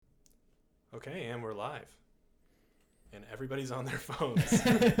Okay, and we're live. And everybody's on their phones.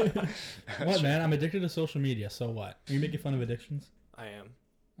 What, man? I'm addicted to social media, so what? Are you making fun of addictions? I am.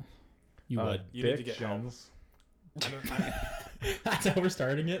 You would. You need to get help. That's how we're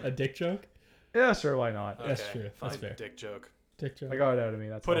starting it? A dick joke? Yeah, sure, why not? Okay, That's true. That's fine, fair. dick joke. Dick joke. I got it out of me.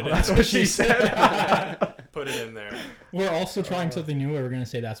 That's Put all. it in. That's what she said. Put it in there. We're also trying something new where we're going to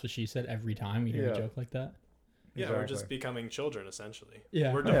say that's what she said every time we hear a joke like that. Yeah, Exactly. we're just becoming children, essentially.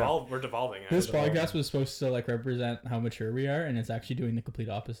 Yeah. We're devolving. This actually. podcast was supposed to like represent how mature we are, and it's actually doing the complete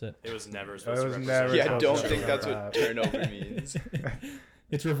opposite. It was never supposed to was represent. never Yeah, I supposed don't to think that's represent what turnover means.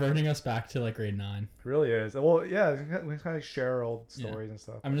 It's reverting us back to like grade 9. It really is. Well, yeah, we kind of share old stories and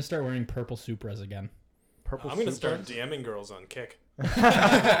stuff. I'm going to start wearing purple Supras again. Purple. I'm gonna start Supras? DMing girls on Kick.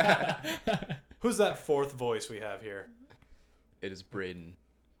 Who's that fourth voice we have here? It is Brayden.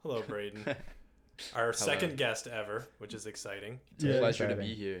 Hello, Brayden. Our second guest ever, which is exciting. It's a Yeah, pleasure to exciting.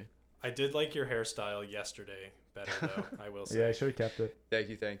 be here. I did like your hairstyle yesterday better, though, I will say. Yeah, I should have kept it.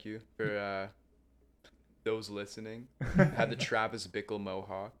 Thank you. For those listening, had the Travis Bickle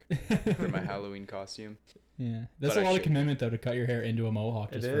mohawk for my Halloween costume. Yeah. That's But a I lot of should- commitment, though, to cut your hair into a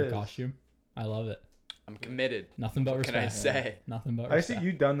mohawk just It for a is. costume. I love it. I'm committed. Nothing but What respect. can I say? Nothing but I respect. see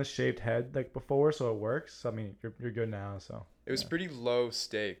you done the shaved head like before, so it works. I mean, you're good now. So It was pretty low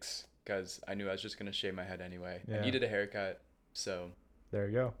stakes because I knew I was just going to shave my head anyway. Yeah. I needed a haircut, so there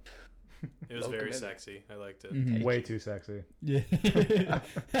you go. It was Low very commitment. sexy. I liked it. Mhm. Way too sexy. Yeah.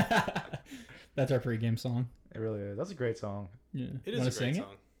 That's our pregame song. It really is. That's a great song. Yeah. It is Wanna a great sing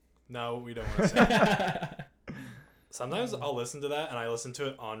song. No, we don't want to sing it. Sometimes I'll listen to that and I listen to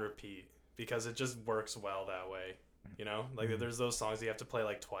it on repeat because it just works well that way. You know, like there's those songs that you have to play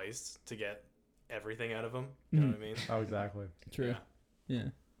like twice to get everything out of them. You know what I mean? Oh, exactly. True. Yeah.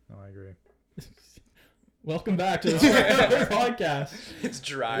 No, I agree. Welcome back to the podcast. it's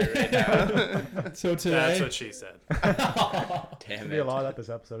dry right now. So today, That's what she said. Damn There'll be a it. lot of that this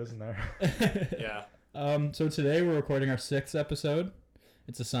episode, isn't there? Yeah. So today we're recording our 6th episode.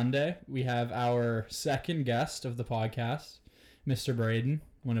 It's a Sunday. We have our second guest of the podcast, Mr. Brayden,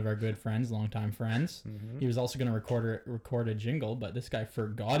 one of our good friends, longtime friends. Mm-hmm. He was also going to record a jingle, but this guy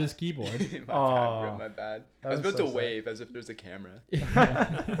forgot his keyboard. My bad. I was That was about so to sad. wave as if there's a camera.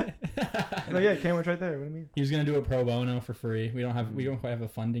 No, yeah, camera's right there. What do you mean? He was going to do it pro bono for free. We don't quite have a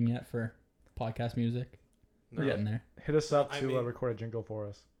funding yet for podcast music. We're No. getting there. Hit us up I to mean- record a jingle for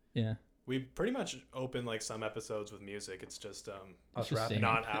us. Yeah. We pretty much open like some episodes with music. It's just Us just rapping. singing.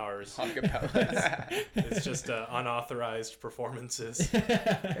 not ours. Acapella. It's just unauthorized performances.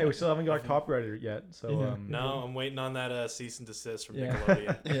 Hey, we still haven't got copyrighted yet, so Yeah. No, I'm waiting on that cease and desist from Yeah.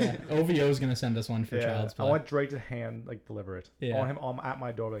 Nickelodeon. Yeah. OVO is going to send us one for yeah. Child's I Play. want Drake to deliver it. Yeah. I want him at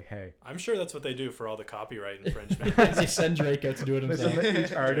my door like, hey. I'm sure that's what they do for all the copyright infringement. They send Drake out to do it Listen, himself.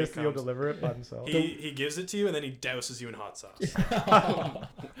 each artist Drake will comes. deliver it by himself. He gives it to you and then he douses you in hot sauce.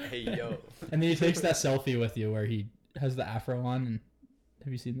 Hey, yo. And then he takes that selfie with you where he has the afro on. And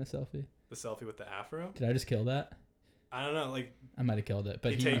have you seen the selfie? The selfie with the afro? Did I just kill that? I don't know. Like I might have killed it,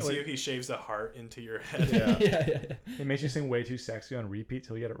 but he takes you, he shaves a heart into your head. Yeah. yeah. He makes you sing way too sexy on repeat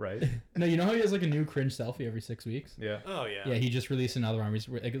till you get it right. No, you know how he has like a new cringe selfie every 6 weeks? Yeah. Oh yeah. Yeah, he just released another one.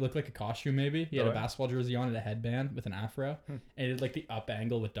 Like, it looked like a costume maybe. He had a Right. basketball jersey on and a headband with an afro. And he did like the up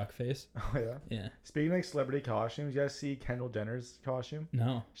angle with duck face. Oh yeah. Yeah. Speaking of like celebrity costumes, you guys see Kendall Jenner's costume?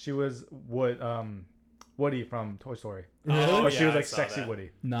 No. She was Woody from Toy Story. Oh, But she yeah, was I like saw sexy that.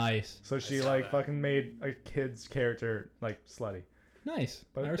 Woody. Nice. So she saw like that. fucking made a kid's character like slutty. Nice.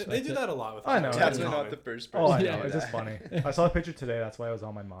 But I they respect They do it. that a lot with I know, Definitely it's not the first person. Oh, I to know. do It's just that. funny. I saw a picture today. That's why it was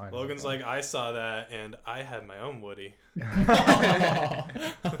on my mind. Logan's like, I saw that and I had my own Woody. I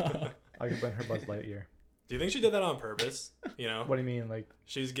could blame her Buzz Lightyear. Do you think she did that on purpose? You know, What do you mean? Like,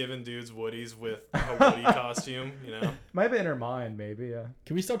 she's giving dudes Woodies with a Woody costume. You know? might have been in her mind, maybe. Yeah.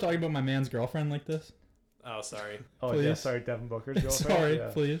 Can we stop talking about my man's girlfriend like this? Oh, sorry. Oh Please. yeah. Sorry, Devin Booker's girlfriend. Sorry, Yeah.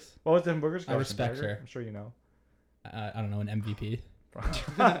 please. What was Devin Booker's I costume? respect Tiger? her. I'm sure you know. I don't know, an MVP.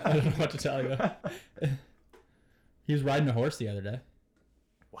 I don't know what to tell you. He was riding a horse the other day.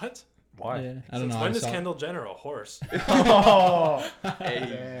 What? Why? Yeah, I don't Since know. when I is saw- Kendall Jenner a horse? Oh. Hey,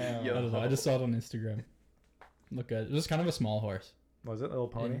 Damn. I yo. don't know. I just saw it on Instagram. Look good. It was kind of a small horse. Was it Little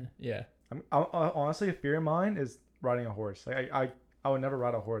Pony? Yeah. Honestly, a fear of mine is riding a horse. Like I would never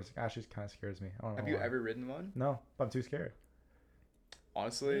ride a horse. It actually kind of scares me. I don't know. Have you why. ever ridden one? No, I'm too scared.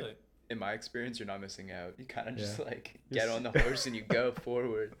 Honestly, Really? in my experience, you're not missing out. You kind of just Yeah. like Just- get on the horse and you go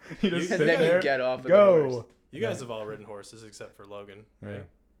forward. You just You- And sit then there. you get off of the Go. horse. You guys have all ridden horses except for Logan, right? Yeah. Have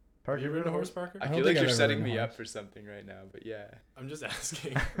Parker, you ridden a horse, Parker? I don't feel think like I've you're ever setting ridden a me up horse. for something right now, but yeah. I'm just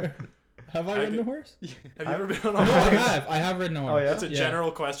asking. Have I ridden a horse? Have you ever been on a No, horse? I have ridden a horse. Oh, yeah? That's a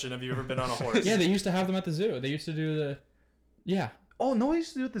general question. Have you ever been on a horse? Yeah, they used to have them at the zoo. They used to do the. Yeah. Oh, no, what I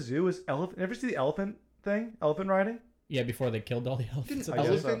used to do at the zoo is elephant. Ever see the elephant thing? Elephant riding? Yeah, before they killed all the elephants. I at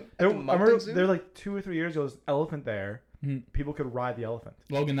the guess zoo. so. Elephant at There, the I remember Moncton Zoo? there like 2 or 3 years ago, there was an elephant there. Mhm. People could ride the elephant.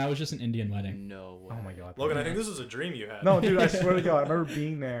 Logan, that was just an Indian wedding. No way. Oh my god. Logan, I think this was a dream you had. No, dude, I swear to God, I remember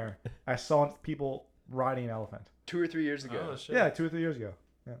being there. I saw people riding an elephant. 2 or 3 years ago. Oh, shit. Yeah, 2 or 3 years ago.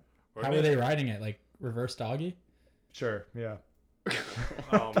 We're How gonna- were they riding it? Like reverse doggy? Sure, yeah.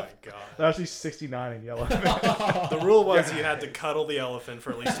 Oh my god. They're actually 69 in the elephant. The rule was you had to cuddle the elephant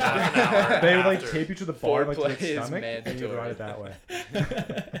for at least half an hour. They would like after. tape you to the bar, like to Foreplay the is stomach, and you would ride it that way.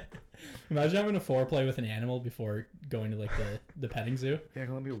 Imagine having a foreplay with an animal before going to like the petting zoo. Yeah,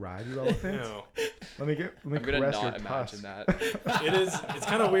 let me ride you, elephant. No. Let me I'm gonna caress your not imagine tusk. that. It is. It's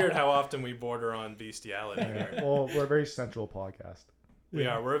kind of weird how often we border on bestiality Yeah. here. Well, we're a very sensual podcast. We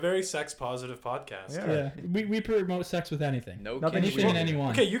are. We're a very sex positive podcast. Yeah. Yeah, we promote sex with anything. No Nothing Anything and shady.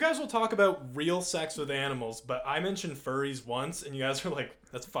 anyone. Okay, you guys will talk about real sex with animals, but I mentioned furries once, and you guys were like,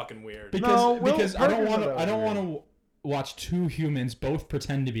 "That's fucking weird." No, Will Because I don't Parker want said to. that I was don't weird. want to watch two humans both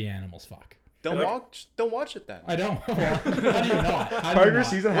pretend to be animals. Fuck. Don't watch it then. I don't. How do you not? How do you Parker not?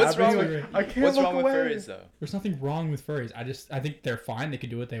 season What's happening. wrong Like, with- I can't What's look wrong with away. furries though? There's nothing wrong with furries. I think they're fine. They can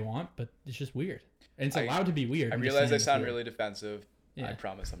do what they want, but it's just weird. And it's I- allowed to be weird. I I'm just realize I saying it's sound weird. really defensive. Yeah. I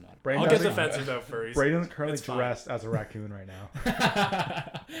promise I'm not. Brayden I'll get doesn't- defensive about furries. Brayden's currently It's fine. dressed as a raccoon right now.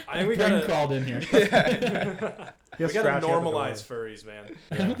 I think we Brain gotta- crawled in here. He We has gotta scratching at the normalize door. furries, man.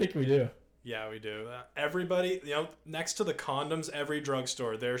 I don't think we do. Yeah, we do. Everybody, next to the condoms, every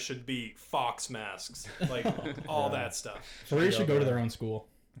drugstore, there should be fox masks, like all that stuff. Furries should go to their own school.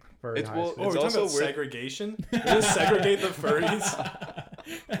 Furry It's high well- school. Oh, It's we're talking also about weird- segregation? We're gonna segregate the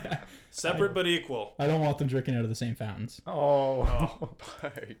furries? Separate but equal. I don't want them drinking out of the same fountains. Oh.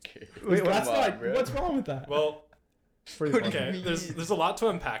 Okay. Wait, That's Come on, not. bro. What's wrong with that? Well, Pretty funny. okay, there's a lot to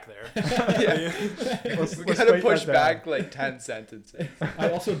unpack there. Let's We break gotta that push down. back like 10 sentences. I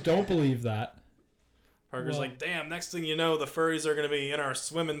also don't believe that. Parker's Well- like, damn, next thing you know, the furries are going to be in our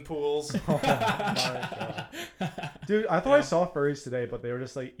swimming pools. Oh my God. Dude, I thought I saw furries today, but they were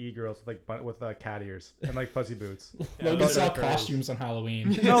just like e-girls with cat ears and like fuzzy boots. Yeah, Logan those saw are furries. costumes on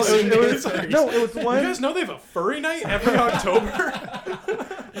Halloween. No, it was no, it was You one. guys know they have a furry night every October?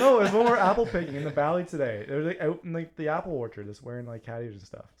 No, it was when we were apple picking in the valley today. They were like out in like the apple orchard, just wearing like cat ears and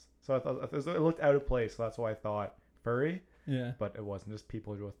stuff. So I thought it looked out of place. So that's why I thought furry, Yeah. but it wasn't. Just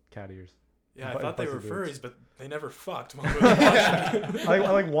people with cat ears. Yeah, I But thought they were fuzzy boots. furries, but they never fucked while we were watching. I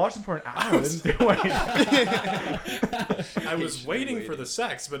like watched them for an hour. It didn't do anything. I was waiting for the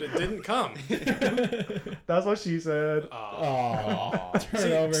sex, but it didn't come. That's what she said. Oh. Turn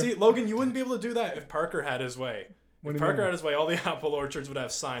it over. See, Logan, you wouldn't be able to do that if Parker had his way. What If do you Parker mean? had his way, all the apple orchards would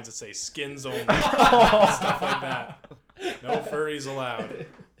have signs that say skins only. Stuff like that. No furries allowed.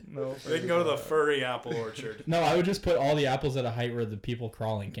 No, They can go to the furry apple orchard. No, I would just put all the apples at a height where the people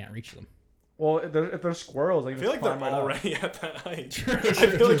crawling can't reach them. Well, if they're squirrels, they I can feel like just they're climb right up. already at that height. True, I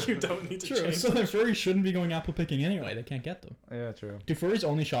feel like you don't need to True. change So that. then furries shouldn't be going apple picking anyway. They can't get them. Yeah, true. Do furries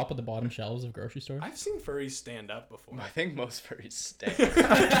only shop at the bottom shelves of grocery stores? I've seen furries stand up before. I think most furries stink.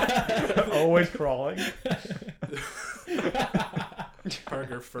 Always crawling.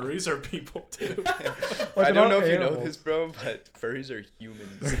 Parker, furries are people too. Like, I they're don't know not if you know animals. this, bro, but furries are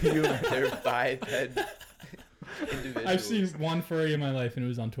humans. Human. They're biped individuals. I've seen one furry in my life, and it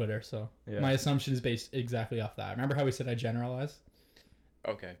was on Twitter. So Yeah. my assumption is based exactly off that. Remember how we said I generalize?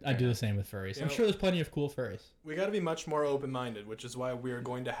 Okay. I do the same with furries. You I'm know- sure there's plenty of cool furries. We got to be much more open-minded, which is why we are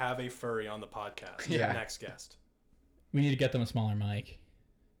going to have a furry on the podcast. Yeah. Our next guest. We need to get them a smaller mic.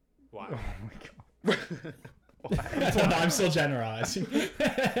 Wow. Oh my god. That's why I'm still generalizing.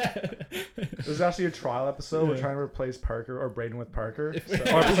 This is actually a trial episode. We're Yeah. trying to replace Parker or Brayden with Parker. If So, we-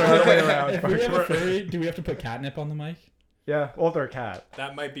 or sorry, other way around. If we have a Parker- furry, do we have to put catnip on the mic? Yeah, well, if they're a cat.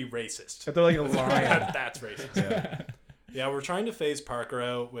 That might be racist. If they're like a lion. That's racist. Yeah. Yeah, we're trying to phase Parker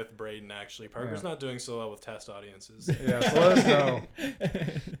out with Brayden, actually. Parker's Yeah. not doing so well with test audiences. Yeah, so let us know.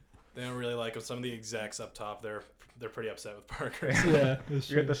 They don't really like him. Some of the execs up top, they're pretty upset with Parker. Yeah, that's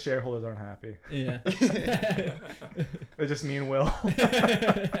You get true. the shareholders aren't happy. Yeah. They just mean Will.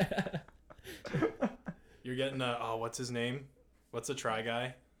 You're getting what's his name? What's the try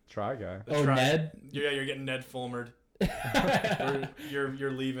guy? Try guy. The Oh, try- Ned? Yeah, you're getting Ned Fulmered.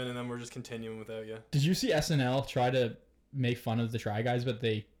 You're leaving, and then we're just continuing without you. Did you see SNL try to make fun of the Try Guys, but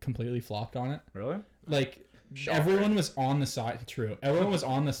they completely flopped on it? Really? Like, Shocker. everyone was on the side. True. Everyone was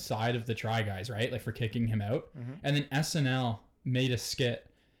on the side of the Try Guys, right? Like, for kicking him out. Mhm. And then SNL made a skit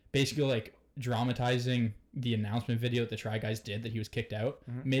basically, like, dramatizing the announcement video that the Try Guys did that he was kicked out,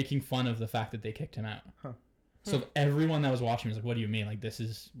 making fun of the fact that they kicked him out. Huh. So everyone that was watching was like, "What do you mean? Like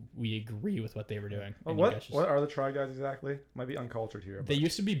we agree with what they were doing." Well, And what are the Try Guys exactly? Might be uncultured here. They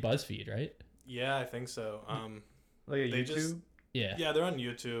used to be BuzzFeed, right? Yeah, I think so. Like a they YouTube. Yeah, they're on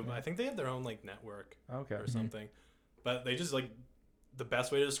YouTube. I think they have their own like network or something. But they just like the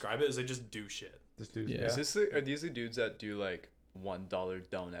best way to describe it is they just do shit. Just do. Yeah. Are these the dudes that do like $1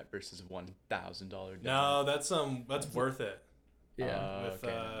 donut versus $1,000 donut? No, that's worth it. Yeah. With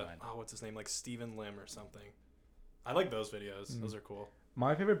what's his name? Like Steven Lim or something. I like those videos. Those are cool.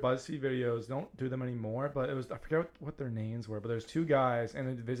 My favorite BuzzFeed videos, don't do them anymore, but I forget what their names were, but there's two guys and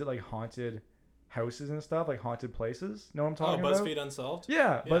they visit like haunted houses and stuff, like haunted places. Know what I'm talking about? BuzzFeed Unsolved?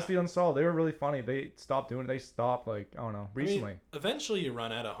 Yeah, BuzzFeed Unsolved. They were really funny. They stopped doing it. They stopped like, I don't know, recently. I mean, eventually you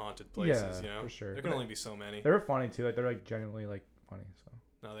run out of haunted places, Yeah, for sure. There can only be so many. They were funny too. Like they're like genuinely like funny. So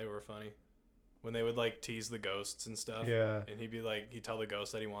No, they were funny. When they would like tease the ghosts and stuff. yeah. And he'd tell the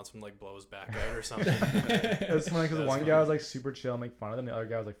ghost that he wants him to like blow his back out or something. It was funny because That was one funny. guy was like super chill, make fun of them. The other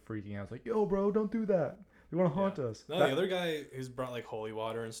guy was like freaking out. Like, yo, bro, don't do that. They want to haunt us. No, the other guy who's brought like holy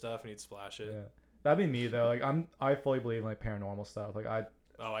water and stuff and he'd splash it. Yeah, that'd be me though. Like I fully believe in like paranormal stuff. Like I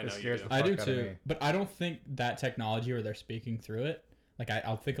know It you scares do. the I do fuck outta too, me. but I don't think that technology where they're speaking through it. Like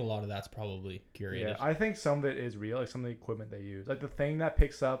I'll think a lot of that's probably curated. yeah, I think some of it is real. Like some of the equipment they use, like the thing that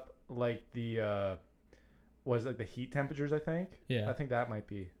picks up like the was like the heat temperatures. I think. Yeah. I think that might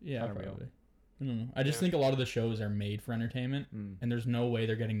be. Yeah, unreal. probably. I don't know. I just Yeah. think a lot of the shows are made for entertainment, Mm. and there's no way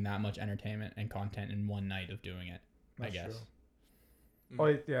they're getting that much entertainment and content in one night of doing it. That's I guess. true. Oh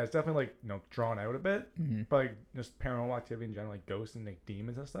yeah, it's definitely like drawn out a bit, Mm-hmm. but like just paranormal activity in general, like ghosts and like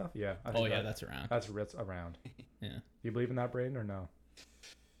demons and stuff. Yeah. I think That's around. that's around. Yeah. Do you believe in that, Brayden, or no?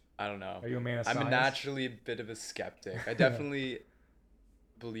 I don't know. Are you a man of I'm science? naturally a bit of a skeptic. I definitely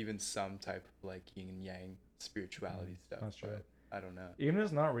believe in some type of like yin and yang spirituality stuff. That's true. But I don't know. Even if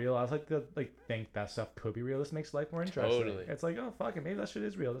it's not real, I was like to like think that stuff could be real. This makes life more interesting. Totally. It's like, oh fuck it, maybe that shit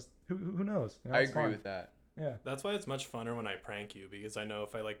is real. Who knows? You know, I it's agree fun. with that. Yeah. That's why it's much funner when I prank you, because I know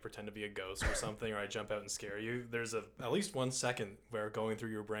if I like pretend to be a ghost or something, or I jump out and scare you, there's at least 1 second where going through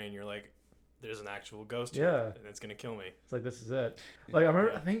your brain you're like, there's an actual ghost here, Yeah. and it's gonna kill me. It's like this is it. Like I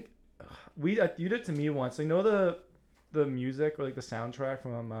remember, I think you did it to me once. You know the music or like the soundtrack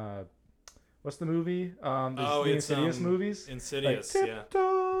from what's the movie? The it's, Insidious movies. Insidious, like, yeah.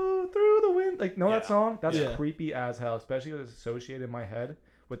 Tiptoe through the wind. Like know that Yeah. song? That's Yeah. creepy as hell, especially because it's associated in my head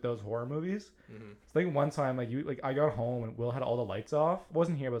with those horror movies. Mm-hmm. I think one time I got home and Will had all the lights off. It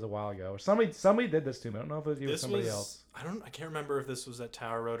wasn't here, but it was a while ago. Somebody did this to me. I don't know if it was you or This somebody was else. I can't remember if this was at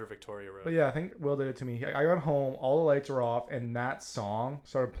Tower Road or Victoria Road. But yeah, I think Will did it to me. I got home, all the lights were off, and that song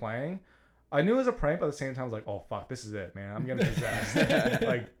started playing. I knew it was a prank, but at the same time, I was like, "Oh fuck, this is it, man! I'm getting possessed."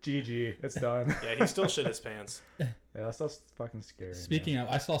 Like, GG, it's done. Yeah, he still shit his pants. Yeah, that stuff's fucking scary. Speaking of,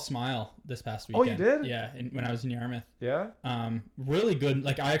 I saw Smile this past Oh, weekend. you did? Yeah, when I was in Yarmouth. Yeah. Really good.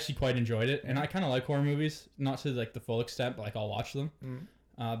 Like I actually quite enjoyed it, and I kind of like horror movies, not to like the full extent, but like I'll watch them. Mhm.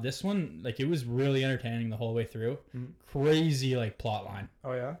 This one, like it was really entertaining the whole way through. Mhm. Crazy like plot line.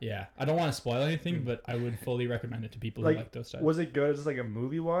 Oh yeah. Yeah, I don't want to spoil anything, but I would fully recommend it to people Like, who like those types. Was it good? Just like a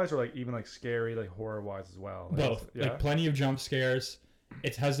movie wise, or like even like scary, like horror wise as well? Like, Both. Yeah. Like plenty of jump scares.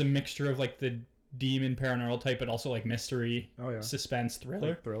 It has a mixture of like the demon paranormal type, but also like mystery, Oh yeah. suspense, thriller.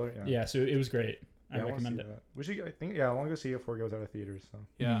 Like thriller. Yeah. Yeah, so it was great. I wanna recommend see it. that. We should. I think. Yeah, I want to go see it before it goes out of theaters. So.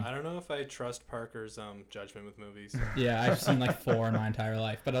 Yeah, I don't know if I trust Parker's judgment with movies, Yeah, I've seen like 4 in my entire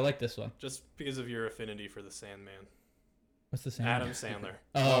life, but I like this one. just because of your affinity for the Sandman. What's the same? Adam Sandler.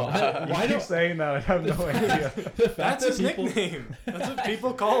 Oh, You why keep don't? saying that? I have no idea. The fact That's that his people- nickname. That's what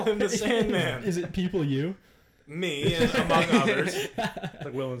people call him, the Sandman. Is it people you? Me, and among others. It's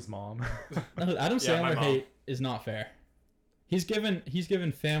like Will and his mom. No, Adam Yeah, my Sandler mom. hate is not fair. He's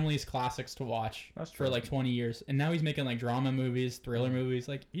given families classics to watch That's for true. like 20 years, and now he's making like drama movies, thriller movies.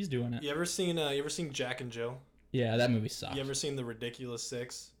 Like he's doing it. You ever seen Jack and Jill? Yeah, that movie sucks. You ever seen The Ridiculous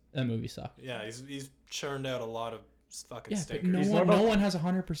Six? That movie sucked. Yeah, he's churned out a lot of fucking Yeah, but stinkers. no He's more one, no about- one has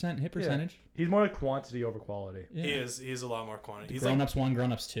 100% hit percentage. He's more like quantity over quality. Yeah. He is a lot more quantity. He's Grown like, Ups 1,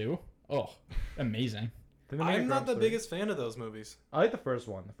 Grown Ups 2. Oh, amazing. Didn't they make I'm not the Grown Ups 3? biggest fan of those movies. I like the first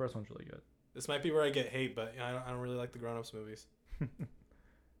one. The first one's really good. This might be where I get hate, but I don't really like the Grown Ups movies.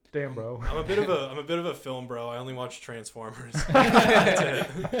 Damn, bro. I'm a bit of a film bro. I only watch Transformers. That's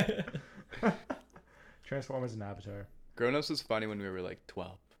it. Transformers and Avatar. Grown Ups was funny when we were like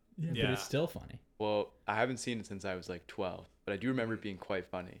 12. Yeah, but Yeah. it's still funny. Well, I haven't seen it since I was like 12, but I do remember it being quite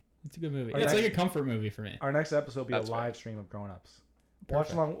funny. It's a good movie. Okay. It's like a comfort movie for me. Our next episode will be That's a right. live stream of Grown Ups.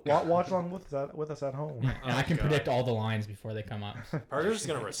 Watch along with us at home. Yeah, and Oh, I can God. predict all the lines before they come up. Parker's just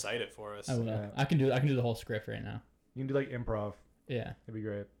gonna recite it for us. I will. Yeah. I can do the whole script right now. You can do like improv. Yeah, It'd be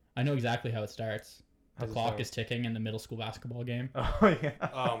great. I know exactly how it starts. The How's it clock start? is ticking in the middle school basketball game, Oh yeah.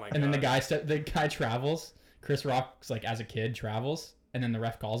 Oh my god. and then the guy travels. Chris Rock's like as a kid travels, and then the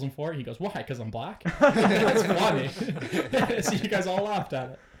ref calls him for it. He goes, "Why? Because I'm black." That's funny. So you guys all laughed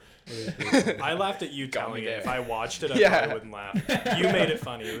at it. I laughed at you Got telling me it. there. If I watched it, I Yeah. probably wouldn't laugh. You made it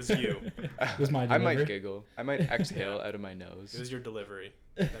funny. It was you. It was my I delivery. might giggle. I might exhale out of my It nose. was your delivery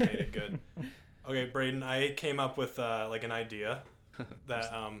that made it good. Okay, Brayden, I came up with like an idea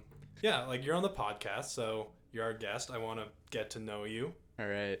that yeah, like you're on the podcast, so you're our guest. I want to get to know you, All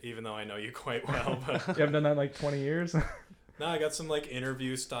right. even though I know you quite well. But You haven't done that in like 20 years. now I got some like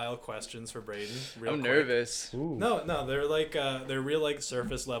interview style questions for Brayden. Real I'm quick. nervous. Ooh. No, they're like they're real like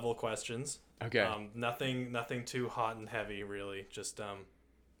surface level questions. Okay. Nothing too hot and heavy really. Just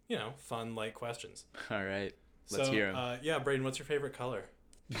you know, fun light questions. All right. Let's so, hear 'em. Yeah, Brayden, what's your favorite color?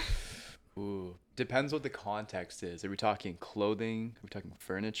 Ooh. Depends what the context is. Are we talking clothing? Are we talking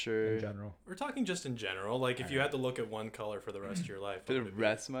furniture? In general. We're talking just in general. Like if you had to look at one color for the rest of your life, For what the would it be?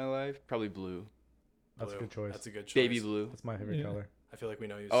 rest of my life, probably blue. That's a Blue. good choice. That's a good choice. Baby blue. That's my favorite Yeah. color. I feel like we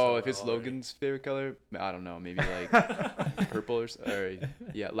know you. Oh, so if it's well already. Logan's favorite color, I don't know. Maybe like purple or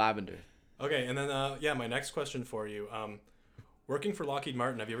yeah, lavender. Okay, and then yeah, my next question for you. Working for Lockheed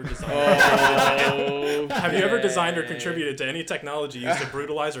Martin, have you ever designed? Oh, Have you ever designed or okay. contributed to any technology used to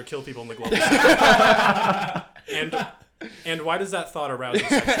brutalize or kill people in the global south? and why does that thought arouse you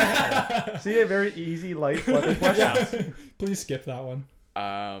sexually? See, a very easy, light, fluffy question. Please skip that one.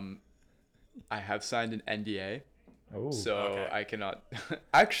 I have signed an NDA, Oh. so Okay. I cannot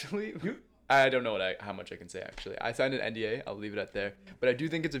actually. I don't know how much I can say actually. I signed an NDA. I'll leave it at there. But I do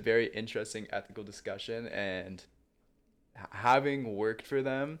think it's a very interesting ethical discussion, and having worked for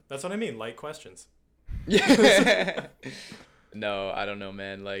them. That's what I mean. Light questions. Yeah. No, I don't know,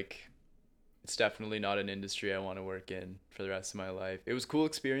 man. Like, it's definitely not an industry I want to work in for the rest of my life. It was a cool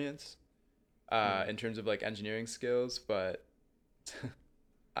experience, in terms of like engineering skills, but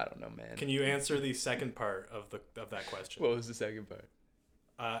I don't know, man. Can you answer the second part of that question? What was the second part?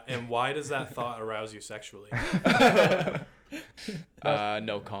 And why does that thought arouse you sexually?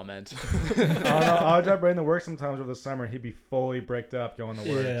 No comment. I'll drive Brayden to work sometimes over the summer. He'd be fully bricked up going to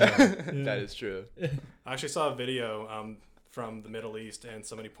work. That is true. I actually saw a video from the Middle East, and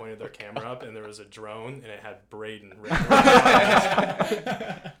somebody pointed their camera up, and there was a drone, and it had Brayden written.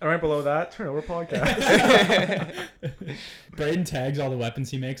 And right below that, turn over podcast. Brayden tags all the weapons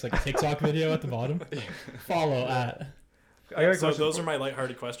he makes, like a TikTok video at the bottom. Follow at. I got a So question those for- are my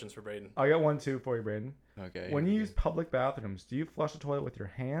lighthearted questions for Brayden. I got one too for you, Brayden. Okay. When you use public bathrooms, do you flush the toilet with your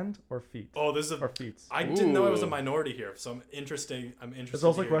hand or feet? Oh, this is Or feet. I didn't know I was a Ooh. minority here, so I'm interested. It's also to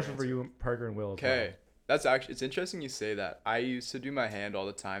a hear your question for answer. you, Parker and Will. as well. Okay. That's actually, it's interesting you say that. I used to do my hand all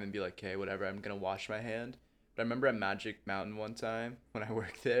the time and be like, okay, whatever, I'm going to wash my hand. But I remember at Magic Mountain one time when I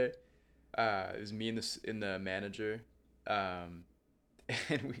worked there, it was me and the manager.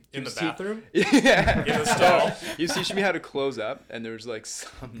 And we In the you see- bathroom? Yeah. In the stall? You teach me how to close up, and there was like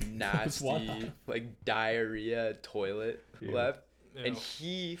some What? nasty, like diarrhea toilet Ew. left. Ew. And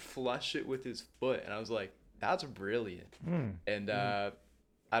he flushed it with his foot. And I was like, that's brilliant. Mm. And I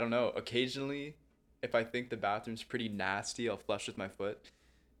don't know. Occasionally, if I think the bathroom's pretty nasty, I'll flush with my foot.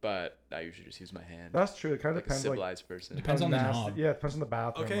 But I usually just use my hand. That's true. It kind of Like a depends. Like, civilized person. Depends how on the nasty- knob. Yeah, it depends on the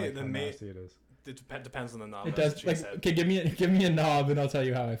bathroom. Okay, like, then how may- nasty it is. It depends on the knob. It that's does. what Like, she said. okay, give me a knob, and I'll tell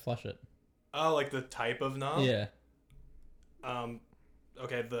you how I flush it. Oh, like the type of knob? Yeah,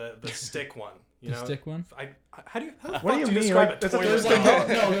 Okay, the stick one. You the know? stick one. How do you What do you mean? describe Like, a it's a- toilet There's There's like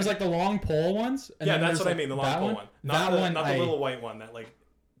knob? there's like the long pole ones. And Yeah, then that's there's, what I like, mean. The long that pole one. Not That the one. not the little white one that like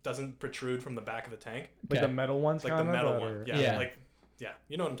doesn't protrude from the back of the tank. Like Okay. the metal ones, Like kind the of. metal that one. are- Yeah, Yeah. like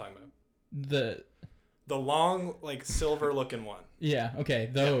you know what I'm talking about. The The long, like silver looking one. yeah. Okay,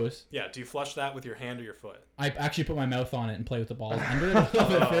 those. Yeah. Do you flush that with your hand or your foot? I actually put my mouth on it and play with the balls under it a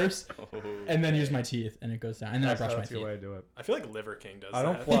little bit first, Oh. and then use my teeth, and it goes down, and then I brush my That's a good teeth. way to do it. I feel like Liver King does. I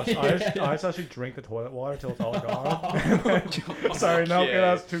don't that. flush. I just actually drink the toilet water till it's all gone. Sorry, no, Okay.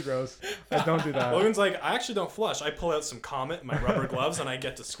 that's too gross. I don't do that. Logan's like, I actually don't flush. I pull out some Comet, my rubber gloves, and I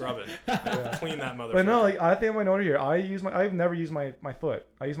get to scrub it. Clean that motherfucker. But no, like I think I'm a minority here. I've never used my foot.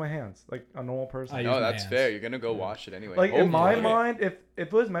 I use my hands, like a normal person. I use No, my that's hands. fair. You're going to go wash it anyway. Like in my okay. mind, if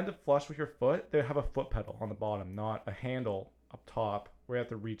it was meant to flush with your foot, they'd have a foot pedal on the bottom, not a handle up top where you have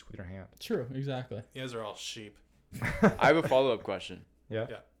to reach with your hand. True, exactly. You guys are all sheep. I have a follow-up question. Yeah.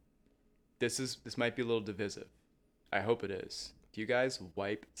 Yeah. This might be a little divisive. I hope it is. Do you guys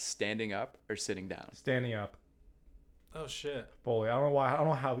wipe standing up or sitting down? Standing up. Oh shit! fully. I don't know why. I don't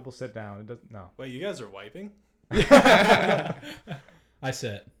know how people sit down. It doesn't. No. Wait, you guys are wiping? I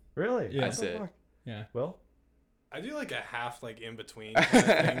sit. Really? Yeah. I What the sit. fuck? Yeah. Will? I do like a half like in between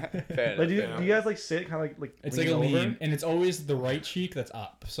kind of thing. Fair Like, enough. do you guys like sit kind of like It's lean like a over? lean, and it's always the right cheek that's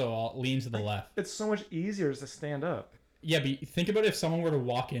up, so I'll lean to the left. It's so much easier to stand up. Yeah, but think about if someone were to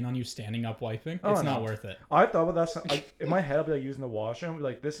walk in on you standing up wiping. Oh, It's no. not worth it. I thought about that. Like in my head, I'll be like using the washroom. I'll be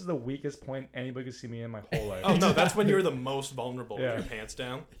like, this is the weakest point anybody could see me in my whole life. Oh no, that's when you're the most vulnerable Yeah. with your pants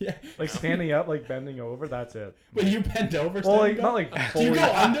down. Yeah. Like standing up, like bending over. That's it. When you bend over, Well, like standing not up? like Do you fully.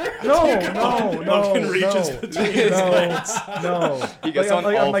 go under? No, Do you go no, under? no, Logan reaches no, between his legs. no. He gets Like,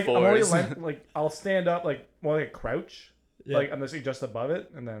 on all I'm already fours. like I'll stand up like more like a crouch. Yeah. Like I'm just above it,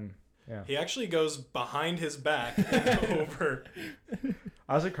 and then yeah. He actually goes behind his back and over.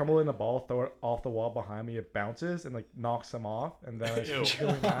 I was like crumbling the ball, throw it off the wall behind me. It bounces and like knocks him off, and then I Ew. keep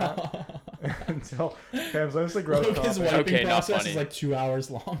doing that until okay, so this is a gross His topic. wiping Okay, not process funny. is like 2 hours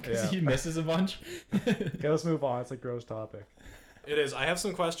long because Yeah. he misses a bunch. Okay, let's move on. It's a gross topic. It is. I have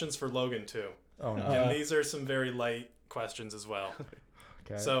some questions for Logan too, Oh no. and these are some very light questions as well.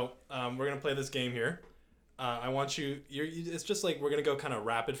 Okay. So we're gonna play this game here. I want you. It's just like we're gonna go kind of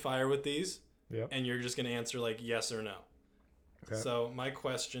rapid fire with these, Yep. and you're just gonna answer like yes or no. Okay. So my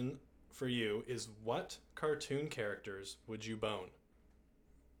question for you is, what cartoon characters would you bone?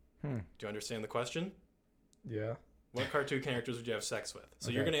 Hmm. Do you understand the question? Yeah. What cartoon characters would you have sex with?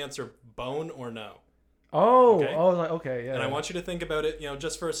 So you're Okay. gonna answer bone or no. Oh. Okay. Oh. Like, okay. Yeah. And I yeah. want you to think about it,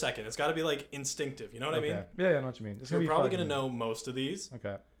 just for a second. It's got to be like instinctive. You know what I mean? Okay. Yeah. I know what you mean. It's You're be probably fun gonna me. know most of these,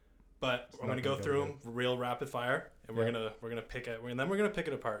 Okay. but I'm gonna not go gonna through go them real rapid fire, and we're Yeah. gonna pick it, and then we're gonna pick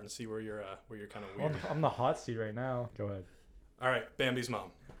it apart and see where you're kind of weird. I'm the hot seat right now. Go ahead. All right, Bambi's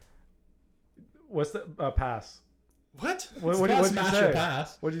mom. What's the pass? What? What It's did not you smash or say?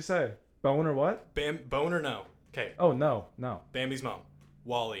 pass. What'd you say? Bone or what? Bone or no? Okay, Oh no, no. Bambi's mom.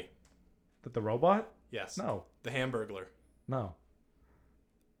 Wally. The robot? Yes. No, The Hamburglar. no,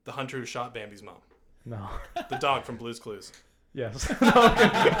 The hunter who shot Bambi's mom. no. The dog from Blue's Clues. Yes.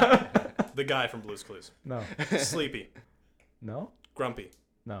 The guy from Blue's Clues. No, Sleepy. no, Grumpy.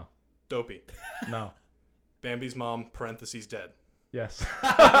 no, Dopey. no. Bambi's mom, parentheses, dead. Yes.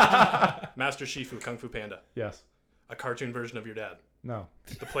 Master Shifu, Kung Fu Panda. Yes. A cartoon version of your dad. No.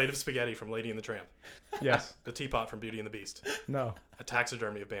 The plate of spaghetti from Lady and the Tramp. Yes. The teapot from Beauty and the Beast. No. A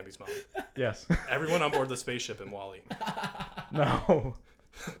taxidermy of Bambi's mom. Yes. Everyone on board the spaceship in Wall-E. No.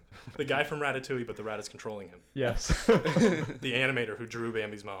 The guy from Ratatouille, but the rat is controlling him. Yes. The animator who drew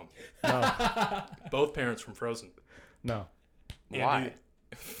Bambi's mom. No. Both parents from Frozen. No. Why?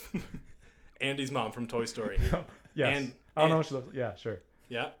 Andy's mom from Toy Story. Yes. And- I don't know what she looks. Yeah, sure.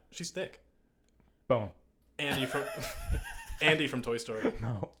 Yeah, she's thick. Bone. Andy from Andy from Toy Story.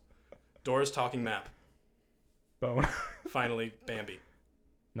 No. Dora's talking map. Bone. Finally, Bambi.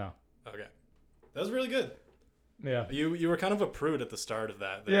 No. Okay, that was really good. Yeah. You were kind of a prude at the start of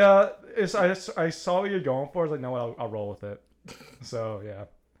that. there. Yeah. I saw what you're going for. I was like, no, I'll roll with it. So yeah.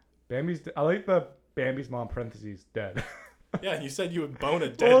 I like the Bambi's mom parentheses dead. Yeah, you said you would bone a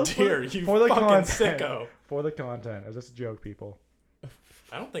dead Well, deer. You for the fucking content. sicko. For the content. It was just a joke, people.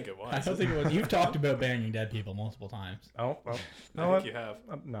 I don't think it was. I don't think it was. You've talked about banging dead people multiple times. Oh, I no, think you have.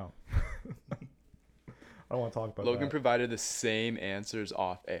 no. I don't want to talk about Logan that. provided the same answers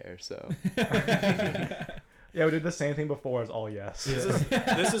off air, so Yeah, we did the same thing before. It's all yes.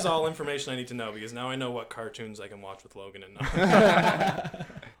 This is all information I need to know because now I know what cartoons I can watch with Logan and not.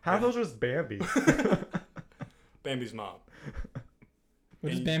 Half of those was Bambi. Bambi's mom. What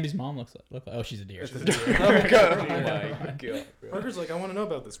does And- Bambi's mom look like? Oh, she's a deer. It's a She's a deer. oh my god, bro. Parker's like, I want to know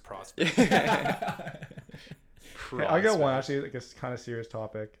about this prospect. Okay, I got one actually, like a kind of serious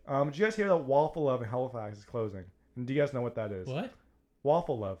topic. Did you guys hear that Waffle Love in Halifax is closing? And do you guys know what that is? What?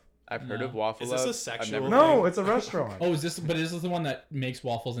 Waffle Love. I've heard No. of Waffle Is this a Love. sexual I've never thing? No, it's a restaurant. Oh, is this the one that makes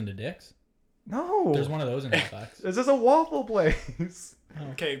waffles into dicks? No. There's one of those in Halifax. Is this a waffle place?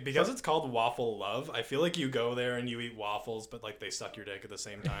 Okay, because it's called Waffle Love, I feel like you go there and you eat waffles, but like they suck your dick at the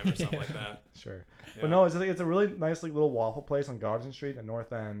same time or something like that. Sure. Yeah. But no, it's a really nice like little waffle place on Garden Street in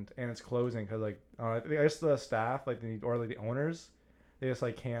North End, and it's closing because like I guess the staff like or like the owners, they just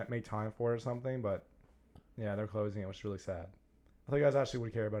like can't make time for it or something. But yeah, they're closing it, which is really sad. I thought you guys actually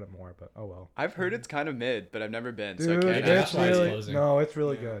would care about it more, but oh well. I've heard it's kind of mid, but I've never been, so Dude, I Yeah, can't. that's it's why it's really closing. no, it's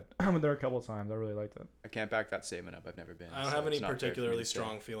really Yeah. good. I went there a couple of times. I really liked it. I can't back that statement up. I've never been. I don't so have any it's not fair for me particularly to say.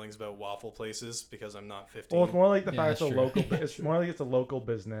 strong feelings about waffle places because I'm not 15. Well, it's more like the Yeah, fact it's a that's true. local. It's more like it's a local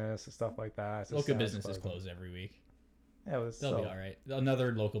business and stuff like that. It's just Local sad it's businesses closing. close every week. Yeah, it was They'll so. be all right.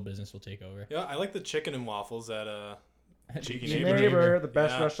 Another local business will take over. Yeah, I like the chicken and waffles at Cheeky Cheeky Neighbor. Neighbor, the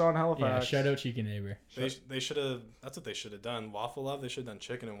best Yeah. restaurant in Yeah, Halifax. shout out Cheeky Neighbor. They should have. That's what they should have done. Waffle Love. They should have done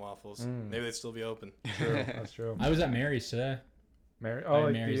chicken and waffles. Maybe they'd still be open. True, that's true. I was at Mary's today. Mary, I oh, had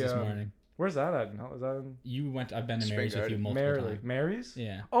like Mary's this morning. Where's that at? No, is that in You went. I've been to Spring Mary's with you Garden. multiple times. Mary's?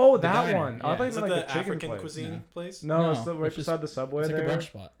 Yeah. Oh, The that diner, one. I yeah. thought Is you it meant the like a chicken African place. cuisine No. place? No, it's No, right it's just- beside the subway It's like there. a brunch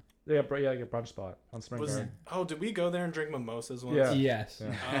spot. Yeah, like a brunch spot on Spring Was Garden. did we go there and drink mimosas once? Yeah. Yes.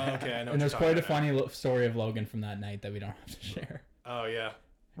 Yeah. Oh, okay, I know. And there's what quite you're a talking funny story of Logan from that night that we don't have to share. about. Oh yeah.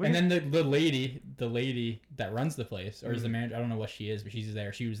 And then the lady that runs the place, or is the Mhm. manager, I don't know what she is, but she's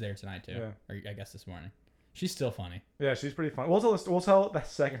there. She was there tonight too, Yeah. or I guess this morning. She's still funny. Yeah, she's pretty fun. We'll tell the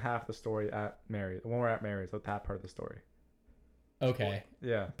second half of the story at Mary. When we're at Mary's, that part of the story. Okay,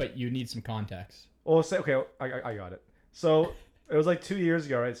 Yeah. but you need some context. Well, say okay. I got it. So it was like 2 years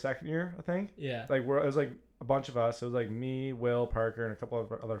ago, right? Second year, I think. Yeah. Like it was like a bunch of us. It was like me, Will, Parker, and a couple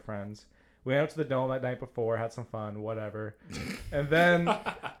of other friends. We went out to the dome that night before, had some fun, whatever. And then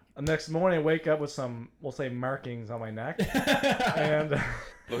the next morning, I wake up with some, we'll say, markings on my neck. And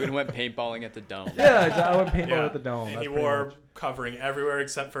Logan went paintballing at the dome. yeah, I went paintball Yeah. at the dome. And That's he pretty wore much. covering everywhere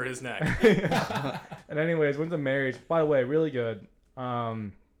except for his neck. And anyways, went to Mary's. By the way, really good.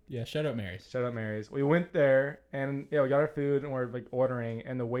 Yeah, shout out Mary's. Shout out Mary's. We went there and yeah, we got our food and we're like ordering,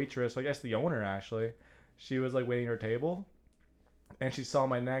 and the waitress, I guess the owner actually, she was like waiting at her table, and she saw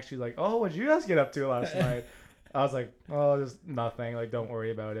my neck. She's like, "Oh, what'd you guys get up to last night?" I was like, "Oh, just nothing. Like, don't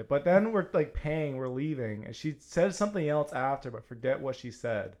worry about it." But then we're like paying, we're leaving, and she said something else after, but forget what she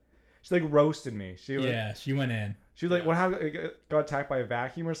said. She like roasted me. She was, Yeah, she went in. She was like, "What? How got attacked by a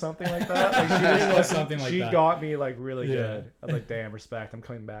vacuum or something like that?" Like she It was was something like she that. got me like really Yeah. good. I was like, "Damn, respect. I'm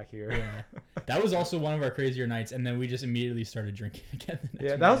coming back here." Yeah. That was also one of our crazier nights, and then we just immediately started drinking again the next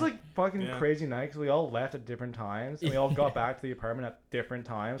Yeah, that was morning. like fucking Yeah. crazy night because we all left at different times and we all got back to the apartment at different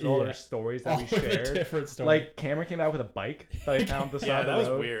times. All Yeah. their stories that all we of a shared. different story. Like Cameron came out with a bike that I found beside Yeah, the that was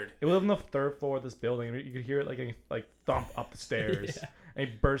road. weird. It lived on the third floor of this building. You could hear it like thump up the stairs. Yeah. And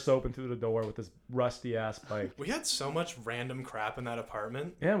he bursts open through the door with this rusty ass bike. We had so much random crap in that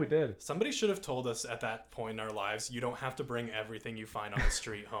apartment. Yeah, we did. Somebody should have told us at that point in our lives, you don't have to bring everything you find on the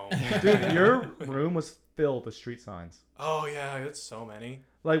street home. Dude, your room was filled with street signs. Oh yeah, it's so many.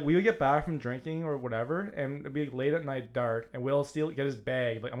 Like we would get back from drinking or whatever, and it'd be late at night, dark, and Will get his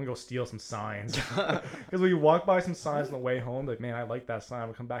bag. Like I'm gonna go steal some signs because we walk by some signs on the way home. Like man, I like that sign.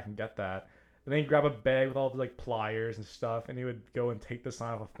 We'll come back and get that. And then he'd grab a bag with all of like pliers and stuff, and he would go and take the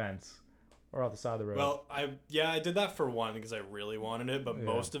sign off a fence or off the side of the road. Well, I did that for one because I really wanted it, but Yeah.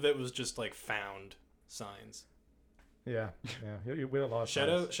 most of it was just like found signs. yeah. We had a lot of Shout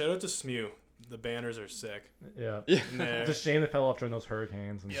signs. out to Smew. The banners are sick. Yeah. And they're- It's a shame they fell off during those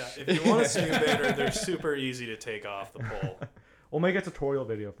hurricanes. And yeah, if you want a Smew banner, they're super easy to take off the pole. We'll make a tutorial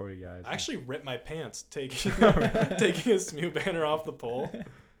video for you guys. I actually ripped my pants taking a Smew banner off the pole.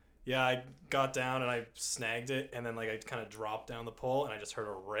 Yeah, I got down and I snagged it, and then like I kind of dropped down the pole, and I just heard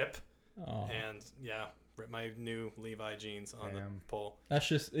a rip, Oh, and yeah, ripped my new Levi jeans on the Damn. pole.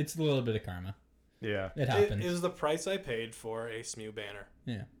 it's a little bit of karma. Yeah, It It happens. is the price I paid for a Smew banner.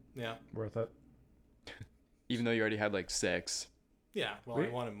 Yeah. Yeah, worth it. Even though you already had like 6. yeah. Well, I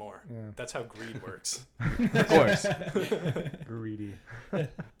wanted more. Yeah. That's how greed works. Of course. Greedy.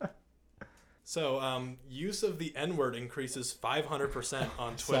 So, use of the N-word increases 500%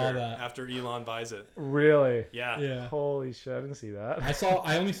 on Saw Twitter that. after Elon buys it. Really? Yeah. Yeah. Holy shit! I didn't see that.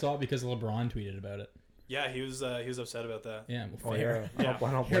 I only saw it because LeBron tweeted about it. Yeah, he was upset about that. Yeah, well, Oh fair. yeah. Yeah.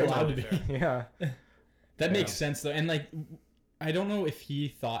 I don't You're blame allowed him. to be. Yeah. That makes Yeah. sense though, and like, I don't know if he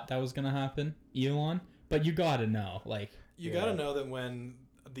thought that was gonna happen, Elon, but you gotta know, like, You Yeah. gotta know that when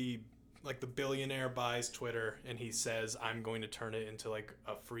the billionaire buys Twitter and he says, I'm going to turn it into like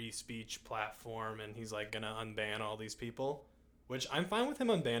a free speech platform, and he's like gonna unban all these people, which I'm fine with him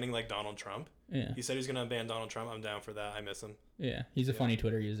unbanning like Donald Trump. yeah, He said he's gonna unban Donald Trump. I'm down for that. I miss him. yeah, he's a Yeah. funny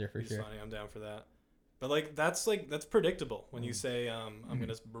Twitter user for He's sure. funny. I'm down for that. But like that's predictable when you say I'm Mm-hmm.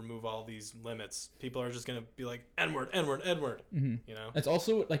 gonna remove all these limits. People are just gonna be like N-word, N-word, N-word. Mm-hmm. You know? It's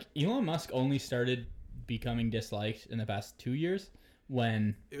also like Elon Musk only started becoming disliked in the past 2 years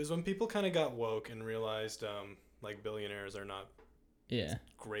when, It was when people kind of got woke and realized like billionaires are not yeah,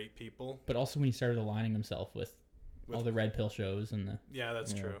 great people. but also when he started aligning himself with all the red pill shows and the, Yeah,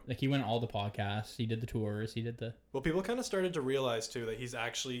 that's Yeah. true. like, he went on all the podcasts, he did the tours, he did the, Well, people kind of started to realize too that he's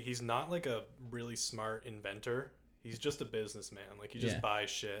not like a really smart inventor. He's just a businessman. Like he just Yeah. buys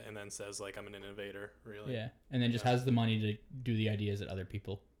shit and then says like I'm an innovator. Really? yeah, and then just Yeah. has the money to do the ideas that other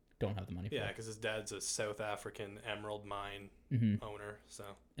people don't have the money Yeah, for. because his dad's a South African emerald mine Mm-hmm. owner. So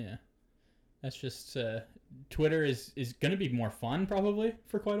Yeah. That's just Twitter is going to be more fun probably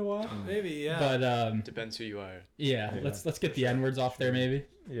for quite a while. Maybe, yeah. But Depends who you are. yeah, Yeah. let's get the N-words off there maybe.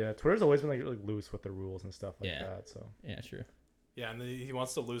 Yeah, Twitter's always been like really loose with the rules and stuff like Yeah. that. So Yeah, true. Yeah, and he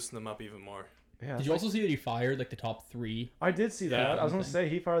wants to loosen them up even more. yeah. Did you also see that he fired like the top 3? I did see that. Yeah, I was gonna something. say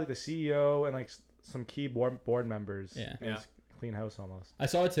he fired like the CEO and like some key board members. Yeah. And just clean house almost. I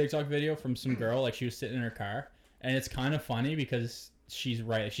saw a TikTok video from some girl, like she was sitting in her car, and it's kind of funny because she's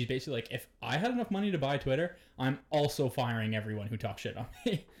right. She's basically like, if I had enough money to buy Twitter, I'm also firing everyone who talks shit on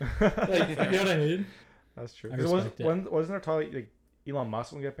me. Like, you know what I mean? That's true. I 'Cause respect it. wasn't there talk like Elon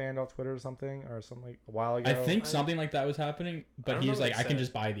Musk will get banned off Twitter or something like a while ago? I think something like that was happening, but don't he know was what like, they I can said.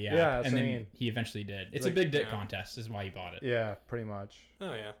 just buy the app. Yeah, that's and what I then mean. he eventually did. It's Like, a big dick yeah. contest is why he bought it. Yeah, pretty much.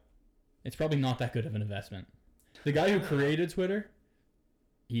 Oh, yeah. It's probably not that good of an investment. The guy who created Twitter,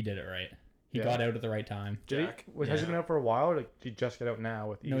 he did it right. He Yeah. got out at the right time. Did Jack. Has he Yeah. been out for a while? Or did he just get out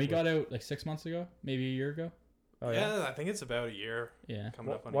now? No, he got out like 6 months ago, maybe a year ago. Oh yeah. yeah. I think it's about a year Yeah.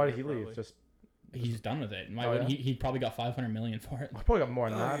 coming up on Why a did year, he leave? probably. Just He's done with it. And why Oh, wouldn't yeah? he probably got 500 million for it. I probably got more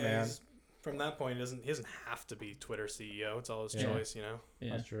than Oh, that, yeah, man. he's- From that point, he doesn't have to be Twitter CEO. It's all his Yeah. choice, you know?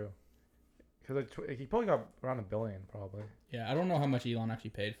 Yeah. That's true. Because he probably got around $1 billion, probably. Yeah, I don't know how much Elon actually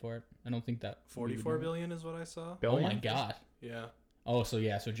paid for it. I don't think that. 44 billion is what I saw. Oh Billion? my god. Yeah. Oh, so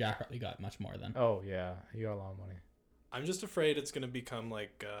yeah, so Jack probably got much more then. Oh yeah, he got a lot of money. I'm just afraid it's going to become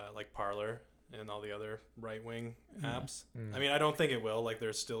like Parlor and all the other right-wing apps. Mm. I mean, I don't think it will. Like,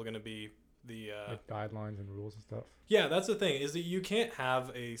 there's still going to be the Like guidelines and rules and stuff. yeah, that's the thing, is that you can't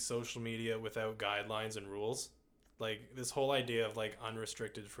have a social media without guidelines and rules. Like, this whole idea of like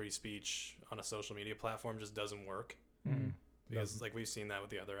unrestricted free speech on a social media platform just doesn't work, Mm. because like we've seen that with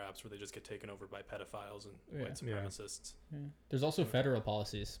the other apps where they just get taken over by pedophiles and white Yeah. supremacists. Yeah. There's also federal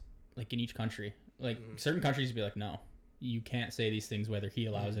policies, like in each country. Like certain countries would be like, no, you can't say these things whether he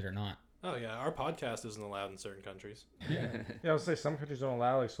allows it or not. Oh yeah, our podcast isn't allowed in certain countries. Yeah, I would say some countries don't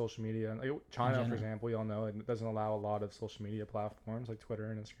allow like social media. Like China, for general. example, we all know it doesn't allow a lot of social media platforms like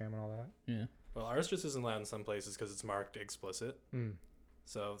Twitter and Instagram and all that. Yeah. Well, ours just isn't allowed in some places because it's marked explicit. Mm.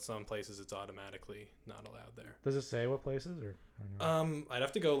 So some places it's automatically not allowed there. Does it say what places or? I don't know. I'd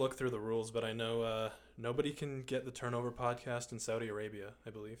have to go look through the rules, but I know nobody can get the Turnover podcast in Saudi Arabia, I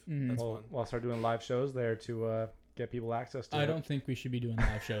believe. Mhm. That's Well, one. I'll start doing live shows there to get people access to I it. don't think we should be doing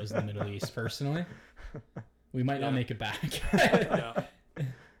live shows in the Middle East, personally. We might not Yeah. make it back. Yeah. Yeah,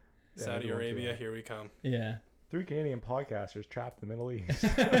 Saudi we won't do Arabia, that. here we come. Yeah. 3 Canadian podcasters trapped in the Middle East.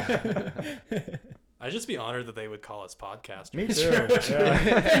 I'd just be honored that they would call us podcasters Me too. True, true.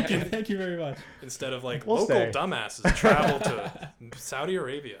 Yeah. Thank you. Thank you very much. instead of like We'll local stay. dumbasses travel to Saudi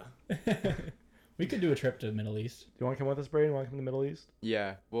Arabia. We could do a trip to the Middle East. Do you want to come with us, Brayden? You want to come to the Middle East?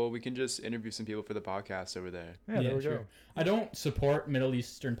 Yeah, well, we can just interview some people for the podcast over there. Yeah, there we true. go. I don't support Middle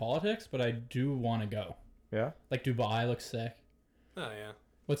Eastern politics, but I do want to go. Yeah. Like Dubai looks sick. Oh yeah.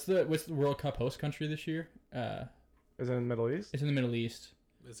 What's the World Cup host country this year? Is it in the Middle East? It's in the Middle East.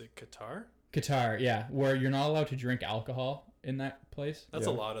 Is it Qatar? Qatar, yeah, where you're not allowed to drink alcohol in that place. That's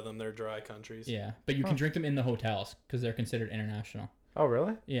Yeah. a lot of them. They're dry countries. Yeah, but you can drink them in the hotels because they're considered international. Oh,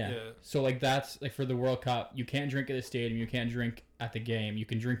 really? Yeah. Yeah. So like that's like for the World Cup, you can't drink at the stadium, you can't drink at the game. You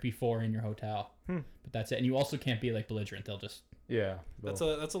can drink before in your hotel, but that's it. And you also can't be like belligerent. They'll just Yeah. That's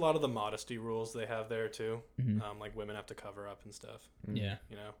a lot of the modesty rules they have there too. Mhm. Like women have to cover up and stuff. yeah,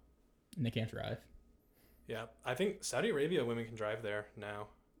 You know. and they can't drive. Yeah, I think Saudi Arabia women can drive there now.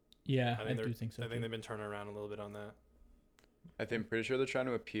 Yeah, I, they're- do think so. I think too. they've been turning around a little bit on that. I'm pretty sure they're trying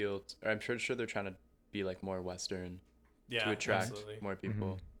to appeal, or I'm pretty sure they're trying to be like more Western Yeah, to attract absolutely. more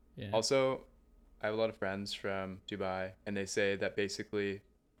people. Yeah. Also, I have a lot of friends from Dubai, and they say that basically,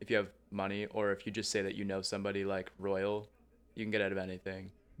 if you have money or if you just say that you know somebody like royal, you can get out of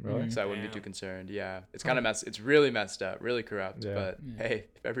anything. Really? Mhm. So I wouldn't be Damn. too concerned. Yeah, it's kind of it's really messed up, really corrupt. Yeah. But Yeah. hey,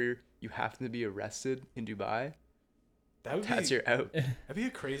 if ever you happen to be arrested in Dubai, That would that's be your out. that'd be a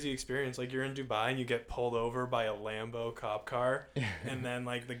crazy experience. Like you're in Dubai and you get pulled over by a Lambo cop car, and then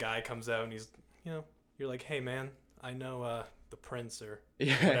like the guy comes out and he's, you're like, hey man, I know the prince or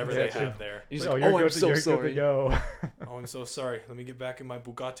Yeah, whatever they exactly. have there. He's Oh, like, you're oh, good I'm to- so you're good to sorry. go. Oh, I'm so sorry. Let me get back in my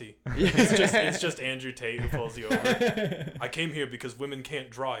Bugatti. Yeah. It's just Andrew Tate who pulls you over. I came here because women can't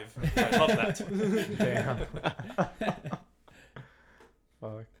drive. I love that. Damn.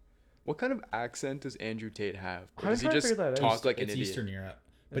 Fuck. What kind of accent does Andrew Tate have? Or I'm does he trying to just figure that out. talk like an it's idiot? Eastern Europe,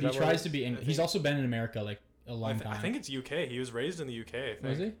 Is but he that what tries it to be. I He's think- also been in America like a long time. I think it's UK. He was raised in the UK. I think.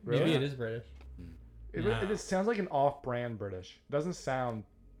 Was he? Really? Maybe it is British. It sounds like an off-brand British. It doesn't sound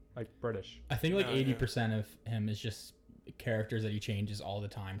like British. I think like No, yeah. 80% of him is just characters that he changes all the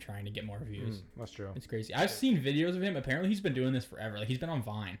time, trying to get more views. That's true. It's crazy. I've seen videos of him. Apparently, he's been doing this forever. Like he's been on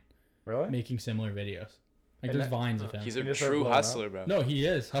Vine. Really? making similar videos. Like And there's vines of him. He's a He just started true blowing up. hustler, bro. No, he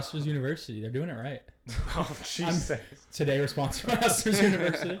is. Hustlers University. They're doing it right. Oh, Jesus. Today we're sponsored by Hustlers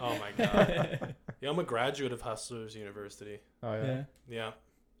University. Oh my god. Yeah, I'm a graduate of Hustlers University. Oh, yeah. Yeah.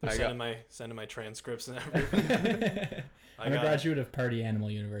 I I'm got- sending my transcripts and everything. I'm a graduate of Party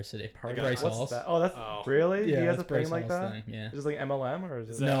Animal University. Bryce What's Halls. that? Oh, that's Oh. really? Yeah, he has a it's thing Bryce like Hall's that? thing, yeah. Is it like MLM or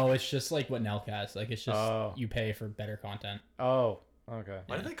is it? No, it's just like what Nelk has. Like it's just Oh. you pay for better content. Oh, okay.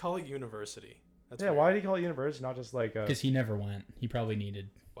 Why did they call it university? That's Yeah, weird. why did he call it university, not just like a Because he never went. He probably needed.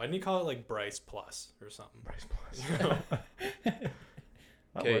 Why didn't he call it like Bryce Plus or something? Bryce Plus? You know? That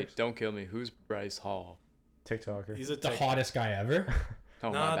Okay, works. don't kill me. Who's Bryce Hall? TikToker. He's a The tech- hottest guy ever. Oh,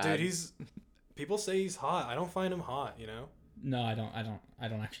 Nah, my bad. dude, people say he's hot. I don't find him hot, you know? No, I don't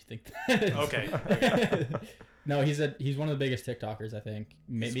actually think that. Okay. No, he's one of the biggest TikTokers. I think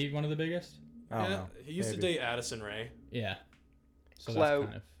maybe one of the biggest. I don't Yeah, know. he used to Maybe. date Addison Rae. Yeah. So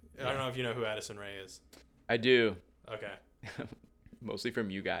Clout. that's kind I don't know if you know who Addison Rae is. I do. Okay. Mostly from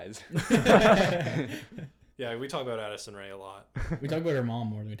you guys. of. Yeah, we talk about Addison Rae a lot. We talk about her mom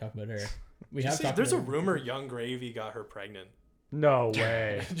more than we talk about her. We Did you have see- talked there's a about her. rumor Young Gravy got her pregnant. No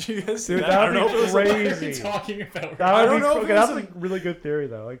way. Did you guys see Dude, that? I don't that'd know be if it was What are you crazy. talking about? That I would don't be know cra- if okay, it that's was a really good theory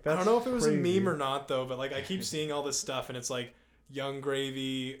though. Like that's I don't know if it was crazy. a meme or not though, but like I keep seeing all this stuff and it's like Young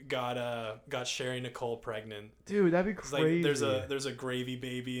Gravy got Sherry Nicole pregnant. Dude, that'd be It's crazy. like there's a gravy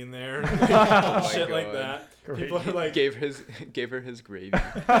baby in there, Oh shit my like God. that. Gravy. People are like, gave her his gravy.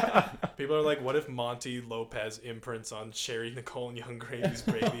 people are like, what if Monty Lopez imprints on Sherry Nicole and Young Gravy's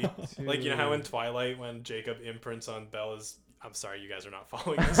gravy? Like, you know how in Twilight when Jacob imprints on Bella's. I'm sorry, you guys are not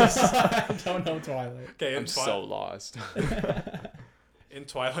following this. I don't know Twilight. Okay, I'm so lost. in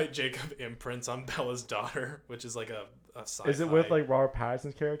Twilight, Jacob imprints on Bella's daughter, which is like a sci-fi. Is it with like Robert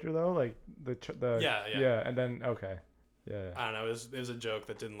Pattinson's character though? Like the Yeah. and then okay, yeah. I don't know. It was a joke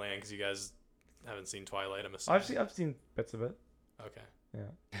that didn't land because you guys haven't seen Twilight. I'm assuming. I've seen bits of it. Okay.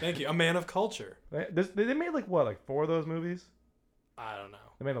 Yeah. Thank you. A man of culture. They made like what, like 4 of those movies? I don't know.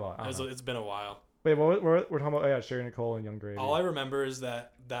 They made a lot. I don't know. It's been a while. Wait, we're talking about? Oh, yeah, Sherry Nicole and Young Gravy. All I remember is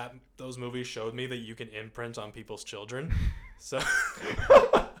that those movies showed me that you can imprint on people's children. So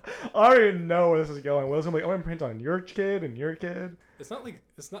I already know where this is going. Will's gonna be like, I'm gonna print on your kid and your kid. it's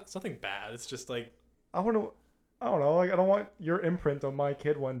nothing bad. It's just like I don't know. Like I don't want your imprint on my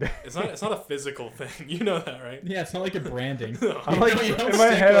kid one day. it's not a physical thing. You know that, right? Yeah, it's not like a branding. No. I'm like You don't in my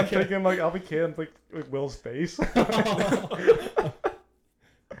stick head, I'm like a- thinking like I'll be kid, I'm like Will's face.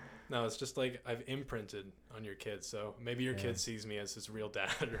 No, it's just like I've imprinted on your kid, so maybe your kid sees me as his real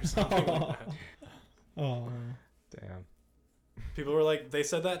dad or something like that. Oh. Damn. People were like, they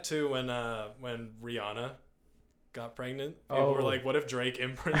said that too when Rihanna got pregnant. People were Oh. like, what if Drake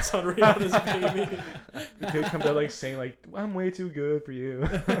imprints on Rihanna's baby? The kid comes out like saying like, I'm way too good for you.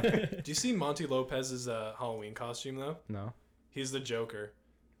 Do you see Monty Lopez's Halloween costume though? No. He's the Joker.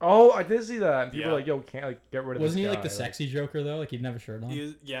 Oh, I did see that. And people Yeah. were like, yo, can't like get rid of Wasn't this he guy. like the sexy Joker though? Like he'd never shirt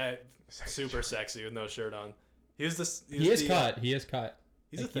on. Yeah, super sexy with no shirt on. He is the, cut. He is cut.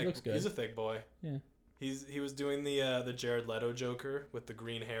 He's Like, a thick. he looks good. He's a thick boy. Yeah. He was doing the Jared Leto Joker with the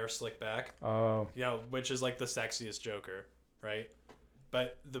green hair slicked back. Oh. You know, which is like the sexiest Joker, right?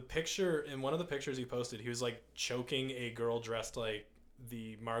 But in one of the pictures he posted, he was like choking a girl dressed like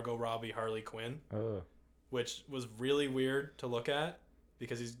the Margot Robbie Harley Quinn, Oh. which was really weird to look at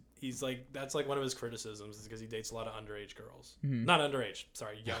because he's like, that's like one of his criticisms is because he dates a lot of underage girls. Mhm. Not underage,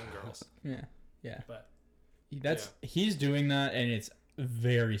 sorry, young girls. Yeah. Yeah. But He's doing that and it's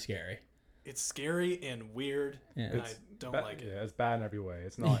very scary. it's scary and weird, Yeah. and I It's don't ba- like it. Yeah, it's bad in every way.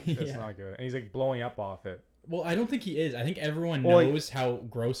 It's not. It's Yeah. not good. And he's like blowing up off it. Well, I don't think he is. I think everyone Well, like- knows how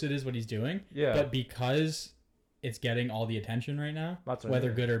gross it is what he's doing. Yeah. But because it's getting all the attention right now, That's what I whether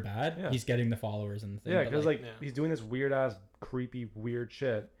mean. good or bad, Yeah. he's getting the followers and the thing. Yeah, But, because like yeah. he's doing this weird ass, creepy, weird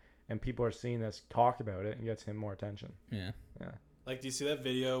shit, and people are seeing this, talk about it, and gets him more attention. yeah. Yeah. Like, do you see that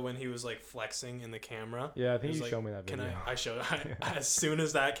video when he was like flexing in the camera? Yeah, I He think was you like, showed me that Can video. I showed as soon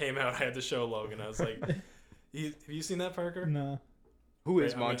as that came out, I had to show Logan. I was like, have you seen that, Parker? No. Who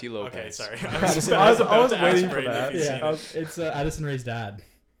is Wait, Monty Lopez? Okay, sorry. I was about to waiting ask for Brayden that. if he's Yeah. seen I it. was- It's Addison Rae's dad.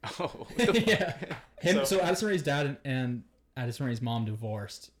 Oh, what the fuck? Yeah. So So- Addison Rae's dad and Addison Rae's mom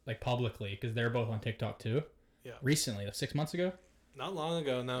divorced, like publicly, because they're both on TikTok too. Yeah. Recently, like 6 months ago. Not long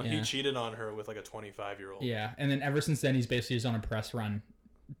ago, no. He Yeah. cheated on her with like a 25-year-old. Yeah. And then ever since then, he's basically just on a press run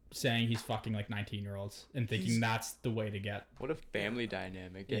saying he's fucking like 19-year-olds and thinking He's- that's the way to get. What a family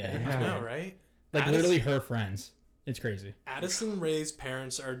dynamic. Yeah. I know, right? Like Addis- literally her friends. It's crazy. Addison Rae's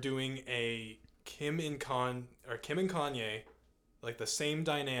parents are doing a Kim and Kanye, like the same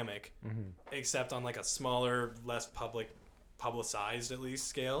dynamic, Mhm. except on like a smaller, less public publicized, at least,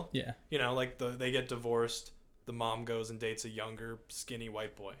 scale. Yeah. You know, like they get divorced. The mom goes and dates a younger, skinny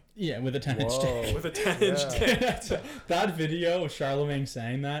white boy Yeah, with a 10-inch Whoa. dick. with a 10-inch dick. That video of Charlemagne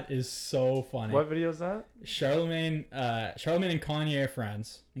saying that is so funny. What video is that? Charlemagne and Kanye are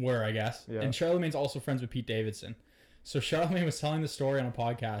friends, I guess. Yeah. And Charlemagne's also friends with Pete Davidson. So Charlemagne was telling the story on a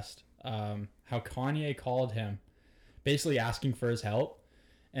podcast, how Kanye called him, basically asking for his help.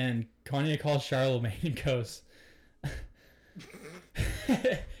 And Kanye calls Charlemagne and goes,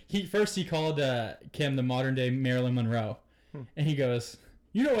 he called Kim the modern day Marilyn Monroe. And he goes,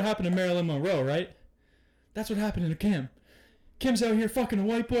 you know what happened to Marilyn Monroe, right? That's what happened to Kim. Kim's out here fucking a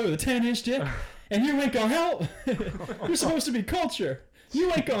white boy with a 10-inch dick, and you ain't gonna help. You're supposed to be culture.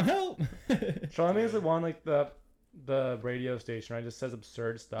 You ain't gonna help. Charlemagne's the one like the radio station, right? Just says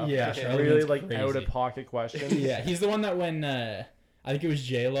absurd stuff. Yeah, Just Charlemagne's really like crazy. out of pocket questions. Yeah, he's the one that when I think it was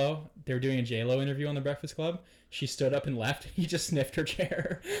J-Lo, they were doing a J-Lo interview on The Breakfast Club. She stood up and left. He just sniffed her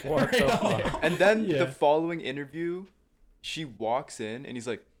chair. What the fuck? And then Yeah. the following interview, she walks in and he's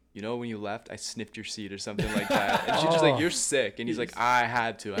like, you know, when you left, I sniffed your seat or something like that. And she's just like, you're sick. And he's like, I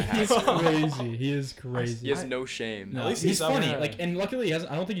had to. He's to. crazy. He is crazy. He has no shame. No, At least he's he's funny. up- Like, and luckily he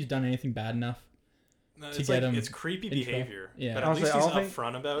hasn't. I don't think he's done anything bad enough. No, To it's get like him it's creepy in trouble. behavior. Yeah. But at Honestly, least I he's don't think-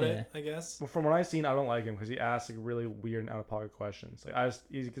 upfront about it, I guess. Well, from what I've seen, I don't like him because he asks like really weird and out of pocket questions. Like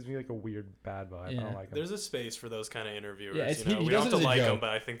he gives me like a weird bad vibe. I Yeah. don't like him. There's a space for those kind of interviewers. Yeah, it's- you know, he we don't does have it to as a like them, joke. but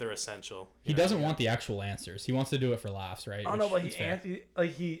I think they're essential. He you know? doesn't want the actual answers. He wants to do it for laughs, right? I don't know, but Which is fair.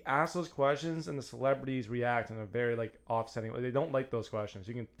 he asks those questions and the celebrities react in a very like offsetting. Like, they don't like those questions.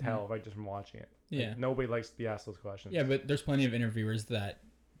 You can tell right just from watching it. Like, Yeah. nobody likes to be asked those questions. Yeah, but there's plenty of interviewers that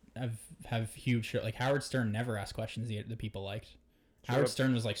have huge show. Like Howard Stern never asked questions the people liked. Sure. Howard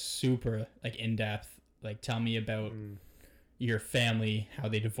Stern was like super like in depth. Like tell me about your family, how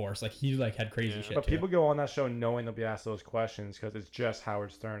they divorced. Like he like had crazy Yeah. shit. But too. people go on that show knowing they'll be asked those questions because it's just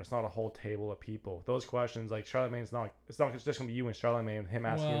Howard Stern. It's not a whole table of people. Those questions, like Charlemagne's not. It's not just gonna be you and Charlemagne. Him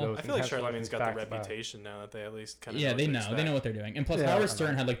asking you Well, those. I feel like intense Charlemagne's got questions the back to back. reputation now that they at least kind of Yeah, they what know. to They know expect. what they're doing. And plus, Yeah, I Howard know.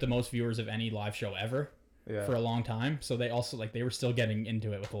 Stern had like the most viewers of any live show ever Yeah. for a long time. So they also like they were still getting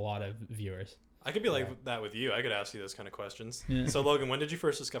into it with a lot of viewers. I could be like that with you. I could ask you those kind of questions. Yeah. So Logan, when did you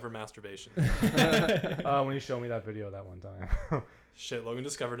first discover masturbation? When you showed me that video that one time. Shit, Logan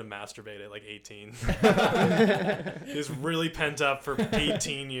discovered to masturbate at like 18. He was really pent up for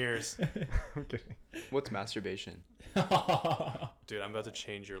 18 years. I'm kidding. What's masturbation? Dude, I'm about to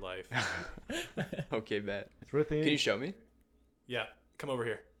change your life. Okay, bet. It's worth Can you show me? Yeah, come over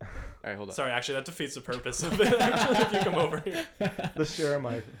here. All right, hold on. Sorry, actually, that defeats the purpose of it. Actually, if you come over here. the share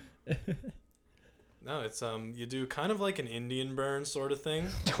my. No, it's you do kind of like an Indian burn sort of thing.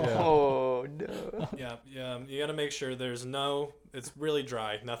 Oh, no. Yeah, you gotta make sure it's really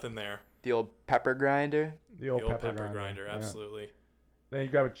dry, nothing there. The old pepper grinder. The The old, old pepper, grinder, grinder. Yeah. absolutely. Then you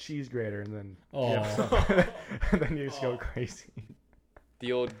grab a cheese grater and then. Oh. Yeah, and then you just go crazy.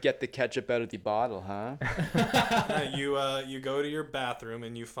 The old get the ketchup out of the bottle, huh? You go to your bathroom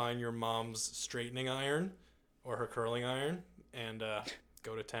and you find your mom's straightening iron or her curling iron and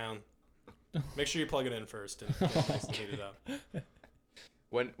go to town. Make sure you plug it in first and get it nice and heated up.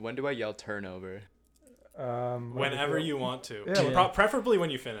 When do I yell turnover? Whenever you want to. Yeah, Yeah. Preferably when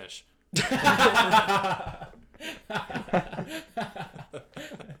you finish.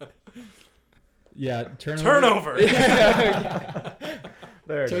 Yeah, Turnover!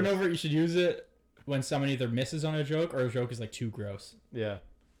 There it is. Turnover. You should use it when someone either misses on a joke or a joke is like too gross. Yeah.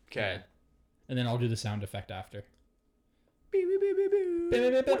 Okay. And then I'll do the sound effect after.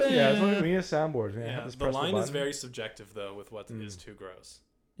 Yeah, as long as we need a soundboard. Yeah, Yeah, just the press line is button. very subjective though with what is too gross.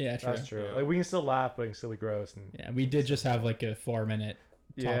 Yeah, true. That's true. Yeah. Like we can still laugh, but it can still be gross. And Yeah, we did just have like a 4-minute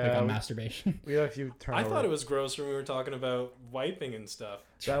topic yeah, on masturbation. we had a few turnovers. I thought it was gross when we were talking about wiping and stuff.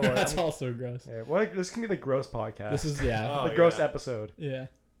 That was. That's also gross. Yeah, what? This can be the gross podcast. This is yeah, Oh, the gross yeah. episode. yeah.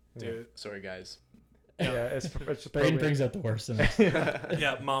 Dude. Sorry, guys. Yeah, it's Brayden brings out the worst in us.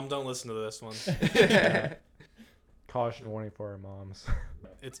 Yeah, Mom, don't listen to this one. Caution warning for our moms.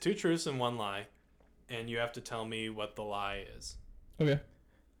 It's 2 truths and 1 lie, and you have to tell me what the lie is. Okay.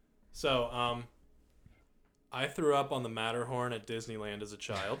 So, I threw up on the Matterhorn at Disneyland as a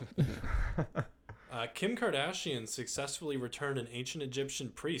child. Kim Kardashian successfully returned an ancient Egyptian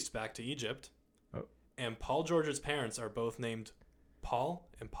priest back to Egypt. Oh. And Paul George's parents are both named Paul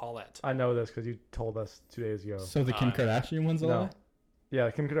and Paulette. I know this because you told us 2 days ago. So the Kim Uh, Kardashian one's a no. lie? Yeah,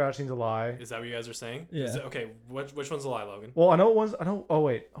 Kim Kardashian's a lie. Is that what you guys are saying? Yeah. Okay, which one's a lie, Logan? Well, I know it was. I know. Oh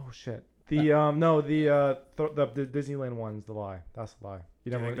wait. Oh shit. The Disneyland one's the lie. That's the lie. Do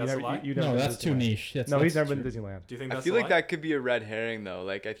you think that's a lie? You never No, been to that's too Disneyland. niche. No, he's never true. been to Disneyland. Do you think I that's feel a like lie? that could be a red herring though.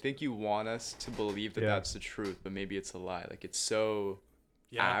 Like I think you want us to believe that Yeah. that's the truth, but maybe it's a lie. Like it's so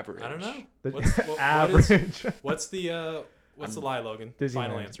Yeah, average. I don't know. The Average. average. What's the lie, Logan? Disneyland.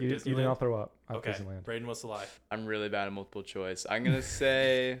 Final answer. You Disneyland. will not throw up at Okay. Disneyland. Brayden, what's the lie? I'm really bad at multiple choice. I'm gonna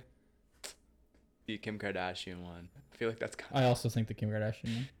say the Kim Kardashian one. I feel like that's kind I also think the Kim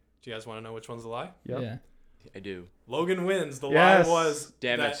Kardashian one. Do you guys want to know which one's the lie? Yep. Yeah. I do. Logan wins. The Yes. lie was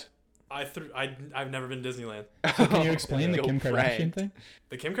Damn that it. I've never been to Disneyland. Can you explain the Go Kim Kardashian pranked. thing?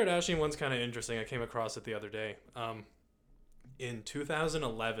 The Kim Kardashian one's kind of interesting. I came across it the other day. In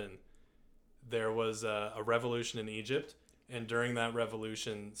 2011, there was a revolution in Egypt, and during that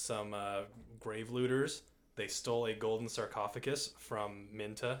revolution, some grave looters, they stole a golden sarcophagus from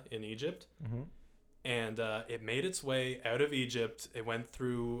Minta in Egypt, Mhm. and it made its way out of Egypt. It went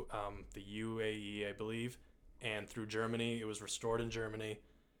through the UAE, I believe, and through Germany. It was restored in Germany.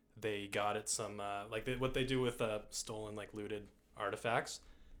 They got it some what they do with stolen looted artifacts.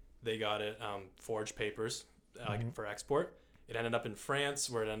 They got it forged papers for export. It ended up in France,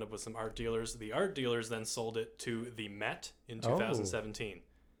 where it ended up with some art dealers. The art dealers then sold it to the Met in 2017.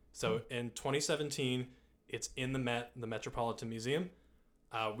 So in 2017, it's in the Met, the Metropolitan Museum.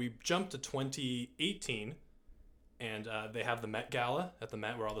 We jumped to 2018, and they have the Met Gala at the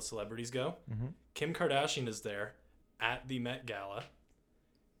Met, where all the celebrities go. Mm-hmm. Kim Kardashian is there at the Met Gala,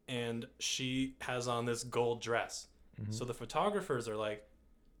 and she has on this gold dress. Mm-hmm. So the photographers are like,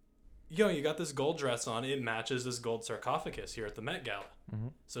 yo, you got this gold dress on. It matches this gold sarcophagus here at the Met Gala. Mm-hmm.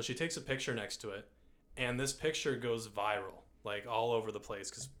 So she takes a picture next to it, and this picture goes viral, all over the place,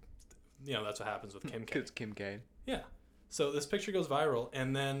 because, that's what happens with Kim K. It's Kim K. Yeah. So this picture goes viral,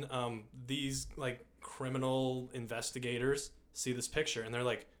 and then these, criminal investigators see this picture, and they're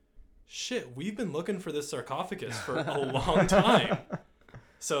like, shit, we've been looking for this sarcophagus for a long time.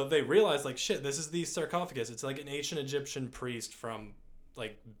 So they realize, shit, this is the sarcophagus. It's like an ancient Egyptian priest from,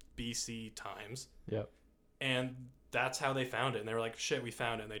 BC times. Yep. And that's how they found it. And they were like, shit, we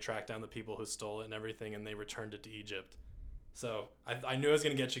found it. And they tracked down the people who stole it and everything, and they returned it to Egypt. So I knew I was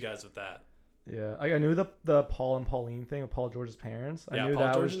going to get you guys with that. Yeah, I knew the Paul and Pauline thing with Paul George's parents. I knew Paul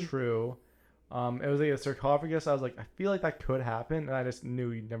that George's... was true. It was like a sarcophagus. I was like, I feel like that could happen, and I just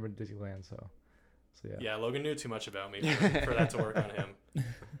knew you'd never been to Disneyland. So yeah. Yeah, Logan knew too much about me for that to work on him.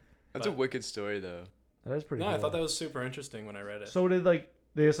 That's a wicked story though. That is pretty. No, cool. I thought that was super interesting when I read it. So did they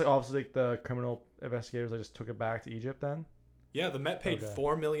just obviously the criminal investigators just took it back to Egypt then? Yeah, the Met paid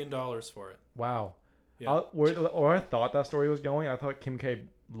 $4 million for it. Wow. Yeah. Or I thought that story was going. I thought Kim K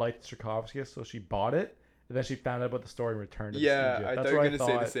liked the sarcophagus, so she bought it, and then she found out about the story and returned it to Egypt. I That's thought you were where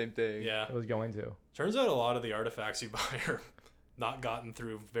gonna say the same thing. Yeah. it was going to. Turns out a lot of the artifacts you buy are not gotten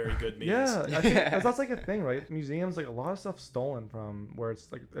through very good means. Yeah, I think that's a thing, right? Museums, a lot of stuff stolen from where it's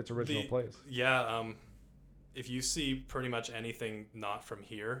its original place. Yeah, if you see pretty much anything not from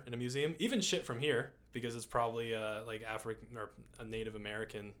here in a museum, even shit from here, because it's probably African or a Native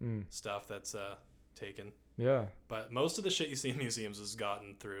American stuff that's taken. Yeah. But most of the shit you see in museums is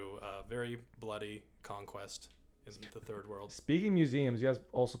gotten through very bloody conquest in the third world. Speaking of museums, you guys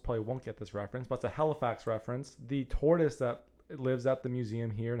also probably won't get this reference, but it's a Halifax reference. The tortoise that lives at the museum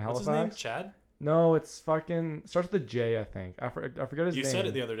here in Halifax. What's his name? Chad? No, it's fucking starts with a J, I think. I forget his name. You said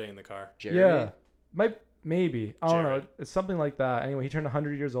it the other day in the car. Jeremy? Yeah. Maybe. I don't know. Jared. It's something like that. Anyway, he turned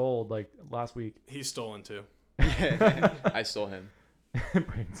 100 years old last week. He's stolen too. I stole him.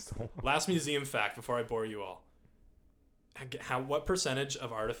 Brayden stole. Last museum fact before I bore you all. What percentage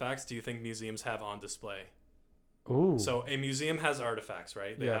of artifacts do you think museums have on display? Ooh. So a museum has artifacts,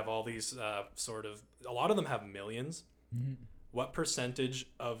 right? They Yeah. have all these a lot of them have millions. Mm-hmm. What percentage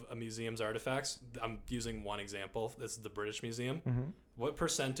of a museum's artifacts, I'm using one example, this is the British Museum. Mm-hmm. What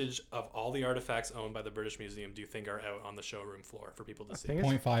percentage of all the artifacts owned by the British Museum do you think are out on the showroom floor for people to see?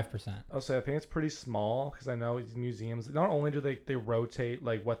 0.5%. I'll say I think it's pretty small because I know these museums, not only do they rotate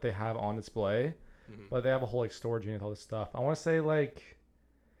what they have on display, but they have a whole storage unit with all this stuff. I want to say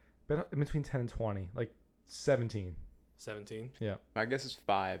in between 10 and 20, 17. 17? Yeah. I guess it's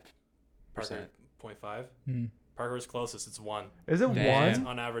 5%. Parker, 0.5? Mm. Parker is closest, it's 1. Is it Damn. one?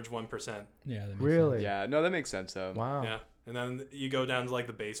 On average 1%. Yeah. That makes Really? sense. Yeah, no, that makes sense though. Wow. Yeah. And then you go down to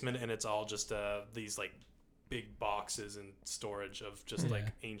the basement and it's all just these big boxes and storage of just Yeah.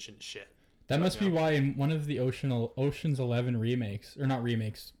 ancient shit. That So, must be yeah. why in one of the Ocean's 11 remakes, or not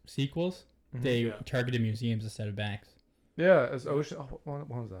remakes, sequels, they Yeah. targeted museums instead of banks. Yeah, it's Ocean. Oh, what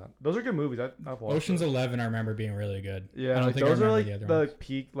was that? Those are good movies. I've watched Ocean's those. 11, I remember being really good. Yeah, I don't like, think I those are remember like the the other ones.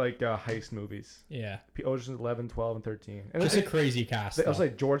 peak heist movies. Yeah, Ocean's 11, 12, and 13. And just a crazy cast. I was though.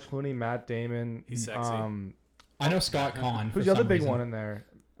 like George Clooney, Matt Damon. He's sexy. I know Scott Conn. Who's for the other some big reason. one in there?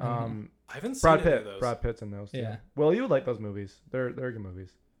 Mhm. I haven't seen Brad any of Pitt. those. Brad Pitt's in those. Too. Yeah. Well, you would like those movies. They're good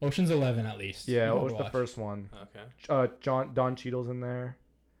movies. Ocean's 11 at least. Yeah, You what gotta was the watch. first one? Okay. Don Cheadle's in there.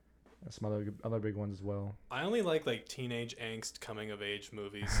 And some other big ones as well. I only like teenage angst coming of age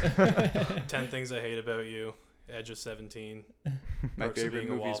movies. 10 Things I Hate About You, Edge of 17, My Perks of favorite Being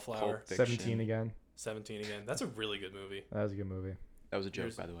a movie is Wallflower. Pulp Fiction. 17 again. 17 again. That's a really good movie. That was a good movie. That was a joke,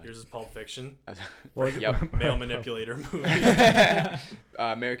 Yours, by the way. yours is Pulp Fiction. Well, Yep. Male manipulator movie.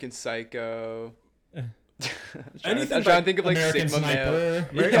 American Psycho. I'm Anything trying to think of like American Sigma Male.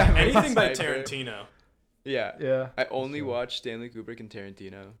 Sniper. Yeah. Anything by Sniper. Tarantino. Yeah. Yeah. I only So- watch Stanley Kubrick and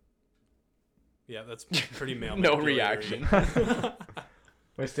Tarantino. Yeah, that's pretty male No manipulator. reaction.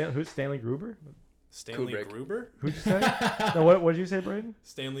 Wait, who's Stanley Gruber? Stanley Kubrick. Gruber? Who'd you say? No, what did you say, Brayden?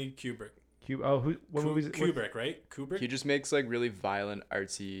 Stanley Kubrick. What movies? Kubrick, right? Kubrick? He just makes like really violent,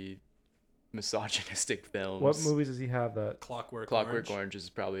 artsy, misogynistic films. What movies does he have that Clockwork Clockwork Orange. Orange is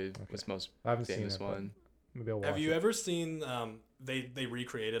probably his most I haven't famous seen it? one. Maybe I'll watch Have you it. ever seen they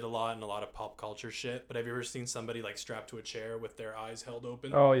recreated a lot in a lot of pop culture shit, but have you ever seen somebody like strapped to a chair with their eyes held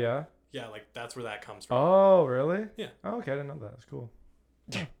open? Oh yeah. Yeah, like that's where that comes from. Oh really? Yeah. Oh, okay, I didn't know that. It's cool.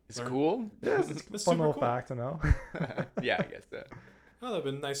 It's Learn- cool. Yeah, it's a That's fun super little cool. fact to know. Yeah, I guess that. Oh, that'd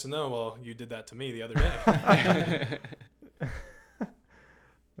been nice to know. Well, you did that to me the other day.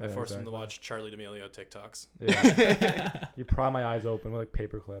 I Yeah, forced him to exactly. watch Charlie D'Amelio TikToks. Yeah. You pry my eyes open with like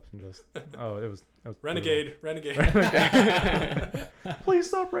paper clips and just it was Renegade. Please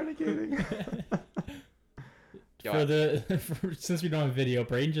stop renegading. Yo, Since we don't have video,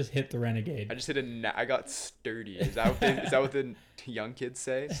 Brayden just hit the Renegade. I just hit I got sturdy. Is that what the young kids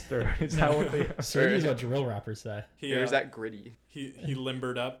say? Is that what they? Sturdy is what drill rappers say. He, Or is that gritty? he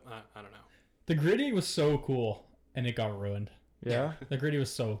limbered up. I don't know. The gritty was so cool, and it got ruined. Yeah. The gritty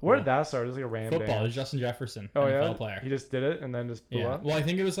was so cool. Where did that start? It was like a random Football. It dance. was Justin Jefferson, Oh NFL yeah. player. He just did it and then just blew Yeah. up. Well, I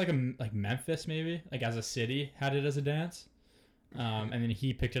think it was like Memphis maybe, like as a city had it as a dance, and then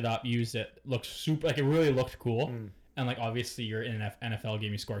he picked it up, used it, looked super, like it really looked cool, and like obviously you're in an NFL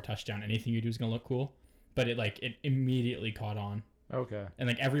game, you score a touchdown, anything you do is gonna look cool, but it immediately caught on, Okay. and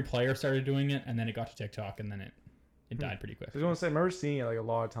like every player started doing it, and then it got to TikTok, and then it died pretty quick. I was gonna say, I remember seeing it like a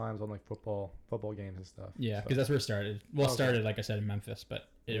lot of times on like football games and stuff. Yeah, So- because that's where it started. Well, it Okay. started like I said in Memphis, but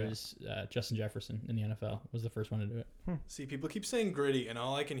it Yeah. was Justin Jefferson in the NFL was the first one to do it. See, people keep saying gritty, and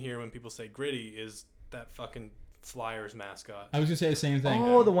all I can hear when people say gritty is that fucking Flyers mascot. I was gonna say the same thing.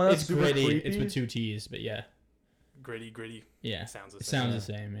 Oh, the one that's It's super gritty. creepy. It's with two T's, but yeah, Gritty. yeah. It sounds the It same. sounds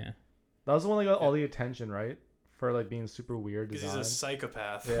the same, yeah. That was the one that got all the attention, right? For like being super weird Because he's a design.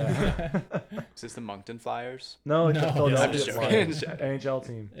 psychopath. Yeah. Is this the Moncton Flyers? No, it's No. the Philadelphia I'm just Flyers, joking. NHL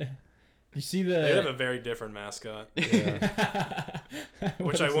team. You see They have a the very different mascot, Yeah.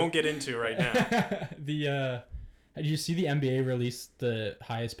 which I won't get into right now. Did you see the NBA release the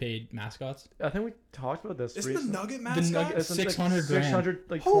highest paid mascots? I think we talked about this. Isn't the recently. Nugget The mascot? Nugget- It's 600 grand. 600,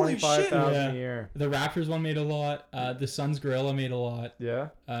 like Holy shit. 25,000 Yeah. a year. The Raptors one made a lot. The Suns gorilla made a lot. Yeah.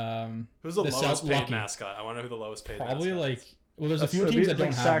 Who's the the lowest South paid Lucky. mascot? I want to know who the lowest paid Probably mascot like is. there's a few It'd teams be that don't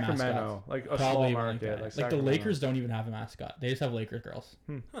like have Sacramento, mascots. like a Probably small like market, that. like Like the Sacramento. Lakers don't even have a mascot. They just have Lakers girls.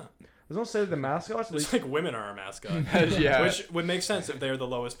 I was gonna say the mascots. at It's least- like women are our mascot. Yeah. Which would make sense if they're the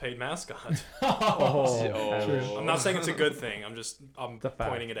lowest paid mascot. Oh, True. I'm not saying it's a good thing. I'm a fact.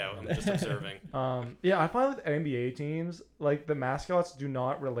 pointing it out. I'm just observing. Yeah, I find with NBA teams, like the mascots do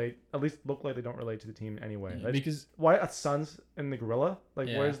not relate. At least look like they don't relate to the team anyway. Like, Because why a Suns and the gorilla? Like,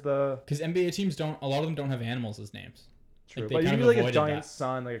 Yeah. where's the NBA teams don't. A lot of them don't have animals as names. true? they Like, you kind could of be like a avoided giant that.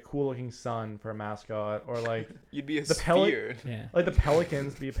 sun, like a cool looking sun for a mascot, or like You'd be a The sphere. Yeah. like the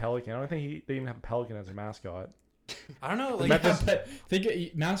Pelicans be a pelican. I don't think they even have a pelican as a mascot. I don't know. The Like, Memphis- But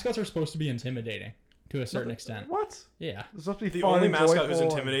mascots are supposed to be intimidating to a certain extent. What? Yeah. It's supposed to be the fun only and mascot who's joyful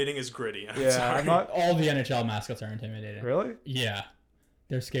and- intimidating is Gritty. I'm Yeah, sorry. I'm not All the NHL mascots are intimidating. really. Yeah.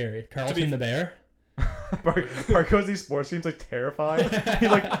 They're scary. Carlton the bear. Barcozy sports team's like terrified. He's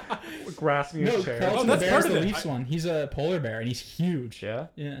like grasping No, his chair. Carlton Oh, the that's bear part is of the it. Leafs one. He's a polar bear and he's huge. Yeah.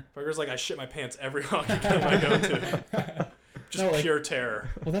 Yeah. Parker's like, I shit my pants every hockey game I go to. Just No, like- pure terror.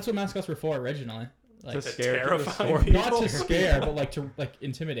 Well, that's what mascots were for originally. Like To To scare terrify people. people. not to scare, but like to like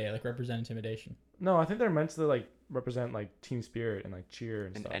intimidate, like represent intimidation. No, I think they're meant to like represent like team spirit and like cheer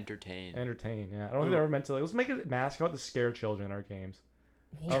and And stuff. entertain. Entertain. Yeah, I don't think they're ever meant to like. Let's make a mascot to scare children in our games.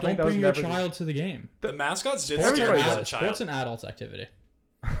 Well, I think don't that was bring your never- child to the game. The mascots did Sports scare are me as a bad. child. Sports an adult's activity.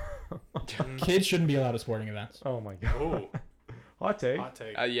 Kids shouldn't be allowed at sporting events. Oh my god. Ooh, Hot take. hot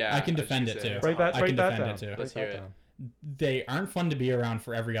take. Yeah. I can defend should it say. too. Write that. I Write can that defend down. it too. Write Let's that hear it. down. They aren't fun to be around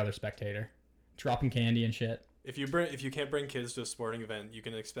for every other spectator. Dropping candy and shit. If you can't bring kids to a sporting event, you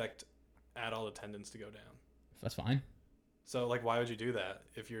can expect adult attendance to go down. That's fine. So like, why would you do that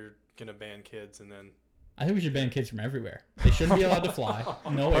if you're gonna ban kids and then? I think we should ban kids from everywhere. They shouldn't be allowed to fly.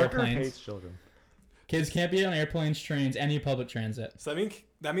 No Parker airplanes. hates children. Kids can't be on airplanes, trains, any public transit. So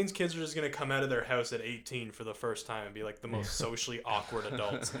that means kids are just gonna come out of their house at 18 for the first time and be like the most socially awkward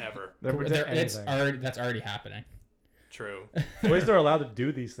adults ever. That's already happening. True. At least they're allowed to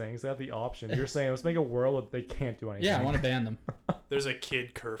do these things. They have the option. You're saying let's make a world where they can't do anything. Yeah, I want to ban them. There's a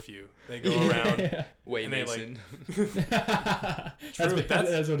kid curfew. They go around. Yeah. Wait, And they, Mason.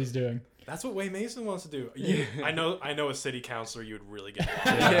 That's what he's doing. That's what Wayne Mason wants to do. I know a city councilor you would really get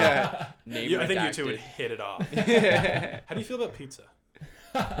along with. Yeah. Name I think you two redacted. would hit it off. How do you feel about pizza?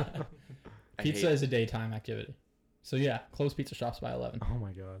 Pizza is a daytime activity. So yeah, close pizza shops by 11. Oh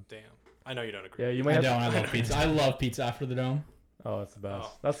my god. Damn. I know you don't agree. Yeah, you I might have. don't. I love pizza. I love pizza after the dome. Oh, that's the best.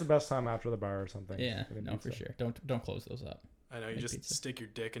 Oh. That's the best time after the bar or something. Yeah, Getting no, for pizza. sure. Don't close those up. I know you Make just pizza. stick your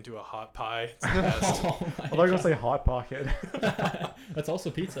dick into a hot pie. It's the best. Oh my I thought you were gonna God. say hot pocket. That's also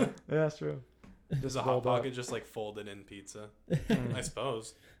pizza. Yeah, that's true. Just a hot rolled up. pocket, just like folded in pizza. I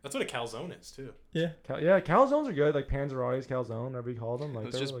suppose that's what a calzone is too. Yeah. Yeah, calzones are good. Like Panzerotti's calzone, whatever you call them. Like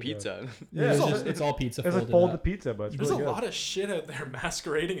It's they're just really good. pizza. Yeah, it's, it's it's all pizza. It's like folded folded up. pizza, but it's There's really a good. lot of shit out there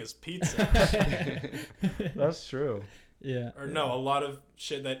masquerading as pizza. That's true. Yeah. Or no, a lot of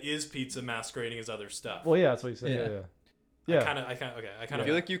shit that is pizza masquerading as other stuff. Well, yeah, that's what you said. Yeah. Yeah, yeah. I Yeah, kind of I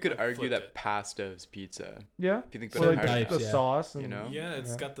feel like you could argue flipped that it. pasta is pizza. yeah. If you think So about like it, types, the yeah. sauce, and, You know? Yeah,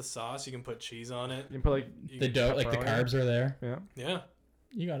 it's Yeah. got the sauce. You can put cheese on it. You can put like You The can- dough, like the pepperoni. carbs are there. yeah, Yeah,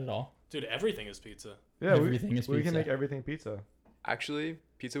 You got it all. dude, everything is pizza. yeah. Everything is we can pizza. make everything pizza. Actually,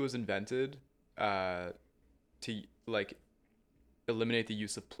 pizza was invented to like eliminate the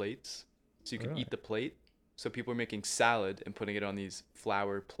use of plates, so you can Really? eat the plate. So people are making salad and putting it on these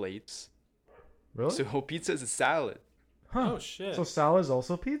flour plates. Really? So whole pizza is a salad. Huh. Oh shit. So salad is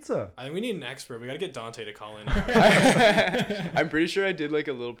also pizza. I think we need an expert. We gotta get Dante to call in. I'm pretty sure I did like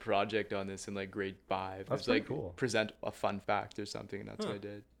a little project on this in like grade 5. It That's was pretty like cool. present a fun fact or something, and that's Huh. what I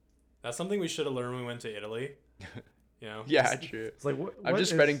did. That's something we should have learned when we went to Italy. You know? Yeah, true. It's like what? I'm what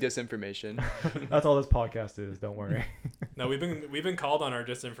just is- spreading disinformation. That's all this podcast is. Don't worry. No, we've been called on our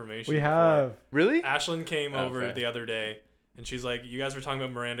disinformation. We before. have. Really? Ashlyn came Oh, over fair. the other day, and she's like, "You guys were talking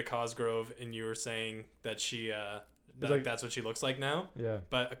about Miranda Cosgrove, and you were saying that she, like- that's what she looks like now." Yeah.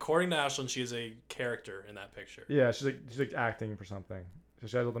 But according to Ashlyn, she is a character in that picture. Yeah. She's like acting for something. So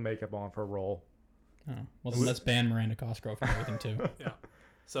she has all the makeup on for a role. Oh, well, then let's ban Miranda Cosgrove from everything too. Yeah.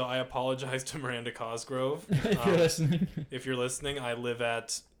 So I apologize to Miranda Cosgrove. If you're listening, If you're listening, I live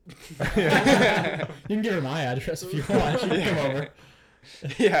at. you can give her my address if you want. She can come over.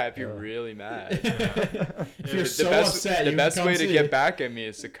 Yeah, if you're Yeah. really mad. If you're The so best, upset, the you best can way come to see. get back at me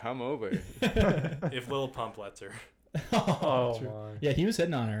is to come over. If Lil Pump lets her. Oh true. my. Yeah, he was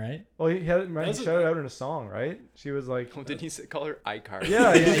hitting on her, right? Well, he had he That's a- shouted out in a song, right? She was like, Oh, didn't he call her iCar?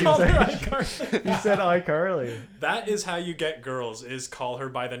 yeah, Yeah, he, he called said, her he said iCarly. That is how you get girls: is call her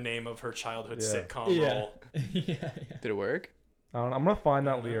by the name of her childhood Yeah. sitcom Yeah. role. Yeah. Did it work? I don't know. I'm gonna find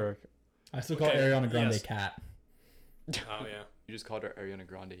I that don't know. lyric. I still call Okay, Ariana Grande yes. cat. Oh yeah. You just called her Ariana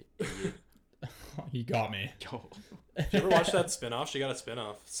Grande. Idiot. He got me. Yo. Did you ever watch that spinoff? She got a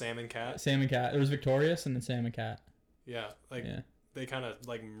spinoff, Sam and Cat. Sam and Cat. It was Victorious and then Sam and Cat. Yeah, like Yeah. they kind of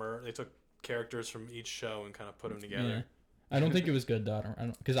like they took characters from each show and kind of put them Yeah. together. I don't think it was good though. I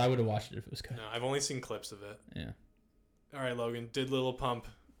don't because I would have watched it if it was good. No, I've only seen clips of it. Yeah. All right, Logan, did Lil Pump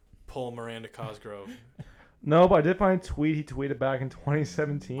pull Miranda Cosgrove? No, but I did find a tweet he tweeted back in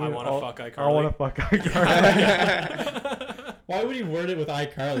 2017. I want to fuck I want to iCarly. fuck iCarly. Why would he word it with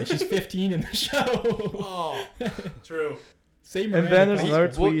iCarly? She's 15 in the show. Oh, true. Say And Miranda then there's Cosgrove.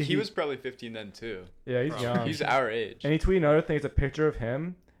 another Well, tweet. he was probably 15 then too. Yeah, he's Bro, young. He's our age. And he tweeted another thing. It's a picture of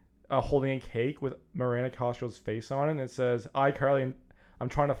him holding a cake with Miranda Cosgrove's face on it. And it says, iCarly, I'm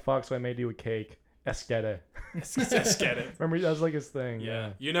trying to fuck, so I made you a cake. Esquete. Let's get it. Remember, that was like his thing. Yeah.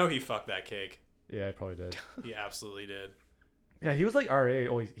 Yeah. You know he fucked that cake. Yeah, I probably did. He absolutely did. Yeah, he was like our age.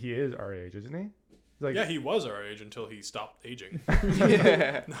 Oh, he is our age, isn't he? He's like, Yeah, he was our age until he stopped aging.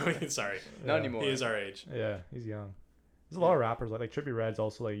 Yeah. No, sorry. Not Yeah. anymore. He is our age. Yeah, he's young. There's a lot of rappers like Trippie Redd's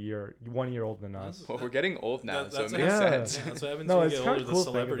also like 1 year older than us. Well, we're getting old now, That- so it that's makes Yeah. sense. That's what happens No, when it's you get kinda older. cool The to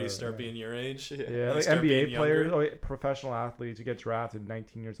think celebrities about, start yeah. being your age. Yeah, They like start NBA being players, younger. professional athletes who get drafted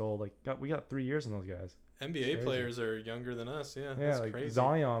 19 years old. Like we got 3 years in those guys. NBA crazy. players are younger than us. Yeah, Yeah, that's like crazy.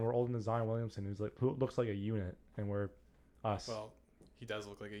 Zion, we're older than Zion Williamson, who looks like a unit, and we're us. Well, He does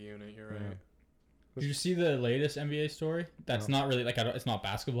look like a unit. You're Yeah. right. Did you see the latest NBA story? That's No. not really like it's not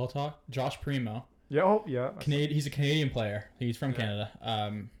basketball talk. Josh Primo, Yeah. Oh, yeah. He's a Canadian player. He's from Yeah.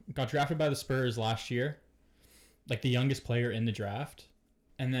 Canada. Got drafted by the Spurs last year, like the youngest player in the draft,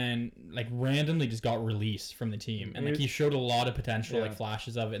 and then like randomly just got released from the team. And like he showed a lot of potential, Yeah. like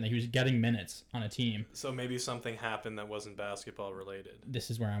flashes of it, and he was getting minutes on a team. So maybe something happened that wasn't basketball related. This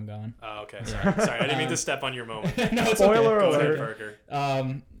is where I'm going. Oh, okay. Yeah. Sorry, I didn't mean to step on your moment. No, it's Spoiler okay. Go ahead, alert.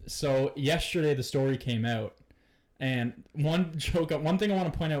 Parker. So yesterday the story came out, and one thing I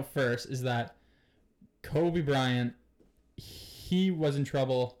want to point out first is that Kobe Bryant, he was in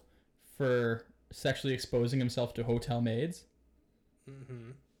trouble for sexually exposing himself to hotel maids.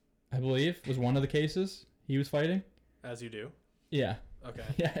 Mm-hmm. I believe was one of the cases he was fighting. As you do. Yeah, Okay.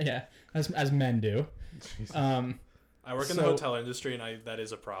 yeah, as men do. Jesus. I work in the hotel industry, and that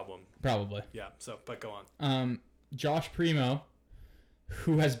is a problem. Probably. Yeah. So, but go on. Josh Primo,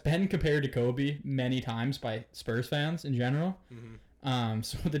 who has been compared to Kobe many times by Spurs fans in general. Mm-hmm.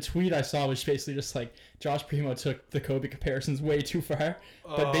 So the tweet I saw was basically just like Josh Primo took the Kobe comparisons way too far,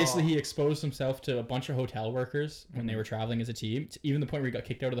 but basically he exposed himself to a bunch of hotel workers when they were traveling as a team, to even the point where he got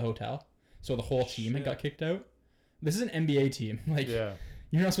kicked out of the hotel. So the whole team had got kicked out. This is an NBA team. Like, Yeah.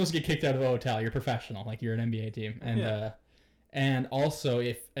 you're not supposed to get kicked out of a hotel. You're professional. Like, you're an NBA team. And and also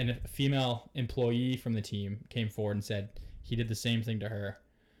if a female employee from the team came forward and said he did the same thing to her.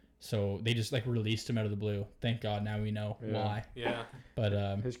 So they just like released him out of the blue. Thank God now we know why. Yeah. But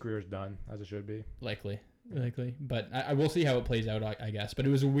His career's done, as it should be. likely. But I will see how it plays out, I guess. But it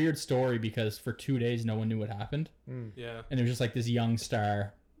was a weird story because for 2 days no one knew what happened. Yeah. And it was just like this young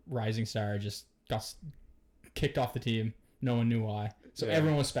star, rising star, just got kicked off the team. No one knew why. So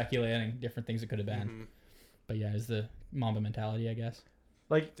everyone was speculating different things it could have been. Mm-hmm. But yeah, it's the Mamba mentality, I guess.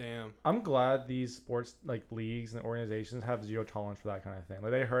 Like, Damn. I'm glad these sports like leagues and organizations have zero tolerance for that kind of thing.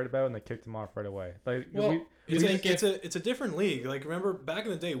 Like they heard about it and they kicked him off right away. Like Well, It's a different league. Like, remember back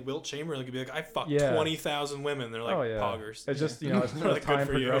in the day, Wilt Chamberlain could be like, I fucked 20,000 women. They're like, poggers. It's just, you know, as Like, good time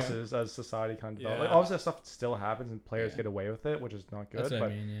for you. progresses, as society kind of develops. Like, Yeah. obviously that stuff still happens and players get away with it, which is not good. That's what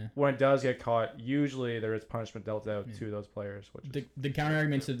but I mean, yeah. when it does get caught, usually there is punishment dealt out to those players. Which is, The counter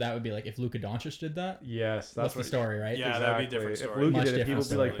argument to that would be like if Luka Doncic did that. yes, That's the story, right? Yeah, that'd be a different If story. Luka Much did it, people different would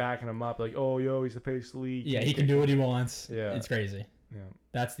be like story. backing him up, like, oh, yo, he's a pace league. Yeah, he can do what he wants. Yeah. It's crazy. Yeah,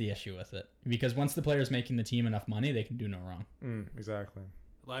 That's the issue with it. Because once the player's making the team enough money, they can do no wrong. exactly.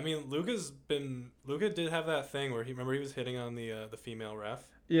 I mean, Luka did have that thing where he was hitting on the female ref.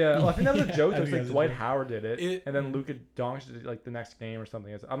 Yeah, well, I think that was a joke. I It was think like that's a Dwight joke. Howard did it, and then Luka Doncic did it like the next game or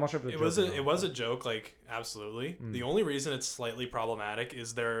something. I'm not sure if It it was a joke. it was a joke, like, absolutely. The only reason it's slightly problematic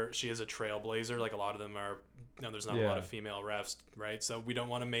is she is a trailblazer. Like, a lot of them are. There's not a lot of female refs, right? So we don't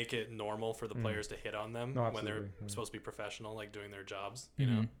want to make it normal for the players to hit on them No, when they're absolutely. supposed to be professional, like doing their jobs. You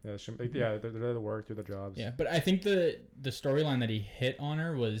know. Yeah, they're there to work, do their jobs. Yeah, but I think the storyline that he hit on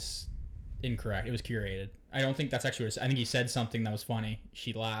her was incorrect. It was curated. I don't think that's actually what I think he said something that was funny.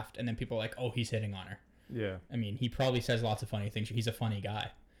 She laughed, and then people were like, oh, he's hitting on her. Yeah. I mean, he probably says lots of funny things. He's a funny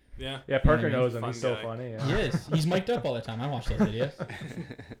guy. Yeah. Yeah, Parker I mean? knows him. Fun He's so guy. funny. Yeah. He is. He's mic'd up all the time. I watch those videos.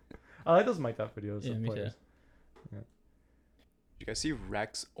 I like those mic'd up videos Yeah, of me too. players. You guys see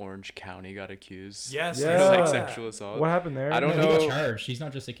Rex Orange County got accused? Yes. Yeah. I For, saw like that. sexual assault. What happened there? I don't No, know. he got charged. He's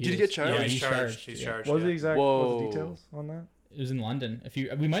not just accused. Did he get charged? Yeah, Yeah, he's charged. He's Yeah. charged. What was yeah. the exact what was the Whoa. details on that? It was in London.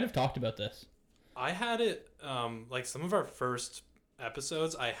 We might have talked about this. I had it, like some of our first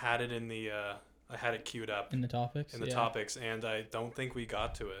episodes, I had it in the, I had it queued up In the topics? in the Yeah. topics, and I don't think we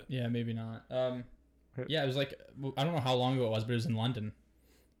got to it. Yeah, maybe not. Yeah, it was like, I don't know how long ago it was, but it was in London,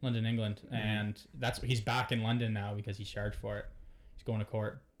 England. And he's back in London now because he's charged for it. He's going to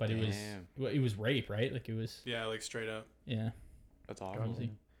court. But it was rape, right? Like it was, Yeah, like straight up. yeah. That's awful.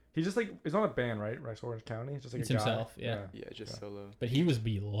 Easy. He's just like he's on a band, right? Rex Orange County. He's just like It's a guy. himself, yeah. Yeah, just solo. But he was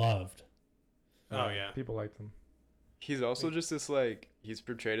beloved. Oh, yeah. People liked him. He's also just this like he's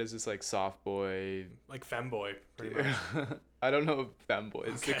portrayed as this like soft boy. Like femboy, pretty much. I don't know if femboy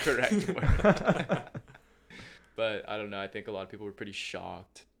is the Okay. correct word. But I don't know. I think a lot of people were pretty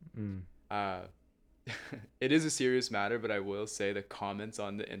shocked. It is a serious matter, but I will say the comments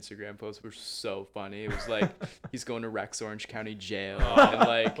on the Instagram post were so funny. It was like he's going to Rex Orange County Jail and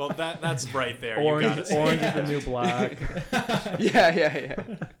like Well, that's right there. Orange, You got it. orange is the new black. yeah.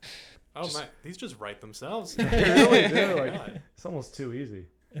 Oh my, these just write themselves. They really do. Like, God. it's almost too easy.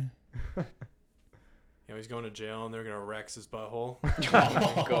 You know, he's going to jail and they're gonna Rex his butthole,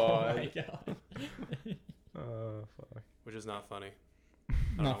 Oh my god. my God. Fuck. which is not funny. I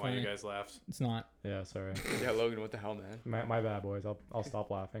don't Not know why you funny. guys laughed. It's not. Yeah, sorry. Yeah, Logan, what the hell, man? My bad, boys. I'll stop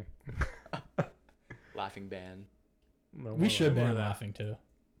laughing. Laughing ban. No, We should more ban of that. laughing too.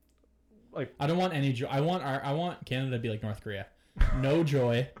 Like, I don't want any joy. I want Canada to be like North Korea. No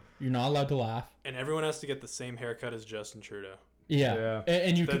joy. You're not allowed to laugh. And everyone has to get the same haircut as Justin Trudeau. Yeah. Yeah.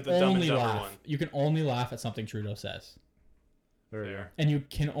 And you The can Dumb and only Dumber laugh. one. You can only laugh at something Trudeau says. there you go. Fair. And you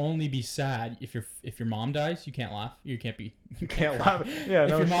can only be sad if your mom dies. You can't laugh. You Can't cry. laugh. Yeah, If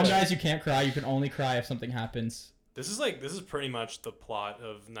no your mom shit. dies, you can't cry. You can only cry if something happens. This is pretty much the plot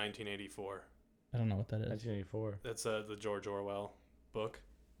of 1984. I don't know what that is. 1984. That's the George Orwell book.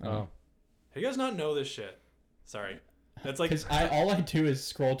 Oh. Hey, you guys not know this shit? Sorry. That's like Because all I do is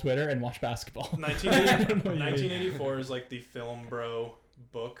scroll Twitter and watch basketball. 1984 is like the film bro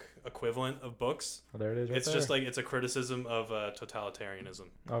book equivalent of books. Oh, there it is. Right It's there. just like it's a criticism of totalitarianism.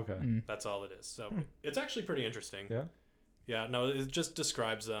 Okay. Mm. That's all it is. So it's actually pretty interesting. Yeah. Yeah. No, it just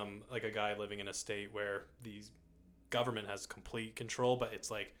describes like a guy living in a state where the government has complete control, but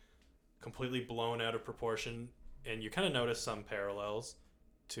it's like completely blown out of proportion, and you kind of notice some parallels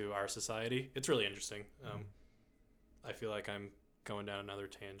to our society. It's really interesting. I feel like I'm going down another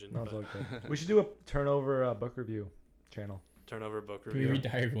tangent. No, it's but okay. We should do a turnover book review channel. turnover book Do we review. read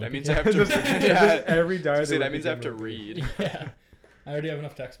Diary of a That Wimpy means Kid? I have to. Just every I diary. was gonna say, that means I have to read. Yeah. I already have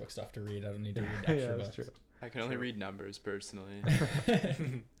enough textbook stuff to read. I don't need to read extra Yeah, books. that's true. I can only read numbers personally.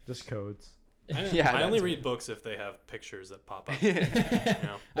 Just codes. Yeah, I only that's read books if they have pictures that pop up. You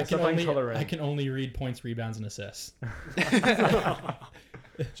know? I Except can on only coloring. I can only read points, rebounds, and assists.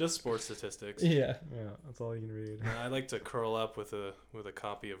 Just sports statistics. Yeah. Yeah, that's all you can read. I like to curl up with a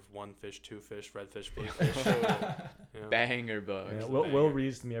copy of One Fish, Two Fish, Red Fish, Big Fish. You know? Banger book. Yeah, a Will banger.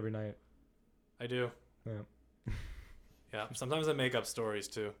 reads to me every night. I do. Yeah. Yeah. Sometimes I make up stories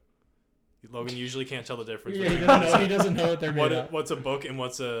too. Logan usually can't tell the difference. Yeah, he between doesn't know. He doesn't know what they're made of. what's a book and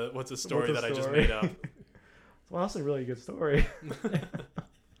what's a story What's a that I just story? made up. Well, that's a really good story.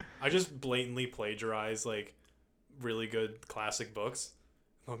 I just blatantly plagiarize like really good classic books.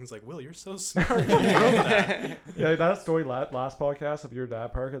 Logan's like, Will, you're so smart. You wrote that. Yeah, that story last podcast of your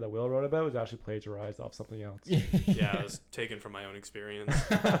dad, Parker, that Will wrote about was actually plagiarized off something else. Yeah, it was taken from my own experience.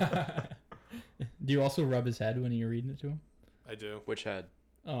 Do you also rub his head when you're reading it to him? I do. Which head?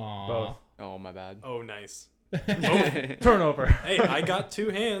 Aww. Both. Oh, my bad. Oh, nice. Turnover. Hey, I got 2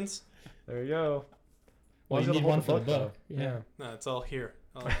 hands. There you go. Well, One's you gonna need hold one for the though. book. Yeah. No, it's all here.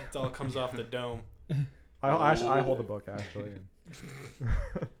 It all comes off the dome. I hold the book actually.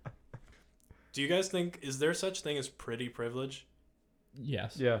 Do you guys think, is there such thing as pretty privilege?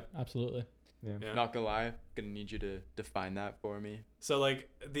 Yes. Yeah. Absolutely. Yeah. Yeah. Not gonna lie, gonna need you to define that for me. So like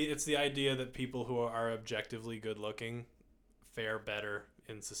it's the idea that people who are objectively good looking fare better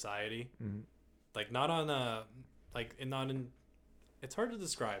in society. Mhm. Like not on not in it's hard to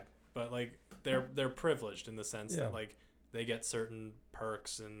describe, but like they're privileged in the sense Yeah. that like they get certain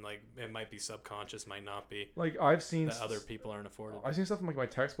perks and like it might be subconscious, might not be, Like I've seen that other people aren't afforded. I've seen stuff in like my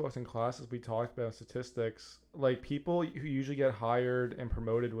textbooks and classes we talked about statistics. Like people who usually get hired and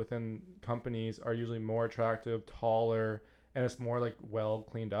promoted within companies are usually more attractive, taller, and it's more like well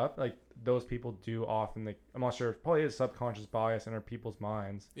cleaned up. Like those people do often like I'm not sure, probably is subconscious bias in our people's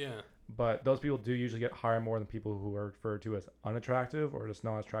minds. Yeah. But those people do usually get hired more than people who are referred to as unattractive or just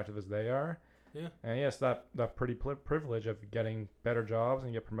not as attractive as they are. Yeah. And yes, that pretty privilege of getting better jobs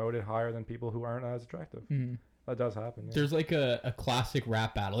and get promoted higher than people who aren't as attractive. Mhm. That does happen. Yeah. There's like a classic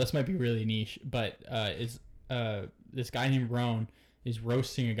rap battle. This might be really niche, but this guy named Roan is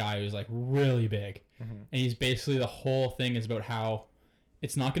roasting a guy who's like really big, Mhm. and he's basically the whole thing is about how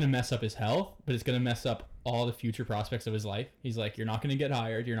it's not going to mess up his health, but it's going to mess up all the future prospects of his life. He's like, you're not going to get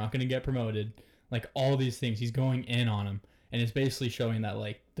hired, you're not going to get promoted, like all these things. He's going in on him, and it's basically showing that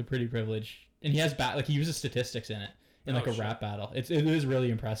like the pretty privilege, and he has he uses statistics in it. In like a shit. rap battle, it is really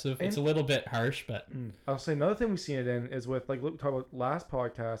impressive. It's a little bit harsh, but I'll say another thing we've seen it in is with like we talked about last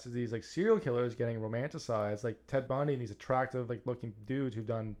podcast is these like serial killers getting romanticized, like Ted Bundy and these attractive like looking dudes who've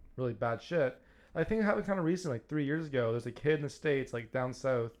done really bad shit. I think it happened kind of recently, like 3 years ago. There's a kid in the States, like down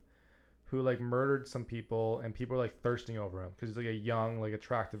south, who like murdered some people, and people were like thirsting over him because he's like a young, like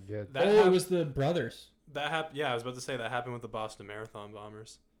attractive kid. it was the brothers. That happened. Yeah, I was about to say that happened with the Boston Marathon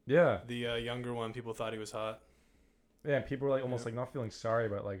bombers. Yeah, The younger one, people thought he was hot. yeah. And people were like almost Yeah. like not feeling sorry,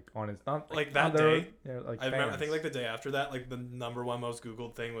 but like on his not Like that on their- day, Yeah, like I remember. I fans. think like the day after that, like the number one most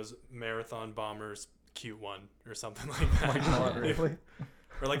Googled thing was marathon bombers cute one or something like Oh that. my god, really?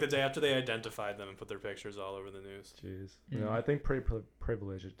 Or like the day after they identified them and put their pictures all over the news. Jeez. Mhm. No, I think pretty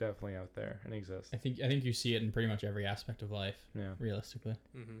privilege is definitely out there and exists. I think you see it in pretty much every aspect of life, Yeah. realistically.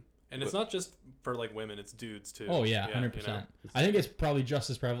 Hmm. And it's not just for like women; it's dudes too. Oh yeah, you 100%. know? I think it's probably just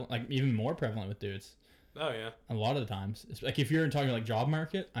as prevalent, like even more prevalent with dudes. Oh yeah. A lot of the times, like if you're talking like job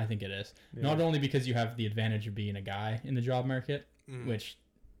market, I think it is. Yeah. Not only because you have the advantage of being a guy in the job market, which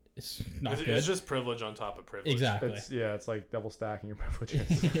is not good. It's just privilege on top of privilege. Exactly. It's like double stacking your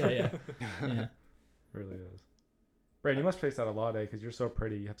privileges. yeah. Really is. Brayden, you must face that a lot, because you're so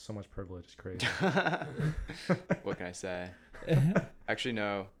pretty. You have so much privilege. It's crazy. What can I say? Actually,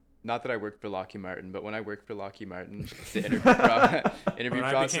 no. Not that I worked for Lockheed Martin, but when I worked for Lockheed Martin, the interview When I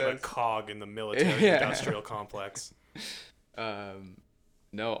process. became a cog in the military industrial complex.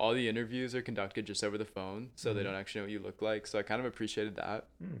 No, all the interviews are conducted just over the phone, so they don't actually know what you look like. So I kind of appreciated that.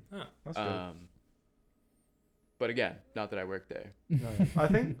 That's good. But again, not that I worked there. No, I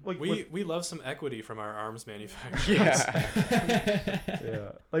think like we love some equity from our arms manufacturers.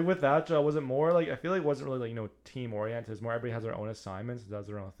 Yeah. Like with that job, was it more like, I feel like it wasn't really like, team oriented. It's more everybody has their own assignments and does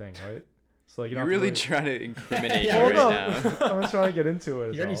their own thing, right? So like You're really trying to incriminate Yeah, me right now. I'm just trying to get into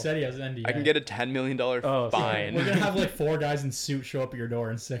it. He already said he has an NDA. I can get a $10 million fine. We're gonna have like 4 guys in suits show up at your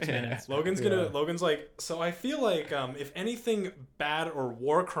door in 6 minutes. Logan's like, so I feel like if anything bad or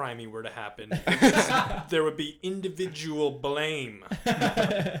war crimey were to happen, there would be individual blame.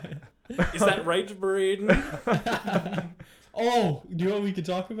 Is that right, Brayden? Oh, do you know what we could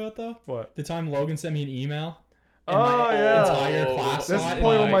talk about though? What? The time Logan sent me an email. And Oh, my yeah. entire class This saw is it, probably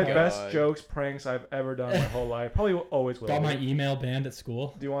one of and my I best jokes, pranks I've ever done in my whole life. Probably always will. got my email banned at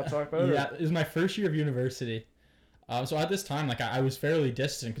school. Do you want to talk about it? Yeah, it was my first year of university. So at this time, like I was fairly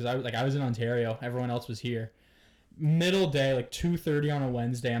distant because I was in Ontario. Everyone else was here. Middle day, like 2:30 on a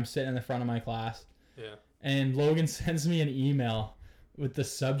Wednesday, I'm sitting in the front of my class. Yeah. And Logan sends me an email with the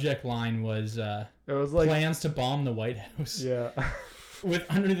subject line was It was like plans to bomb the White House. Yeah. With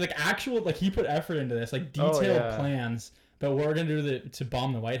underneath like actual, like he put effort into this, like detailed plans. But we're gonna do to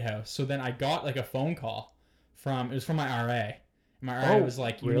bomb the White House. So then I got like a phone call it was from my RA. And my RA was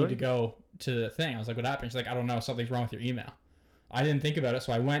like, you need to go to the thing. I was like, what happened? She's like, I don't know, something's wrong with your email. I didn't think about it,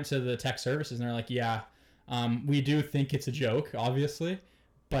 so I went to the tech services and they're like, yeah, we do think it's a joke, obviously,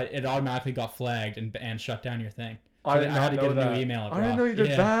 but it automatically got flagged and shut down your thing. So I did not know that. A new email I didn't know you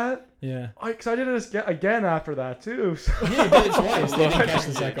did that. Yeah. Because I did it again after that too. So. Yeah, you did it twice. They didn't catch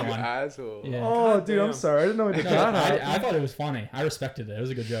the second one. Asshole. Yeah. Oh, dude, I'm sorry. I didn't know you did that. I thought it was funny. I respected it. It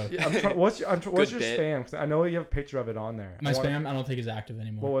was a good joke. Yeah, what's your bit. spam? 'Cause I know you have a picture of it on there. My spam, I don't think is active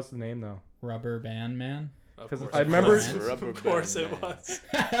anymore. What was the name though? Rubber Band Man. Because Of I remember. course it was.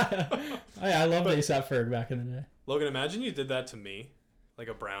 I loved ASAP Ferg back in the day. Logan, imagine you did that to me, like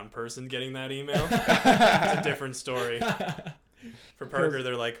a brown person getting that email. It's a different story. For Parker,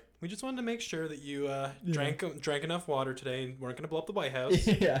 they're like, we just wanted to make sure that you drank enough water today and weren't going to blow up the White House.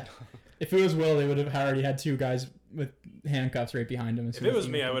 Yeah. If it was Will, they would have already had 2 guys with handcuffs right behind him. If it was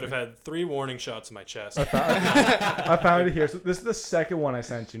me, I would have had 3 warning shots in my chest. I found it here. So this is the second one I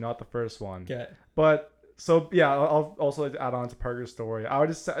sent you, not the first one. Okay. But so yeah, I'll also add on to Parker's story.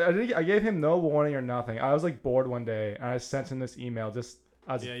 I gave him no warning or nothing. I was like bored one day and I sent him this email just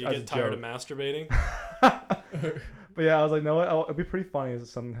as you as get a tired joke. of masturbating. But yeah, I was like, no, it'd be pretty funny if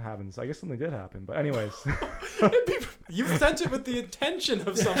something happens. I guess something did happen. But anyways. You sent it with the intention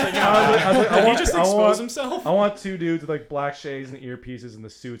of something I was like, Did he just expose himself? I want 2 dudes with like black shades and earpieces and the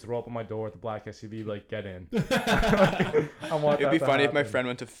suits roll up on my door with the black SUV, like, get in. I want It'd be that to funny if my happen. friend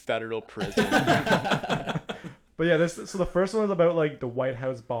went to federal prison. But yeah, so the first one was about like the White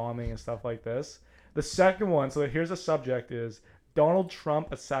House bombing and stuff like this. The second one, so here's the subject is Donald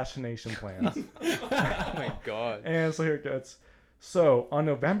Trump assassination plans. Oh my god. And so here it gets. So on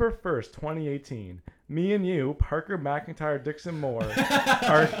November 1st, 2018, me and you, Parker McIntyre Dixon Moore,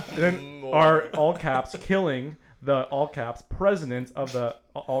 are all caps killing the all caps president of the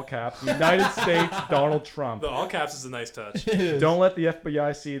all caps United States, Donald Trump. The all caps is a nice touch. Don't let the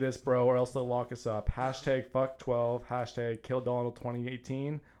FBI see this, bro, or else they'll lock us up. Hashtag fuck12, hashtag kill Donald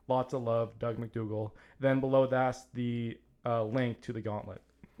 2018. Lots of love, Doug McDougal. Then below that's the link to the gauntlet.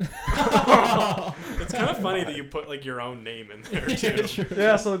 It's kind of funny that you put like your own name in there too.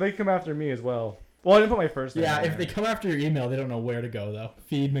 Yeah, so they come after me as well. Well, I didn't put my first name. Yeah, in if they there. come after your email, they don't know where to go though.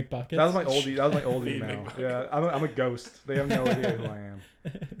 Feed McBuckets. That was my old Feed email. McBuckets. Yeah, I'm a ghost. They have no idea who I am.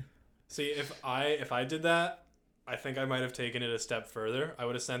 See, if I did that, I think I might have taken it a step further. I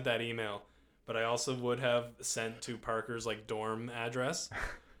would have sent that email, but I also would have sent to Parker's like dorm address.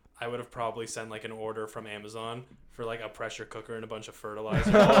 I would have probably sent like an order from Amazon for like a pressure cooker and a bunch of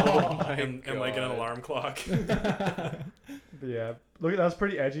fertilizer and like an alarm clock. But yeah, look, that was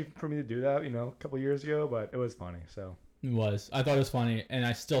pretty edgy for me to do that, a couple years ago, but it was funny. So It was. I thought it was funny, and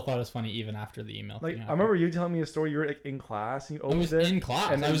I still thought it was funny even after the email. like, thing I happened. remember you telling me a story. You were like in class and you I opened was it. in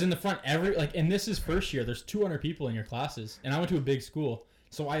class. and I then- was in the front and this is first year. There's 200 people in your classes, and I went to a big school.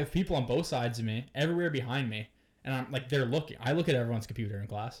 So I have people on both sides of me, everywhere behind me, and I'm like, they're looking. I look at everyone's computer in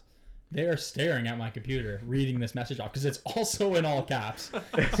class. They are staring at my computer, reading this message off because it's also in all caps.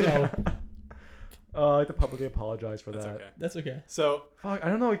 So I like to publicly apologize for That's that. okay. that's okay. So Fuck, I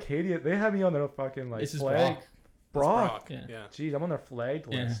don't know Acadia. They had me on their fucking like This is flag. Brock. Brock. Yeah. Jeez, I'm on their flagged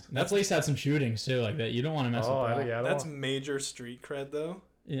Yeah. list. That place had some shootings too, like that. You don't want to mess Oh, with Brock. yeah. I don't that's want- major street cred though.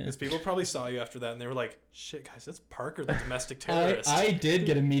 Yeah. Because people probably saw you after that and they were like, shit, guys, that's Parker, the domestic I, terrorist. I did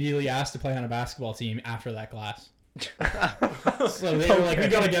get immediately asked to play on a basketball team after that class. So they were like, we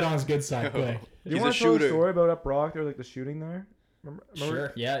gotta get on his good side quick. You He's want a to tell a shooter. story about at Brock? There was like the shooting there. Remember?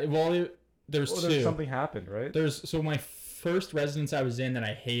 Sure. Yeah. Well, there's Oh, two. there's something happened, right? So my first residence I was in that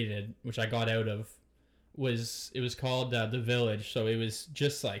I hated, which I got out of, was called the Village. So it was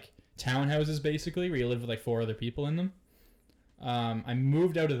just like townhouses basically, where you live with like 4 other people in them. I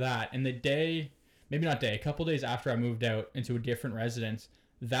moved out of that, and a couple days after I moved out into a different residence,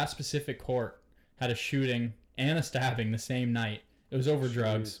 that specific court had a shooting and a stabbing the same night. It was over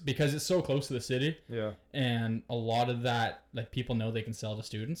drugs because it's so close to the city. Yeah. And a lot of that, like, people know they can sell to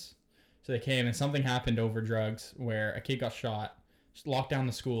students. So they came, and something happened over drugs where a kid got shot, just locked down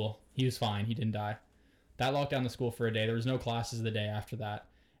the school. He was fine. He didn't die. That locked down the school for a day. There was no classes the day after that.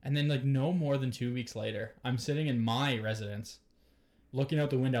 And then, like, no more than 2 weeks later, I'm sitting in my residence, looking out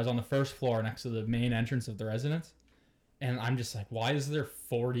the window. I was on the first floor next to the main entrance of the residence. And I'm just like, why is there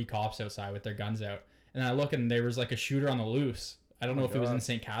 40 cops outside with their guns out? And I look, and there was, like, a shooter on the loose. I don't know if it was in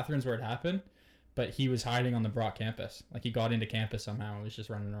St. Catharines where it happened, but he was hiding on the Brock campus. Like, he got into campus somehow and was just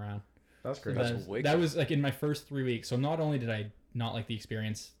running around. That's great. That was like in my first 3 weeks. So not only did I not like the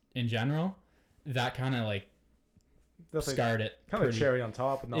experience in general, that kind of like scarred it. Kind of cherry on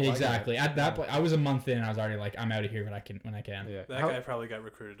top. But not exactly. At that point, I was a month in. I was already like, I'm out of here when I can. Yeah. That guy probably got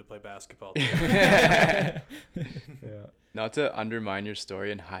recruited to play basketball. Too. Yeah. Not to undermine your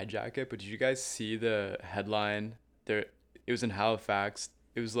story and hijack it, but did you guys see the headline? There, it was in Halifax.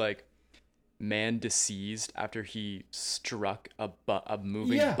 It was like, man deceased after he struck a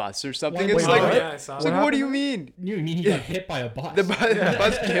moving bus or something. Wait, It's what? like, Yeah, I saw it's that. like, what do you mean? You mean he got hit by a bus? The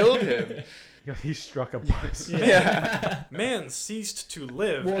bus killed him. He struck a bus. Yeah. Man ceased to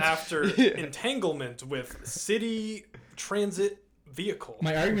live Well, after entanglement with city transit vehicle.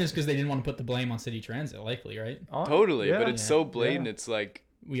 My argument is because they didn't want to put the blame on city transit, likely, right? Totally, Yeah. but it's so blatant. It's like,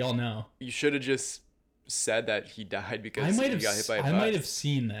 We all know. you should have just said that he died because I might he got hit by a bus. have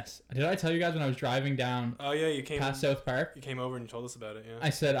seen this. Did I tell you guys when I was driving down Oh yeah, you came past South Park? You came over and you told us about it. Yeah. I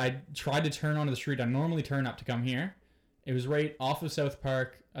said I tried to turn onto the street I normally turn up to come here. It was right off of South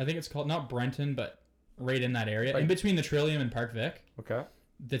Park. I think it's called, not Brenton, but right in that area, in between the Trillium and Park Vic. Okay.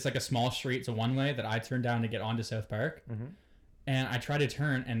 It's like a small street. It's a one-way that I turned down to get onto South Park. Mm-hmm. And I tried to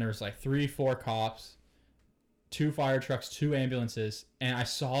turn, and there was like 3-4 cops, 2 fire trucks, 2 ambulances, and I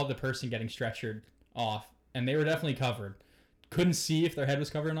saw the person getting stretchered off, and they were definitely covered. Couldn't see if their head was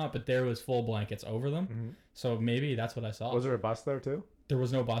covered or not, but there was full blankets over them. Mm-hmm. So maybe that's what I saw. Was there a bus there too? There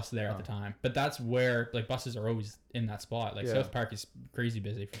was no bus there at the time, but that's where like buses are always in that spot. Like South Park is crazy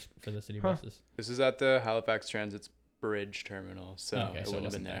busy for the city buses. This is at the Halifax Transit's bridge terminal, so Okay, it so it wouldn't have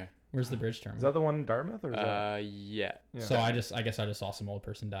wasn't been there. Where's the bridge Is terminal? that the one in Dartmouth or is that? Yeah. Yeah. So I guess I just saw some old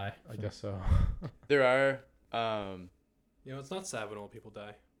person die. I guess so. There are, You know, it's not sad when old people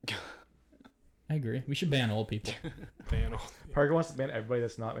die. I agree. We should ban old people. Ban old. Parker wants to ban everybody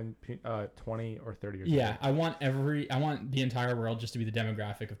that's not in 20 or 30 years Yeah, I want the entire world just to be the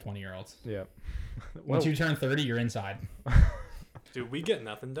demographic of 20-year-olds. old. Yeah. Once you turn 30, you're inside. Dude, we get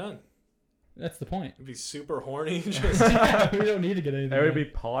nothing done. That's the point. We'd be super horny. Just We don't need to get anything. Everybody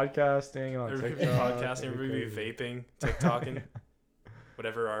done. be podcasting on everybody TikTok. be podcasting, everybody be vaping, TikToking,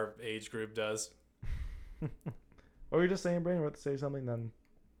 whatever our age group does. What were you just saying, Brayden? You were about to say something then?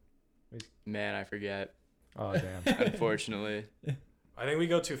 man, I forget. Oh, damn. Unfortunately. I think we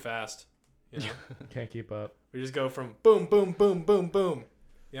go too fast. You know? Can't keep up. We just go from boom, boom, boom, boom, boom.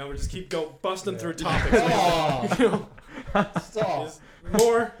 You know, we just keep busting through topics. Oh, You know, stop. just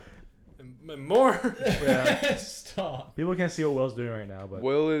more and more. Yeah. Stop. People can't see what Will's doing right now, but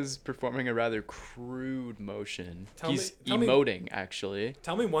Will is performing a rather crude motion. Tell He's me- emoting, actually.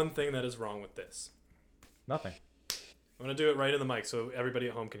 Tell me one thing that is wrong with this. nothing. I'm gonna do it right in the mic so everybody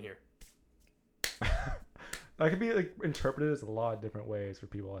at home can hear. That could be like interpreted as a lot of different ways for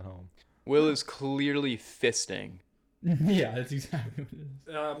people at home. Will is clearly fisting. Yeah, that's exactly what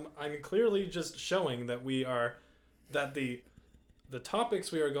it is. I'm clearly just showing that the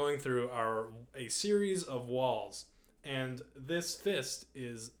topics we are going through are a series of walls, and this fist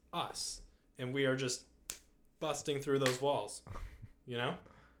is us, and we are just busting through those walls, you know,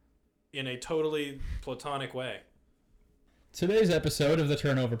 in a totally platonic way. Today's episode of the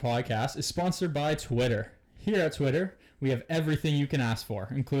Turnover Podcast is sponsored by Twitter. Here at Twitter, we have everything you can ask for,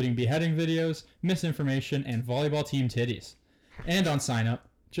 including beheading videos, misinformation, and volleyball team titties. And on sign up,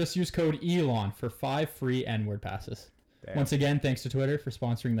 just use code ELON for 5 free N-word passes. Damn. Once again, thanks to Twitter for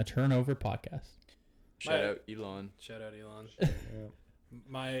sponsoring the Turnover Podcast. Shout out Elon. Shout out Elon.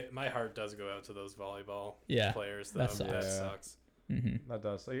 Yeah. My heart does go out to those volleyball Yeah, players, though. that sucks. That Yeah. sucks. Mm-hmm. That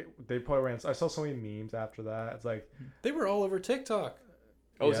does. Like, they probably ran. I saw so many memes after that. It's like They were all over TikTok.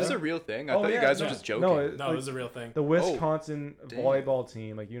 Oh, is this Yeah. a real thing? I Oh, thought you yeah, guys were yeah. just joking. No, No, like, it was a real thing. the Wisconsin damn. volleyball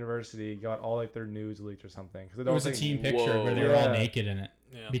team, like university, got all like their news leaked or something. Because There was a team picture where they were all Yeah. naked in it.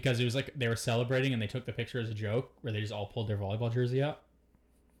 Yeah. Because it was like they were celebrating and they took the picture as a joke where they just all pulled their volleyball jersey up.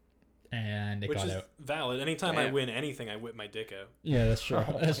 And it Which got is out. valid. Anytime I Damn. win anything, I whip my dick out. Yeah, that's true.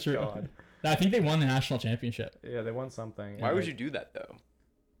 Oh That's my true. God. I think they won the national championship. Yeah, they won something. Why and, would like, you do that though?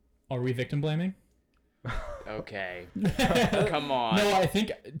 Are we victim blaming? Okay. No, Come on. I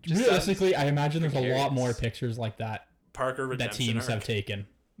think Just realistically, I imagine there's Who a lot cares? more pictures like that Parker that redemption teams have arc. taken.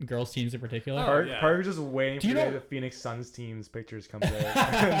 Girls teams in particular. Oh, Park, yeah. Parker's just waiting Do for you the day know- the Phoenix Suns team's pictures comes out.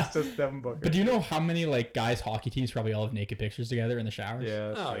 It's just Devin Booker. But do you know how many like guys hockey teams probably all have naked pictures together in the showers? Yeah.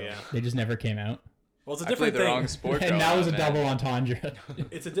 that's Oh true. yeah. They just never came out. Well, it's a I played different the wrong thing. sport. And growing that was up, a man. double entendre.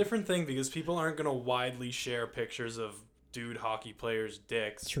 It's a different thing because people aren't gonna widely share pictures of dude hockey players'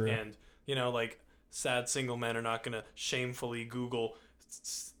 dicks. True. And like sad single men are not gonna shamefully Google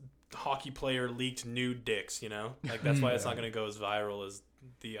hockey player leaked nude dicks. Like that's why it's not gonna go as viral as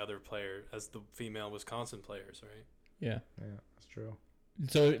the other player, as the female Wisconsin players, right? Yeah. Yeah, that's true.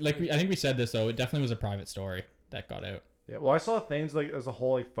 So like I think we said this though. It definitely was a private story that got out. Yeah, well, I saw things like there's a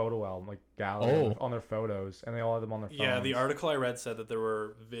whole like photo album, like gallery Oh. on their photos, and they all had them on their phones. Yeah, the article I read said that there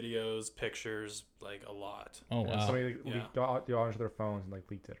were videos, pictures, like a lot. Oh And wow. somebody like, Yeah. got the onto their phones and like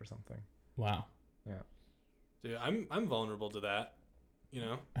leaked it or something. Wow. Dude, I'm vulnerable to that.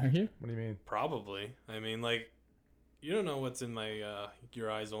 Are you? What do you mean? Probably. I mean, like, you don't know what's in my your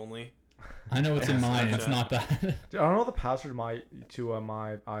eyes only. I know what's in mine. It's not that. Dude, I don't know the password to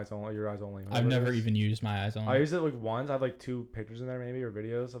my eyes only, your eyes only. I've whatever it never is. even used my eyes on. I used it like once. I have like 2 pictures in there maybe or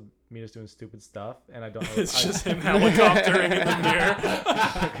videos of me just doing stupid stuff, and I don't know. It's just him helicoptering in the mirror.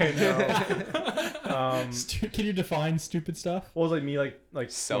 Okay, no. Can you define stupid stuff? What was like me like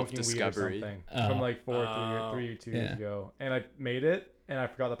smoking weed or Self-discovery. something Oh. from like 3 or 2 years Yeah. ago, and I made it and I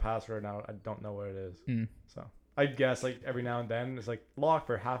forgot the password. Now I don't know what it is. Mm. So I guess like every now and then it's like lock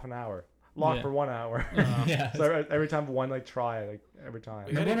for half an hour, lock Yeah. for 1 hour. Yeah. So every time one like try like every time.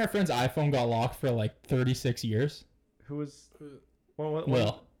 Yeah. Remember when our friend's iPhone got locked for like 36 years? Who was what?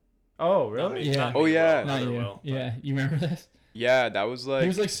 Will. Oh Not really? me, Yeah. not me, Oh, yeah. Will, Not other you. Will, but- Yeah, you remember this? Yeah, that was He like.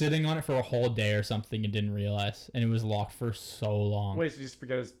 was like sitting on it for a whole day or something and didn't realize, and it was locked for so long. Wait, so you just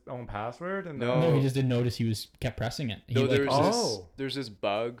forget his own password and No. No, he just didn't notice he kept pressing it. He No, like, Oh. there's this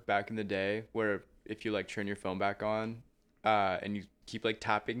bug back in the day where if you like turn your phone back on, and you keep like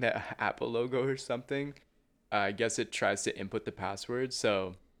tapping that Apple logo or something, I guess it tries to input the password.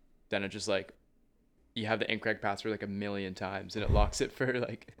 So then it just like you have the incorrect password like a million times, and it locks it for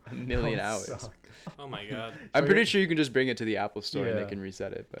like a million That hours. sucks. Oh my god. I'm So pretty you're- sure you can just bring it to the Apple store and Yeah. they can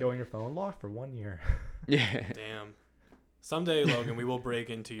reset it. But Go on your phone, lock for 1 year. yeah, Damn. Someday, Logan, we will break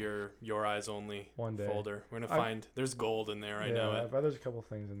into your eyes only One day. folder. We're gonna I- find there's gold in there. I Yeah, know I it. bet there's a couple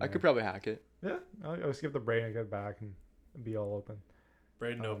things in there. I could probably hack it. Yeah, I'll just give the brain a good back and be all open.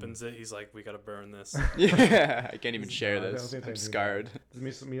 Brayden Um, opens it. He's like, we gotta burn this. Yeah, I can't even share No, I don't this. think I'm they do scarred.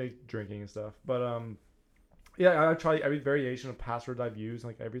 It's me like drinking and stuff. But yeah, I try every variation of passwords I've used,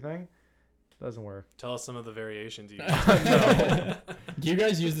 like everything. Doesn't work. Tell us some of the variations you use. Do you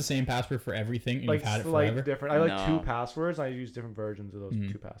guys use the same password for everything and Like you've had it slight forever? different. I like No. 2 passwords. And I use different versions of those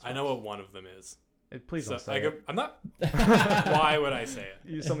 2 passwords. I know what one of them is. Please So don't say it. I'm not. Why would I say it?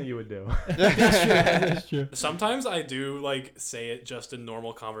 It's something you would do. That's true. Sometimes I do like say it just in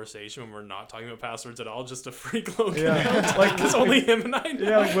normal conversation when we're not talking about passwords at all, just to freak Logan Yeah. out. Like it's only him and I know.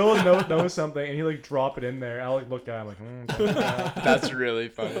 Yeah, like Will know something, and he like drop it in there. I'll like look at him like, don't do that. That's really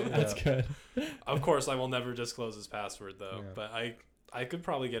funny. That's good. Of course, I will never disclose his password though. Yeah. But I could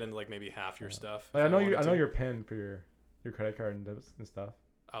probably get into like maybe half your stuff. Like, if I know wanted to. your PIN for your credit card and stuff.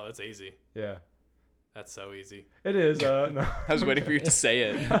 Oh, that's easy. Yeah, That's so easy. it is. No. I was waiting for you to say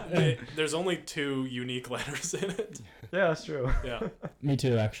it. There's only 2 unique letters in it. Yeah, that's true. Yeah. Me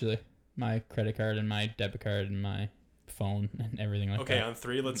too, actually. My credit card and my debit card and my phone and everything like Okay, that. on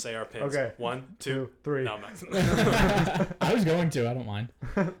 3, let's say our pins. Okay. 1, 2. 2, 3. No, I'm not. I was going to. I don't mind.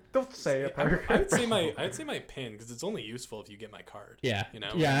 Don't say it. I'd say my pin because it's only useful if you get my card. Yeah. You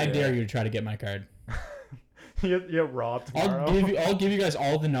know? Yeah, I Yeah. dare you to try to get my card. you get robbed tomorrow. I'll give you guys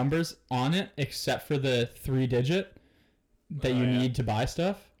all the numbers on it except for the 3-digit. that you need to buy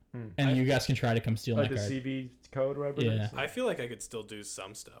stuff, and you guys can try to come steal my Like the card. CV code, or whatever. Yeah. I feel like I could still do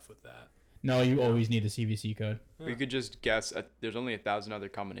some stuff with that. No, you always need the CVC code. We could just guess. There's only 1,000 other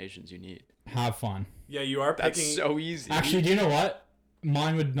combinations you need. Have fun. Yeah, you are picking. That's so easy. Actually, do you know what?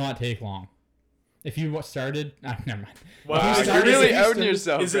 Mine would not take long. If you started, never mind. Wow, If you You're really started- outing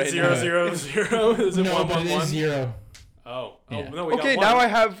yourself. Is it right 0, now. 0, 0? Is it No, 1, but 1, it 1? is 0. Oh, Yeah. no, we Okay, got now one. I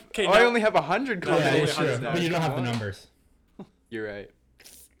have. Okay, I now- only have 100 No, Yeah, only it's true. combinations now. But you don't have the Come on. numbers. You're right.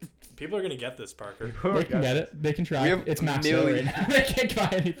 People are gonna get this, Parker. They can get it. They can try. We have It's maxed out right millions. now. They can't buy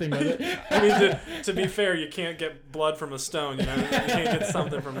anything with it. I mean, to be fair, you can't get blood from a stone. You know, you can't get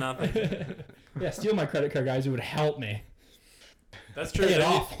something from nothing. Yeah, steal my credit card, guys. It would help me. That's true. Pay it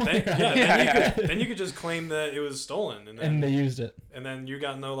Then off. then you could just claim that it was stolen, And they used it. and then you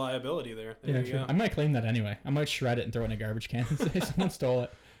got no liability there. There Yeah, you true. go. I might claim that anyway. I might shred it and throw it in a garbage can and say someone stole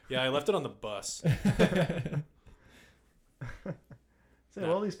it. Yeah, I left it on the bus. Say, what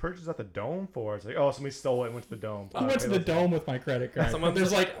are these purchases at the Dome for? It's like, oh, somebody stole it and went to the Dome. I went to the Dome with my credit card. Someone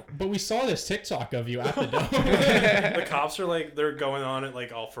There's just- like, but we saw this TikTok of you at the Dome. The cops are like, they're going on it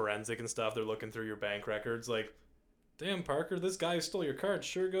like all forensic and stuff. They're looking through your bank records. Like, damn, Parker, this guy who stole your card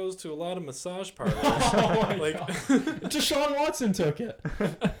sure goes to a lot of massage parlors. Oh my Like- God. Deshaun Watson took it.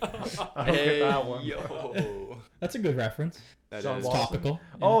 I don't get that one. Yo. That's a good reference. That John is. Watson. Topical.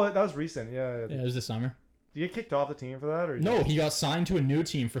 Yeah. Oh, that was recent. Yeah. Yeah, it was this summer. Did you get kicked off the team for that, or No, he got signed to a new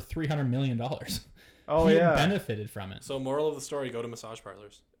team for $300 million. Oh he yeah. benefited from it. So, moral of the story: go to massage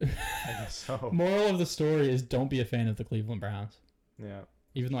parlors. I guess so. Moral of the story is don't be a fan of the Cleveland Browns. Yeah.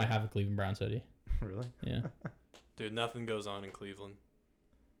 Even though I have a Cleveland Browns hoodie. Really? Yeah. Dude, nothing goes on in Cleveland.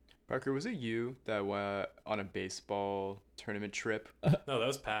 Parker, was it you that went on a baseball tournament trip? No, that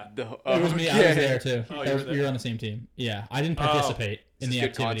was Pat. The, It was me. I was there too. Oh, We were on the same team. Yeah. I didn't participate in Is the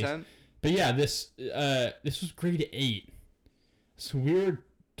this good activities. content? But yeah, this was grade 8. So we were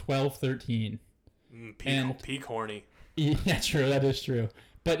 12, 13. Peak horny. Yeah, true. That is true.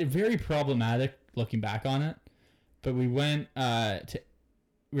 But very problematic looking back on it. But we went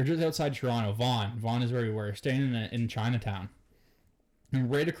we were just outside Toronto. Vaughan is where we were, staying in Chinatown.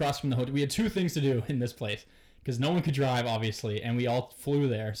 And right across from the hotel, we had two things to do in this place. Because no one could drive, obviously, and we all flew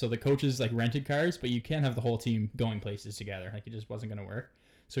there. So the coaches like rented cars, but you can't have the whole team going places together. Like, it just wasn't going to work.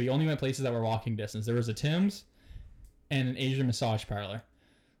 So you only went places that were walking distance. There was a Tim's and an Asian massage parlor.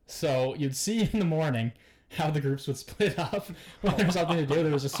 So you'd see in the morning how the groups would split up when there was something to do.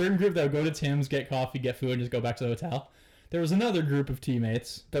 There was a certain group that would go to Tim's, get coffee, get food, and just go back to the hotel. There was another group of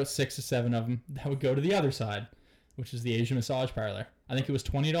teammates, about 6 to 7 of them, that would go to the other side, which is the Asian massage parlor. I think it was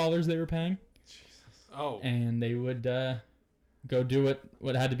 $20 they were paying. Oh. And they would go do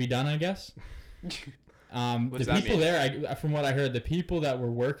what had to be done, I guess. The does that people mean? there, from what I heard, the people that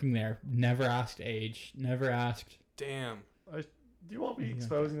were working there never asked age, never asked. Damn. Do you want me Yeah.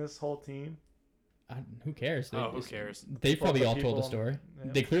 exposing this whole team? Who cares? Who cares? They probably Lots all of told the people- story.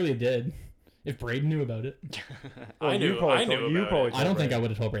 yeah. They clearly did. If Brayden knew about it, I knew about you it. probably I don't think I told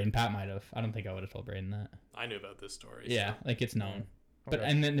would have told Brayden. Pat might have. I don't think I would have told Brayden that. I knew about this story. Yeah, like it's known. But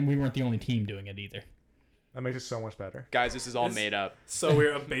Okay. and then we weren't the only team doing it either. That makes it so much better. Guys, this is all This- made up. So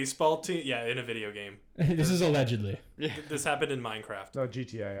we're a baseball team. Yeah, in a video game. This is allegedly. This happened in Minecraft. No,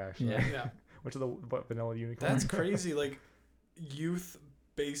 GTA actually. Yeah. Yeah. Which is the vanilla unicorn? That's crazy. Like youth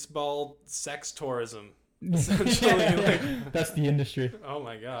baseball sex tourism. Essentially, like- That's the industry. Oh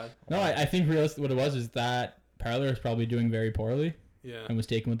my god. No, I think realistically what it was is that parlor is probably doing very poorly Yeah. and was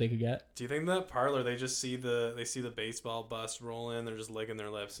taking what they could get. Do you think that parlor they just see the baseball bus roll in, they're just licking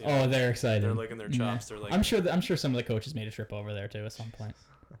their lips? You Oh, know? they're excited. They're licking their chops. They're like, I'm sure some of the coaches made a trip over there too at some point.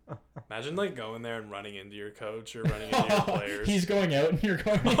 imagine like going there and running into your coach or running into your players. He's going out and you're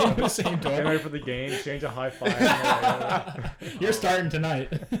going in the same Get door. ready for the game. Exchange a high five. You're starting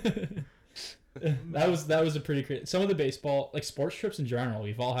tonight. That was a pretty crazy. Some of the baseball, like sports trips in general,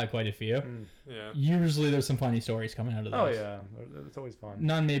 we've all had quite a few. Yeah. Usually there's some funny stories coming out of those. Oh yeah, it's always fun.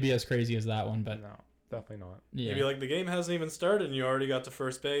 None maybe as crazy as that one, but No, definitely not. yeah. Maybe like the game hasn't even started and you already got to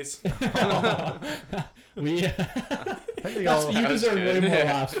first base. we I think they all, you That was deserve way good. more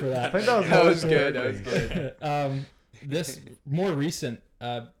laughs for I that. think that was, That most was good. That was good. good. This more recent,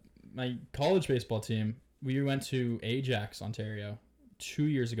 my college baseball team, we went to Ajax, Ontario, 2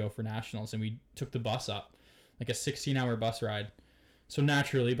 years ago for nationals, and we took the bus up, like a 16-hour bus ride. So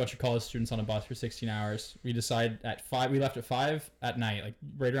naturally, a bunch of college students on a bus for 16 hours. We decided at 5. We left at 5 at night, like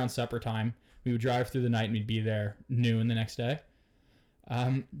right around supper time. We would drive through the night and we'd be there noon the next day.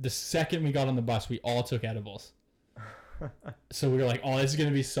 The second we got on the bus, we all took edibles. So we were like, "Oh, this is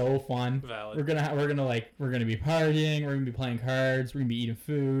gonna be so fun. Valid. We're gonna be partying. We're gonna be playing cards. We're gonna be eating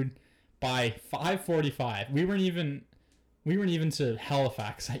food." By 5:45, we weren't even We weren't even to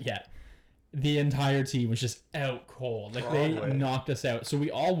Halifax yet. The entire team was just out cold. Like, they knocked us out. So we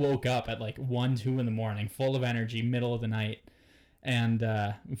all woke up at like 1, 2 in the morning, full of energy, middle of the night. And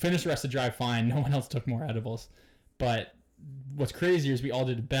we finished the rest of the drive fine. No one else took more edibles. But what's crazier is we all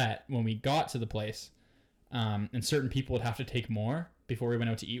did a bet when we got to the place. And certain people would have to take more before we went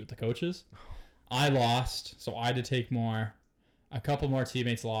out to eat with the coaches. I lost, so I had to take more. A couple more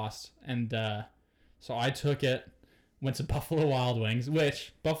teammates lost. And so I took it. Went to Buffalo Wild Wings,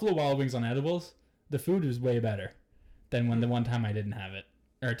 which Buffalo Wild Wings on edibles, the food was way better than when the one time I didn't have it.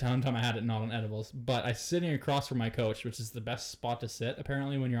 Or one time I had it not on edibles. But I was sitting across from my coach, which is the best spot to sit,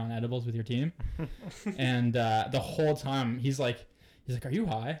 apparently, when you're on edibles with your team. And the whole time, he's like, are you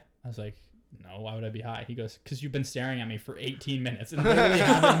high? I was like, no, why would I be high? He goes, because you've been staring at me for 18 minutes and literally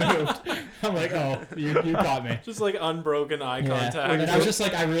haven't moved. I'm like, oh, you caught me. Just like unbroken eye contact. And I was just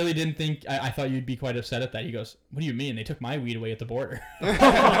like, I really didn't think, I thought you'd be quite upset at that. He goes, what do you mean? They took my weed away at the border.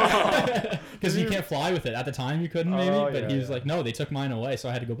 Because you can't fly with it. At the time you couldn't maybe, but he was like, no, they took mine away, so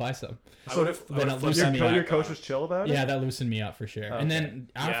I had to go buy some. So your coach was chill about it? Yeah, that loosened me up for sure. Okay. And then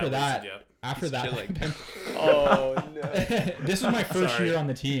after that, oh no. This was my first year on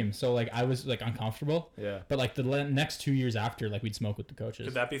the team, so like I was like uncomfortable. Yeah. But like the next 2 years after, like we'd smoke with the coaches.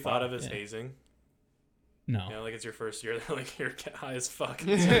 Could that be thought of as hazing? No. You know, like it's your first year, they're like, you're high as fuck.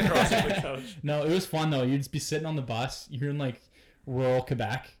 Across with the coach. No, it was fun though. You'd just be sitting on the bus. You're in like rural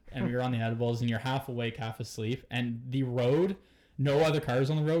Quebec, and we were on the edibles, and you're half awake, half asleep, and the road, no other cars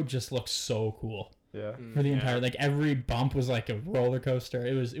on the road, just looks so cool. Yeah. For the entire, like every bump was like a roller coaster.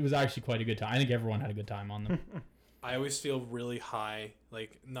 It was actually quite a good time. I think everyone had a good time on them. I always feel really high.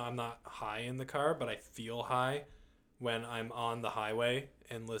 Like, no, I'm not high in the car, but I feel high when I'm on the highway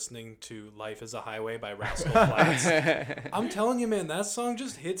and listening to Life is a Highway by Rascal Flatts. I'm telling you, man, that song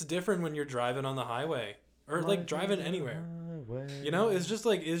just hits different when you're driving on the highway or like driving anywhere. You know, it's just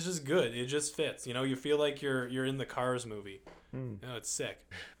good. It just fits. You know, you feel like you're in the Cars movie. You know, it's sick.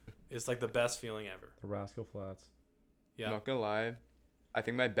 It's like the best feeling ever. The Rascal Flatts. Yeah. I'm not gonna lie, I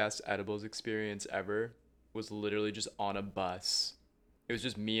think my best edibles experience ever was literally just on a bus. It was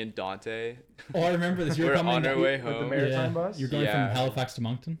just me and Dante. Oh, I remember this. We're on our way home. With the Maritime bus? You're going from Halifax to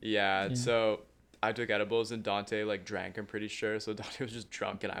Moncton? Yeah, so I took edibles and Dante like drank, I'm pretty sure. So Dante was just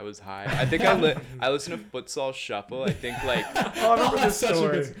drunk and I was high. I think I listened to Futsal Shuffle, I think like I remember this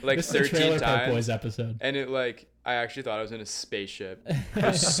story. Like this 13 is the Trailer Park times. Boys episode. And it like I actually thought I was in a spaceship. It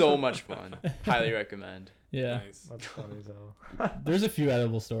was so much fun. Highly recommend. Yeah. Nice. That's funny as hell. There's a few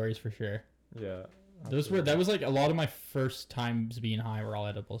edible stories for sure. Yeah. That was like a lot of my first times being high were all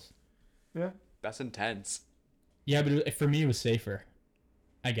edibles. Yeah. That's intense. Yeah, but for me it was safer,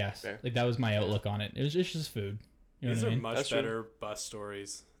 I guess. Fair. Like that was my outlook on it. It's just food. You know These what I are mean? much That's better bus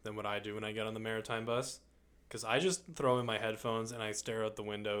stories than what I do when I get on the Maritime bus. Because I just throw in my headphones and I stare out the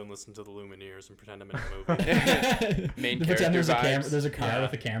window and listen to the Lumineers and pretend I'm in a movie. Main Pretend character there's a vibes. there's a car Yeah.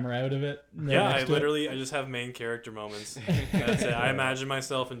 with a camera out of it. right Yeah, next I to it. I just have main character moments. That's it. I imagine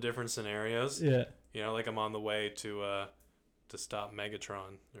myself in different scenarios. Yeah. You know, like I'm on the way to stop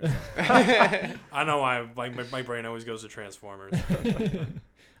Megatron. Or something. I don't know why my brain always goes to Transformers.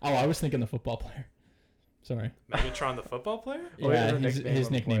 Oh, I was thinking the football player. Sorry. Megatron, the football player? Oh, yeah, Yeah, there's a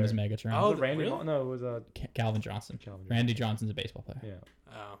his nickname of the nickname is player. Megatron. Oh, Was it Randy? really? No, it was Calvin Johnson. Calvin. Randy Johnson's a baseball player.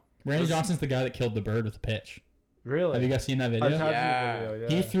 Yeah. Oh. Randy Johnson's the guy that killed the bird with a pitch. Really? Have you guys seen that I've video? had Yeah. the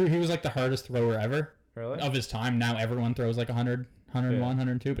video, yeah. He was like the hardest thrower ever Really? of his time. Now everyone throws like 100, 101, Yeah.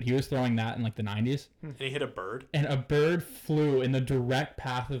 102, but he was throwing that in like the 90s. And he hit a bird? And a bird flew in the direct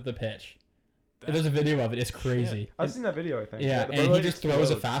path of the pitch. There's a video of it. It's crazy. I've seen that video, I think. Yeah, The and bird he just throws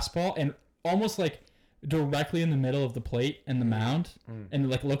a explodes. fastball and almost like directly in the middle of the plate and the mound, and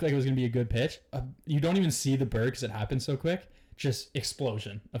like looked like it was gonna be a good pitch. You don't even see the bird because it happens so quick. Just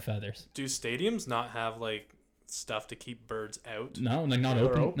explosion of feathers. Do stadiums not have like stuff to keep birds out? No, like not Yeah,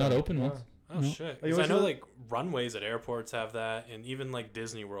 they're open, not open yeah. ones. Oh No. shit! Like, 'Cause I was know it- like runways at airports have that, and even like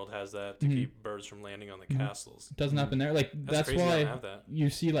Disney World has that to keep birds from landing on the castles. It doesn't happen there. Like that's crazy they why don't have that. you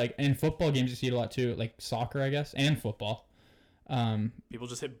see like in football games you see it a lot too, like soccer I guess and football. People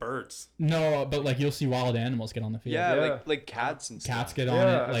just hit birds. No, but like you'll see wild animals get on the field. Yeah, Yeah. like cats and stuff. Cats get on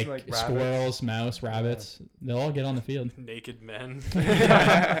Yeah, it, it's like, like rabbits. squirrels, mouse, rabbits. They'll all get on the field. Naked men.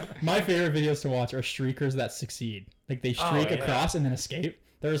 My favorite videos to watch are streakers that succeed. Like they streak yeah. across and then escape.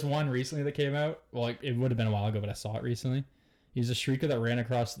 There was one recently that came out. Well, it would have been a while ago, but I saw it recently. He's a streaker that ran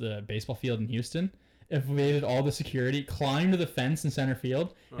across the baseball field in Houston. evaded all the security, climbed the fence in center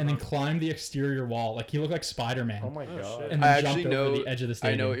field, and then climbed the exterior wall. Like he looked like Spider-Man. Oh my god. shit. And I then actually jumped over know. the edge of the I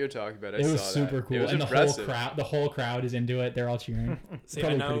stadium. know what you're talking about. I It was saw super that. cool, It was and impressive. the whole crowd is into it. They're all cheering. See, I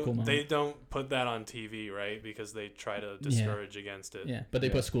Probably a know pretty cool moment. they don't put that on TV, right? Because they try to discourage against it. Yeah, but they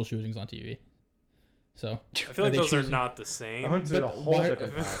Yeah. put school shootings on TV. So I feel like they those are choosing- not the I same. went to But a whole why-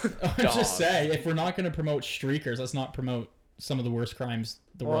 different path. I'm just Dog. saying, if we're not going to promote streakers, let's not promote some of the worst crimes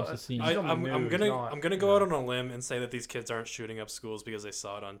the Well, world has seen. I- on the I'm news, gonna not- I'm gonna go out on a limb and say that these kids aren't shooting up schools because they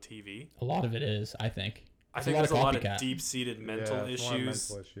saw it on TV. A lot of it is, I think. I It's think a lot there's a lot of copycat. deep-seated mental Yeah, it's a lot of issues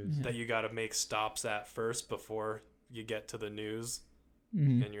mental issues. Yeah. that you got to make stops at first before you get to the news,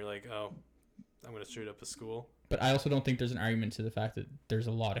 Mhm. and you're like, oh, I'm gonna shoot up a school. But I also don't think there's an argument to the fact that there's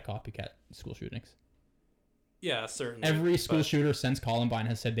a lot of copycat school shootings. Yeah, certainly. Every school but shooter since Columbine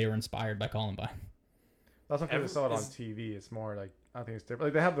has said they were inspired by Columbine. That's not because they saw it on is- TV. It's more like I think it's different.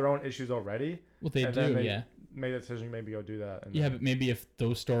 Like they have their own issues already. Well, they and do, then they yeah. made a decision to maybe go do that. And Yeah, then- but maybe if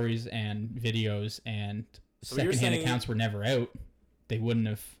those stories and videos and So you're secondhand saying- accounts were never out, they wouldn't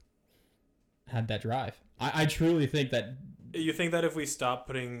have had that drive. I truly think that you think that if we stop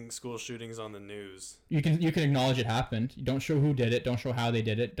putting school shootings on the news, you can acknowledge it happened. You don't show who did it. Don't show how they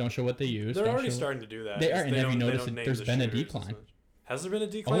did it. Don't show what they used. they're don't already show- starting to do that. They are, Just and have you don't- they noticed don't that name there's the been a shooters as decline? much. Has there been a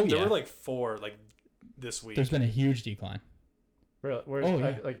decline? Oh, There yeah. were like 4 like this week. There's been a huge decline Where's, Oh,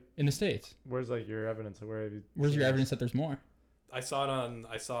 yeah. like in the States. where's like your evidence? Like, where have you? Where's seen your this? evidence that there's more? I saw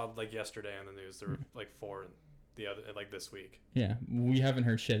like yesterday on the news. There were like 4 the other like this week. Yeah, we haven't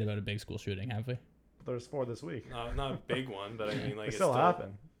heard shit about a big school shooting, have we? There's 4 this week. Not a big one, but I mean like They it's still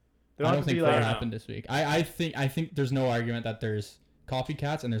happen. They I don't have to think be that like. no. happened this week. I think there's no argument that there's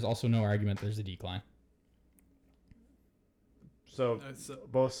copycats, and there's also no argument there's a decline. So So,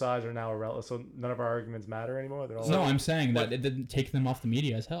 both sides are now irrelevant. So none of our arguments matter anymore. They're all. No, I'm saying what- that it didn't take them off the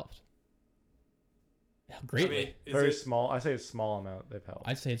media has helped. I Greatly. mean, is very it, small. I say a small amount they've helped.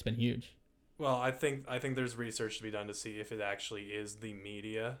 I'd say it's been huge. well, I think there's research to be done to see if it actually is the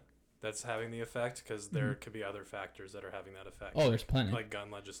media that's having the effect, because there could be other factors that are having that effect. Oh, there's plenty. like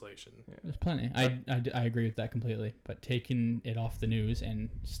gun legislation. There's plenty. I agree with that completely. But taking it off the news and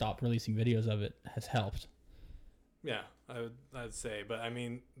stop releasing videos of it has helped. Yeah, I'd say, but I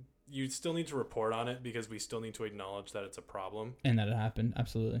mean, you still need to report on it because we still need to acknowledge that it's a problem. And that it happened.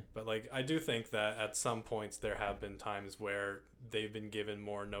 Absolutely. But like, I do think that at some points there have been times where they've been given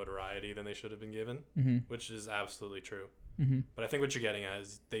more notoriety than they should have been given, Mm-hmm. which is absolutely true. Mm-hmm. But I think what you're getting at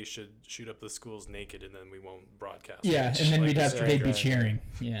is they should shoot up the schools naked and then we won't broadcast. Yeah, it. and then Like, we'd have right, they'd be right. cheering.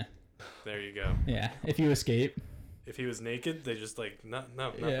 Yeah. there you go. Yeah. If you escape. If he was naked, they just like no.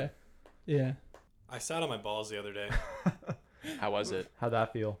 Yeah. Yeah. I sat on my balls the other day, How was it? How'd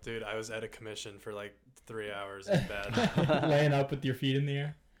that feel? dude. I was at a commission for like 3 hours in bed. Laying up with your feet in the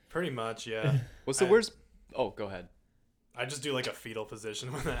air. Pretty much, yeah. What's the I- worst? Oh, go ahead. I just do like a fetal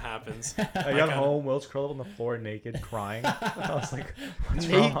position when that happens. I got kinda- home. Will's curled up on the floor naked, crying. I was like, what's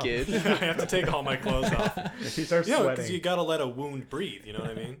wrong? Naked. I have to take all my clothes off. If he starts Yeah, because sweating. you gotta let a wound breathe. You know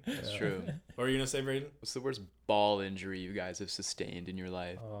what I mean? That's Yeah. true. What were you gonna say, Brayden? What's the worst ball injury you guys have sustained in your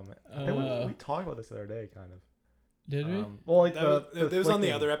life? Man. I think Uh, we talked about this the other day, kind of. Did we? Well, like That was, it was on the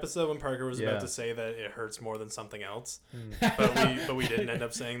flicking. other episode when Parker was Yeah. about to say that it hurts more than something else, Mm. but we didn't end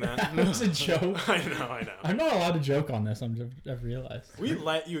up saying that. It was a joke. I know. I'm not allowed to joke on this. I've realized. We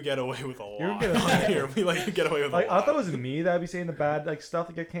let you get away with a You're lot gonna- on here. We let you get away with Like a I lot. thought it was me that'd be saying the bad like stuff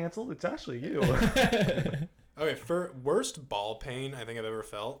that get canceled. It's actually you. Okay, for worst ball pain I think I've ever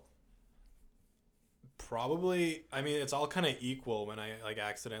felt. Probably, I mean, it's all kind of equal when I like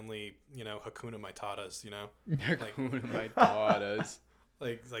accidentally, Hakuna Matatas, Like, who am I taught us?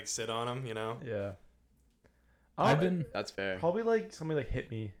 like sit on them, Yeah. I've been That's fair. Probably like somebody like hit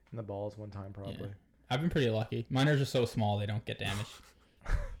me in the balls one time. Probably. I've been pretty lucky. Mine are just so small they don't get damaged.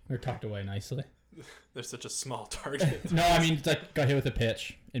 They're tucked away nicely. They're such a small target. No, I mean, it's like got hit with a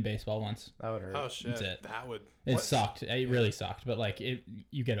pitch in baseball once. That would hurt. Oh shit, That's it. that would. It what? sucked. It really sucked. But like,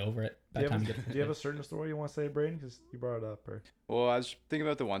 you get over it. By do, the you time have you a, get do you have a certain story you want to say, Brayden? Because you brought it up. Or Well, I was thinking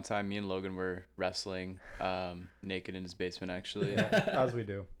about the one time me and Logan were wrestling naked in his basement, actually. yeah, as we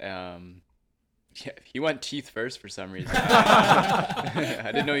do. Yeah, he went teeth first for some reason. I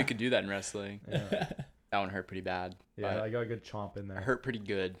didn't know you could do that in wrestling. Yeah. That one hurt pretty bad. Yeah, but I got a good chomp in it there. hurt pretty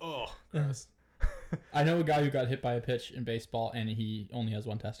good. Oh, gross. I know a guy who got hit by a pitch in baseball, and he only has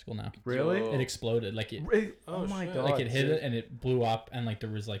one testicle now. Really? Yo. It exploded. Like it, Oh, Oh, my shit. god. like it hit dude. it, and it blew up, and like there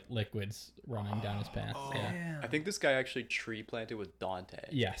was like liquids running down his pants. Oh. Yeah. Damn. I think this guy actually tree planted with Dante.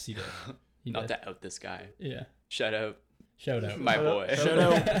 Yes, he did. He Not did. to out this guy. Yeah. Shout out Shout out. my Shout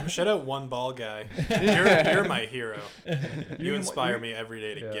out- boy. Shout out one ball guy. You're my hero. You can- inspire me every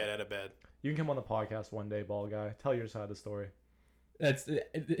day to Yeah. get out of bed. You can come on the podcast one day, bald guy. Tell your side of the story. That's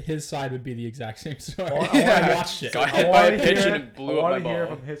his side would be the exact same story. Well, I watched it. Got hit by a pigeon and blew up my I want to hear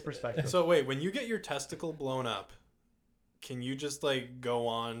ball. from his perspective. So wait, when you get your testicle blown up, can you just like go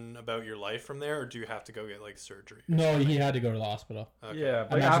on about your life from there, or do you have to go get like surgery? No, he had to go to the hospital. Okay. Yeah, I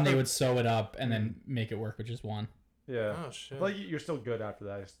but imagine after, they would sew it up and then make it work with just one. yeah. Oh shit. But you're still good after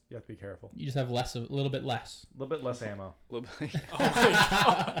that. You have to be careful. You just have a little bit less. A little bit less ammo. Little bit- Oh my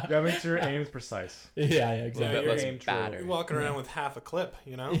god. You gotta make sure your aim's precise. Yeah, little exactly. bit you're less aim true. batter. You're walking around with half a clip,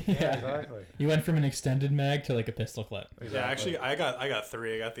 you know? Yeah, exactly. You went from an extended mag to like a pistol clip. Exactly. Yeah, actually, I got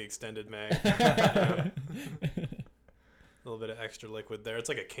 3. I got the extended mag. Yeah. A little bit of extra liquid there. It's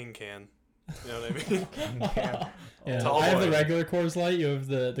like a king can. You know what I mean? Yeah, Tall I have the boy. regular Coors Light. You have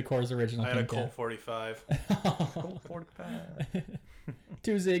the Coors original. I had a King Colt 45. Colt 45. Can.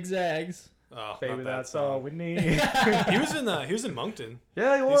 2 zigzags. Oh, Baby, not bad that's song. all we need. He was in Moncton.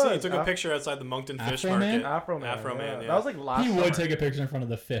 Yeah, he You was. see, he took a picture outside the Moncton Fish Afro Man? Market. Afro Man. Afro Man, yeah. That was like last He summer. would take a picture in front of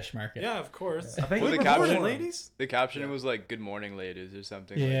the fish market. Yeah, of course. I think Well, he the was caption- born. ladies. The caption Yeah. was like "Good morning, ladies" or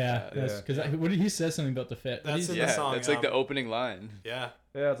something. Yeah, like that. that's because what did he says something about the fit? That's in the Yeah, song. that's like the opening line. Yeah.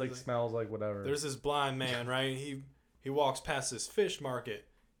 Yeah, it's like smells like whatever. There's this blind man, right? He walks past this fish market.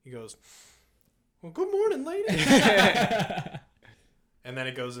 He goes, "Well, good morning, ladies." And then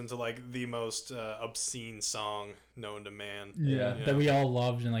it goes into like the most obscene song known to man. Yeah, Yeah. that we all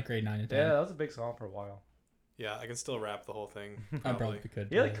loved in like grade 9 and 10. Yeah, that was a big song for a while. Yeah, I can still rap the whole thing. I probably could.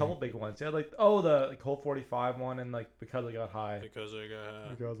 He had a couple big ones. He had like the Colt 45 one and like Because I Got High. Because I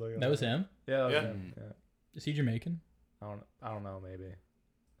got. Because I Got That was High. him. Yeah, that was Yeah. him. Yeah. Is he Jamaican? I don't know, maybe.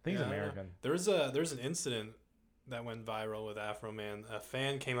 I think Yeah, I he's don't know. American. There's an incident that went viral with Afro Man. A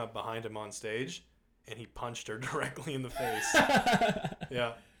fan came up behind him on stage, and he punched her directly in the face.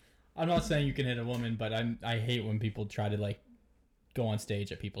 Yeah. I'm not saying you can hit a woman, but I hate when people try to like go on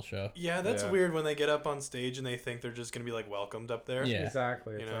stage at people's show. Yeah, that's Yeah. weird when they get up on stage and they think they're just gonna be like welcomed up there. Yeah.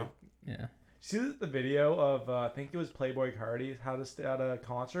 Exactly. You It's know? like, Yeah. see the video of I think it was Playboy Cardi had at a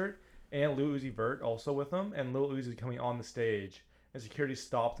concert and Lil Uzi Vert also with him, and Lil Uzi coming on the stage and security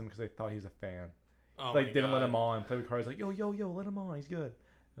stopped him because they thought he was a fan. Oh Like my didn't let God. him on. Playboy Cardi's like yo, let him on. He's good.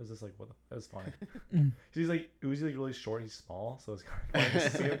 It was just like what? That was funny. Mm. He's like Uzi like really short. He's small, so it's kind of funny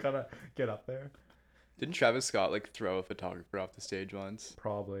to see him kind of get up there. Didn't Travis Scott like throw a photographer off the stage once?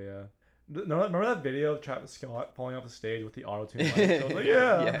 Probably yeah. No, remember that video of Travis Scott falling off the stage with the auto tune mic? I was like,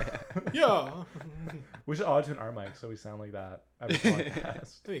 yeah. Yeah. We should auto tune our mic so we sound like that every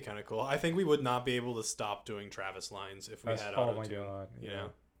podcast. That'd be kind of cool. I think we would not be able to stop doing Travis lines if we had Oh my auto-tune. god. You Yeah. know?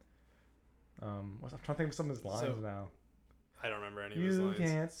 I'm trying to think of some of his lines So, now. I don't remember any of his You lines.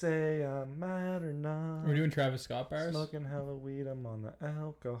 can't say I'm mad or not. We're doing Travis Scott bars, Smoking hella weed, I'm on the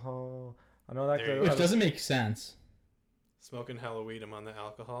alcohol. I know that There you goes. which doesn't make sense. Smoking hella weed, I'm on the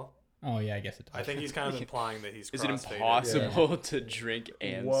alcohol. Oh yeah, I guess it does. I think he's kind of implying that he's Is it crossfaded. impossible to drink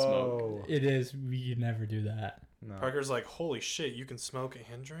and smoke? Whoa. It is. We could never do that. No. Parker's like, holy shit, you can smoke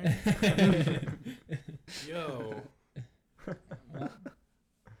and drink? Yo.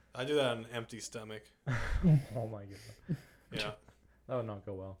 I do that on an empty stomach. Oh my god. Yeah. That would not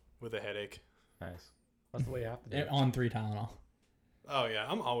go well. With a headache. Nice. That's the way you have to do it. On 3 Tylenol. Oh, yeah.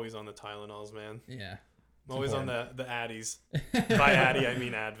 I'm always on the Tylenols, man. Yeah. I'm always on the Addies. By Addy, I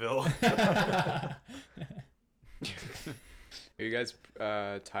mean Advil. Are you guys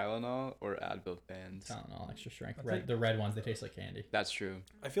Tylenol or Advil fans? Tylenol extra strength. I think- The red ones, they taste like candy. That's true.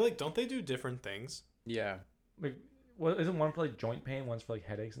 I feel like, don't they do different things? Yeah. Like, what isn't one for like joint pain? One's for like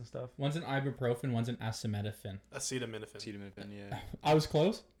headaches and stuff. One's an ibuprofen, one's an acetaminophen. Acetaminophen. Acetaminophen, yeah. I was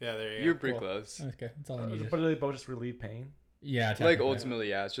close. Yeah, there you You're go. pretty Cool. close. Okay, that's all I needed. But do they both just relieve pain? Yeah, Like technically. ultimately,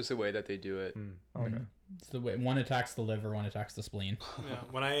 yeah, it's just the way that they do it. Okay. Mhm. It's the way one attacks the liver, one attacks the spleen. Yeah,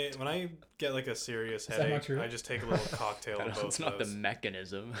 when I get like a serious Is that not headache, true? I just take a little cocktail I of don't know, both it's of not the those.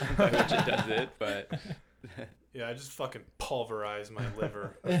 mechanism by which it does it, but Yeah, I just fucking pulverize my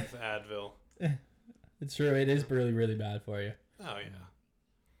liver with Advil. It's true. It is really, really bad for you. Oh yeah.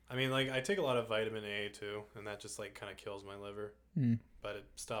 I mean, like I take a lot of vitamin A too, and that just like kind of kills my liver, Mm. but it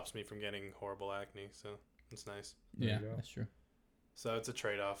stops me from getting horrible acne, so it's nice. There you Yeah, go. that's true. So it's a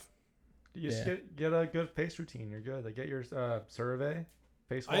trade-off. You just Yeah. get a good face routine. You're good. Like get your survey,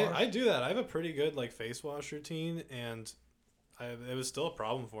 face wash. I do that. I have a pretty good like face wash routine, and it was still a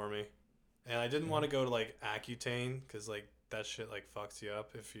problem for me, and I didn't want to go to like Accutane because like that shit like fucks you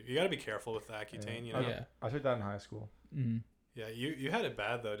up. If you got to be careful with Accutane, you know. Yeah. I took that in high school. Mm. Yeah, you had it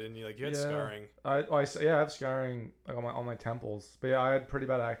bad though, didn't you? Like you had Yeah. scarring. I have scarring like on my temples. But yeah, I had pretty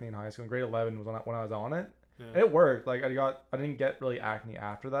bad acne in high school. In grade 11 was when I was on it. Yeah. And it worked. Like I didn't get really acne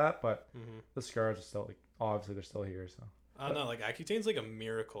after that, but Mm-hmm. the scars are still like obviously they're still here. So I don't know. Like Accutane's like a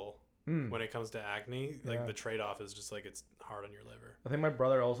miracle. when it comes to acne. Like Yeah. the trade-off is just like it's hard on your liver. I think my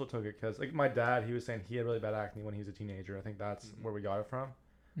brother also took it because like my dad, he was saying he had really bad acne when he was a teenager. I think that's where we got it from.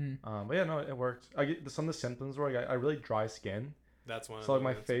 But yeah, no, it worked. I get some of the symptoms were like I really dry skin. That's one. So like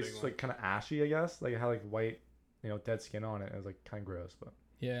my that's a big face was one. like kind of ashy, I guess. Like it had like white, dead skin on it. It was like kind of gross, but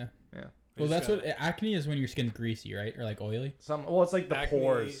Yeah. yeah. Well, just that's what acne is when your skin's greasy, right? Or like oily. It's like the Acne,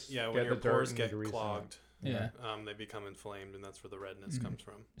 pores. Yeah, when get your the dirt pores and the get grease in it. clogged, Yeah. they become inflamed, and that's where the redness comes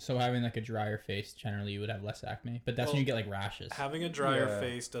from. So having like a drier face, generally you would have less acne, but that's when Well, you get like rashes. Having a drier Yeah.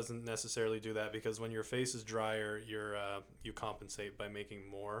 face doesn't necessarily do that because when your face is drier, you compensate by making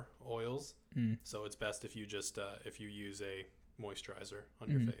more oils. So it's best if you just if you use a moisturizer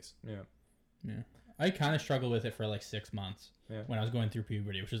on your face. Yeah. I kind of struggled with it for like 6 months Yeah. when I was going through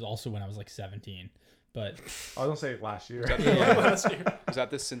puberty, which was also when I was like 17. But I was gonna say last year. Last year. Was that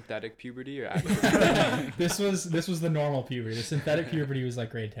the synthetic puberty or actual? this was the normal puberty. The synthetic puberty was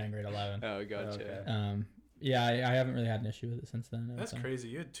like grade 10, grade 11. Oh, gotcha. Okay. Yeah, I haven't really had an issue with it since then. That's crazy.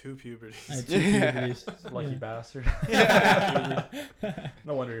 You had 2 puberties. I had 2 puberties. Lucky Yeah. bastard.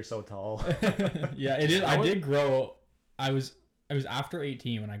 No wonder you're so tall. Yeah, it is. I did grow. I was after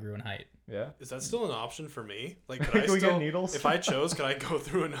 18 when I grew in height. Yeah. Is that still an option for me? Like, could I Can we get still, needles? if I chose, could I go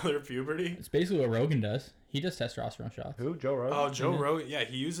through another puberty? It's basically what Rogan does. He does testosterone shots. Who? Joe Rogan? Oh, Joe Yeah. Rogan. Yeah,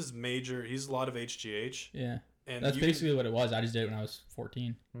 he uses he's a lot of HGH. Yeah, And that's you basically what it was. I just did it when I was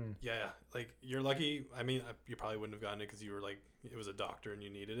 14. yeah, like you're lucky. I mean, you probably wouldn't have gotten it because you were like, it was a doctor and you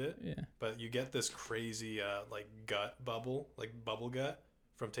needed it. Yeah. But you get this crazy like gut bubble, like bubble gut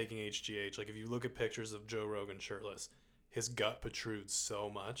from taking HGH. Like if you look at pictures of Joe Rogan shirtless, his gut protrudes so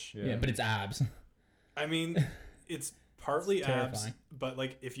much. Yeah, but it's abs. I mean, it's partly It's abs, terrifying. but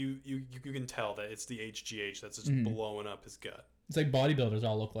like if you can tell that it's the HGH that's just blowing up his gut. It's like bodybuilders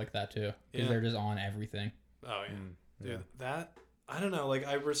all look like that too, because Yeah. they're just on everything. Oh yeah, dude, that I don't know. Like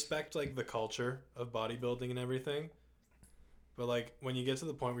I respect like the culture of bodybuilding and everything, but like when you get to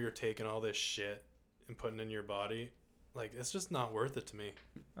the point where you're taking all this shit and putting it in your body, like it's just not worth it to me.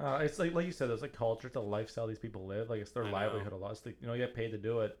 It's like you said, there's a culture, it's a lifestyle these people live. Like it's their I know. livelihood a lot. It's like, you get paid to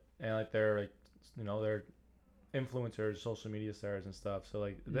do it, and like they're they're influencers, social media stars and stuff. So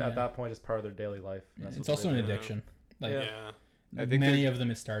like Yeah. at that point, it's part of their daily life. Yeah, That's it's what also they an do. addiction. Like Yeah, I think many of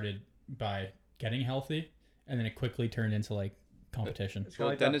them, it started by getting healthy, and then it quickly turned into like competition. It's kinda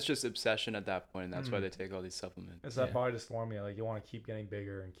Well, like then that, it's just obsession at that point, and that's why they take all these supplements. it's that Yeah. body dysmorphia. Like you want to keep getting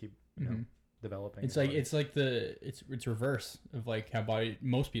bigger and keep developing. It's your like body. it's reverse of like how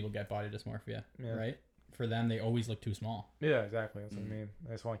most people get body dysmorphia, Yeah. right? For them, they always look too small. Yeah, exactly. That's what I mean.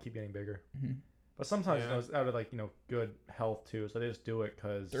 They just want to keep getting bigger. Mhm. But sometimes Yeah. it's out of like good health too. So they just do it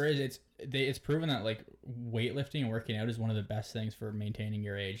because There is it's proven that like weightlifting and working out is one of the best things for maintaining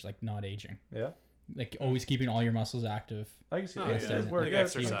your age, like not aging. Yeah. Like always keeping all your muscles active. I can see Oh, it. yeah. It's work. Like Yeah,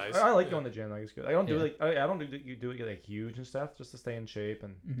 exercise. I like Yeah. going to the gym. Like it's good. I don't do Yeah. like I don't do it get like huge and stuff just to stay in shape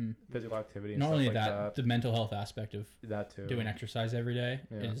and physical activity. And Not stuff only like that, the mental health aspect of that too. doing exercise every day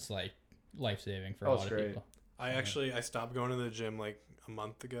Yeah. is like life saving for Oh, a it's lot of great. people. I stopped going to the gym like a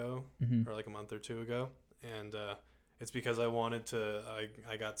month ago or like a month or two ago, and it's because I wanted to.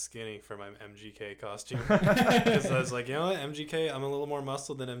 I got skinny for my MGK costume because I was like, you know what, MGK, I'm a little more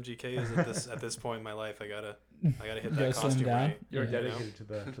muscle than MGK is at this point in my life. I gotta hit Gotta that slim costume down. right. You're Yeah. dedicated to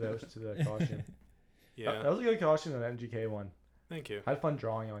the costume. Yeah, That was a good costume, the MGK one. thank you. I had fun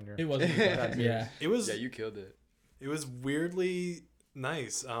drawing on your. It wasn't yeah. It was Yeah, you killed it. it was weirdly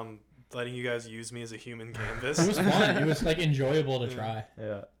nice. Letting you guys use me as a human canvas. It was fun. It was like enjoyable to try.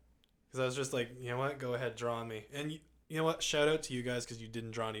 Yeah. Because I was just like, you know what, go ahead, draw on me. And you know what, shout out to you guys because you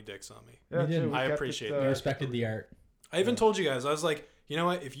didn't draw any dicks on me. Yeah, did. too. We I kept appreciate it, it. I respected the art. I even told you guys, I was like, you know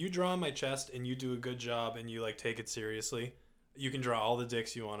what, if you draw on my chest and you do a good job and you like take it seriously, you can draw all the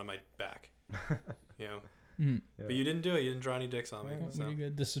dicks you want on my back. You know, Yeah. but you didn't do it. You didn't draw any dicks on me. Yeah, So. Pretty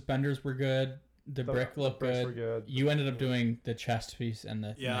good. The suspenders were good. The brick looked bricks good. were good. You ended up doing the chest piece and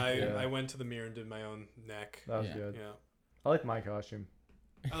the Yeah, neck. Yeah. I went to the mirror and did my own neck. That was Yeah. good. Yeah, I like my costume.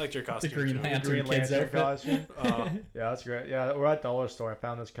 I liked your the costume. Green too. Lantern Green kids Lantern outfit. costume. Yeah, that's great. Yeah, we're at dollar store. I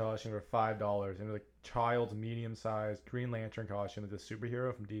found this costume for $5, and it was a child's medium-sized Green Lantern costume with a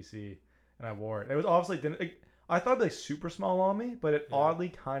superhero from DC, and I wore it. It was obviously I thought it'd be like super small on me, but it oddly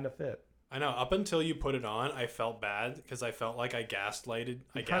kind of fit. I know. Up until you put it on, I felt bad because I felt like I gaslit you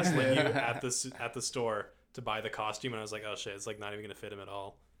at the store to buy the costume, and I was like, oh shit, it's like not even gonna fit him at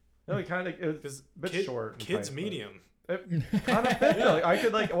all. No, it kind of it was Because a bit short. and kids tight, but medium. It kind of fit. Yeah, like, I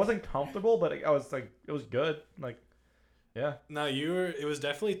could it wasn't comfortable, but it was good. Like Yeah. No, it was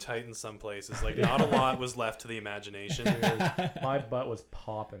definitely tight in some places. Like, not a lot was left to the imagination. My butt was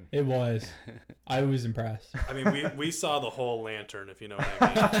popping. It was. I was impressed. I mean, we saw the whole lantern, if you know what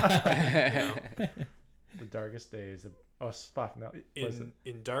I mean. The darkest days. Fuck no.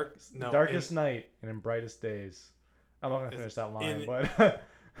 Darkest night and in brightest days. I'm not gonna finish that line, in- but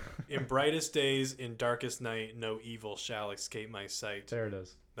In brightest days, in darkest night, no evil shall escape my sight. there it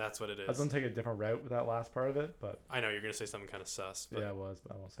is. That's what it I was is. gonna take a different route with that last part of it, but I know you're gonna say something kind of sus, but yeah, it was.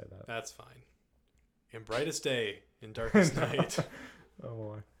 But I won't say that. that's fine. In brightest day, in darkest night. Oh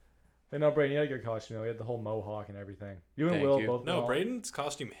boy. Hey, no, Brayden, you had a good costume. You had the whole mohawk and everything. You and Thank Will you. both. No, went all- Brayden's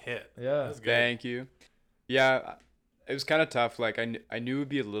costume hit. Yeah. That's good. Thank you. Yeah, it was kind of tough. Like I knew it would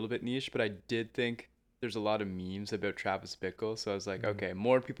be a little bit niche, but I did think there's a lot of memes about Travis Bickle, so I was like, okay,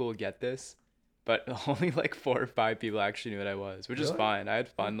 more people will get this, but only like 4 or 5 people actually knew what I was, which is Really? fine. I had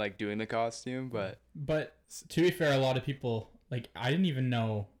fun like doing the costume, but But to be fair, a lot of people, like, I didn't even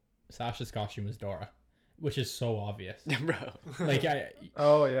know Sasha's costume was Dora, which is so obvious. bro, Like,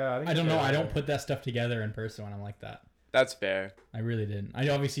 Oh yeah. I don't know. I don't put that stuff together in person when I'm like that. that's fair. I really didn't. I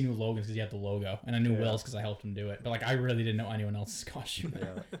obviously knew Logan's because he had the logo, and I knew Yeah. Will's because I helped him do it. But like, I really didn't know anyone else's costume.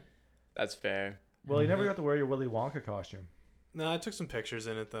 Yeah. That's fair. Well, you never got to wear your Willy Wonka costume. No, I took some pictures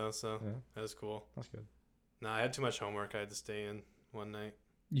in it though, so Yeah. that was cool. That's good. No, I had too much homework. I had to stay in one night.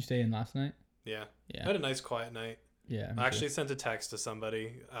 You stayed in last night? Yeah. Yeah. I had a nice quiet night. Yeah. I actually sent a text to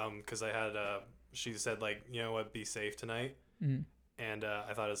somebody because I had she said like, you know what, be safe tonight. Mm. And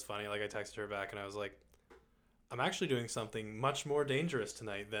I thought it was funny. Like I texted her back and I was like, I'm actually doing something much more dangerous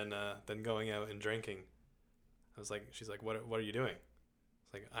tonight than going out and drinking. I was like, she's like, what are you doing?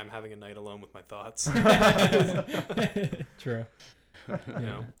 It's like, I'm having a night alone with my thoughts. True. You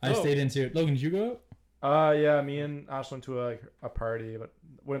know? I stayed into Logan, did you go out? Yeah, me and Ash went to a party, but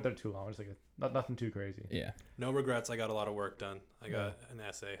went there too long. It was like nothing too crazy. Yeah. No regrets. I got a lot of work done. I got an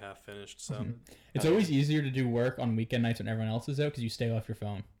essay half finished. So, It's always easier to do work on weekend nights when everyone else is out because you stay off your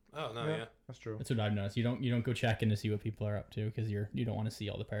phone. oh no, Yeah. yeah. That's true. That's what I've noticed. You don't go check in to see what people are up to because you don't want to see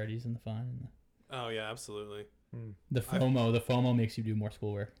all the parties and the fun. And Oh yeah, absolutely. the FOMO makes you do more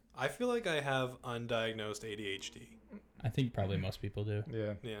schoolwork. I feel like I have undiagnosed ADHD. I think probably most people do.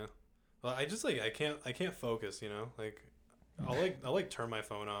 Yeah. Yeah. Well, I just like I can't focus. You know, like I'll turn my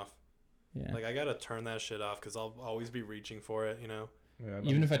phone off. Yeah. Like I gotta turn that shit off because I'll always be reaching for it. You know. Yeah.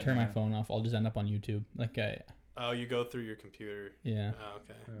 Even if I turn my phone off, I'll just end up on YouTube. Like Oh, you go through your computer. yeah. Oh,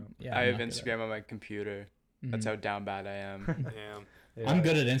 okay. Yeah. I I'm have not good at Instagram on my computer. it. That's Mhm. how down bad I am. Damn. Yeah. I'm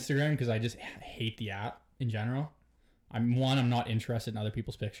good at Instagram because I just hate the app in general. I'm not interested in other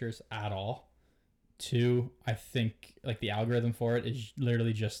people's pictures at all. 2, I think like the algorithm for it is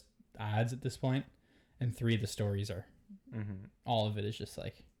literally just ads at this point. And 3, the stories are all of it is just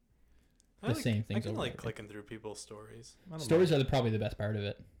like the same things. I can over like and over. clicking through people's stories. Stories are probably the best part of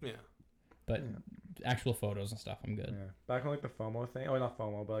it, Yeah. but actual photos and stuff, I'm good. Yeah. Back on like the FOMO thing. Oh, not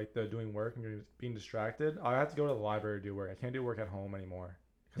FOMO, but like the doing work and you're being distracted. I have to go to the library to do work. I can't do work at home anymore.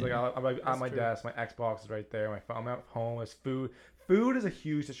 Because like I'm at my true. desk, my Xbox is right there. My phone, I'm at home. There's food. Food is a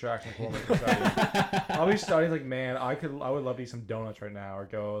huge distraction for me. For studying. I'll be studying like, man, I would love to eat some donuts right now or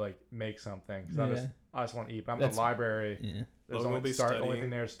go like make something. Cause I just want to eat. But I'm in the library. Yeah, There's Logan will be only studying. thing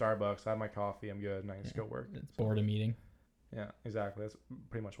there is Starbucks. I have my coffee. I'm good, and I can just go work. it's boredom eating. Yeah, exactly. That's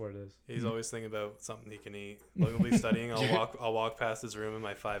pretty much what it is. He's always thinking about something he can eat. Logan will be studying. I'll walk past his room in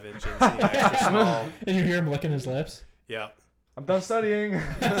my 5-inch inch extra small. And you hear him licking his lips. Yeah. I'm done studying.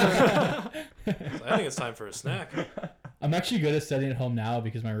 So I think it's time for a snack. I'm actually good at studying at home now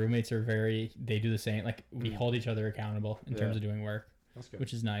because my roommates are they do the same. Like we hold each other accountable in terms of doing work, That's good.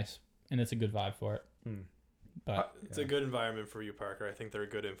 which is nice. And it's a good vibe for it. But It's a good environment for you, Parker. I think they're a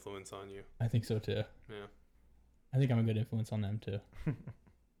good influence on you. I think so too. Yeah. I think I'm a good influence on them too.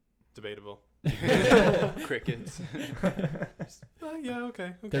 Debatable. Crickets. Yeah,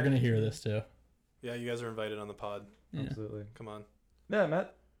 okay. They're going to hear this too. Yeah, you guys are invited on the pod. Yeah. Absolutely. Come on. Yeah, I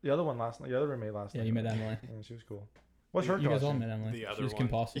met the other one last night. The other roommate last night. Yeah, you met Emily. Yeah, she was cool. What's her You guys all costume? met Emily. The She other was one. Kim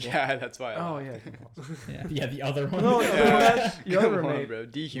Possible. Yeah, that's why. Oh yeah, Kim Possible. Yeah, the other one. No, Yeah. the other Come on, roommate. bro. Laura.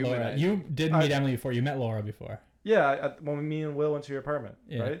 Dehumanize. You did meet Emily before. You met Laura before. Yeah, when me and Will went to your apartment,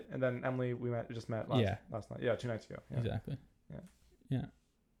 Yeah. right? And then Emily, we just met last night. Yeah, 2 nights ago. Yeah. Exactly. Yeah. Yeah.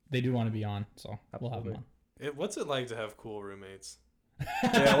 They do want to be on, so we'll have them Absolutely. on. What's it like to have cool roommates?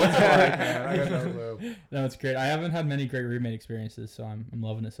 Yeah, what's it like, man? I got no clue. No, it's great. I haven't had many great roommate experiences, so I'm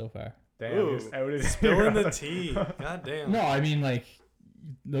loving it so far. Damn, Ooh, you just outed Spilling the tea. God damn. No, I mean like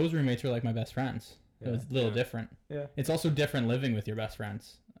those roommates were like my best friends. It was a little Yeah. different. Yeah. It's also different living with your best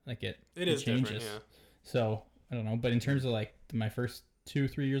friends. Like it is changes. different, yeah. So I don't know, but in terms of like my first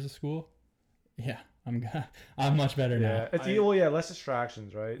 2-3 years of school, yeah, I'm much better Yeah, now. it's evil. Yeah, less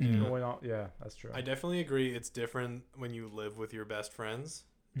distractions, right? Mhm. Going on. Yeah, that's true. I definitely agree. It's different when you live with your best friends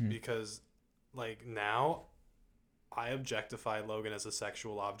Mhm. because, like, now I objectify Logan as a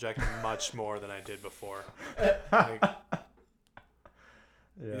sexual object much more than I did before. Like,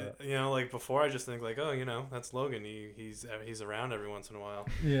 Yeah. you know, like before I just think like, oh, you know, that's Logan. He's around every once in a while.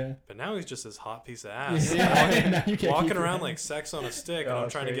 Yeah. But now he's just this hot piece of ass. Yeah. Now you can't Walking keep around it. like sex on a stick, Oh, and I'm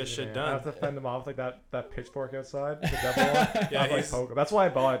it's trying to get crazy, shit man. done. I have to fend him off like that pitchfork outside, the devil one. Yeah, I like he's- poke him. That's why I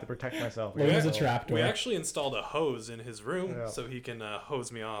bought it, to protect myself. Logan's a So, trapdoor. We actually installed a hose in his room Yeah. so he can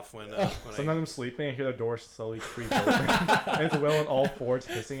hose me off when Sometimes I'm sleeping, I hear the door slowly creak open, and it's Will on all fours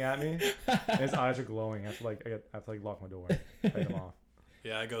hissing at me, and his eyes are glowing. I have to lock my door, fight him off.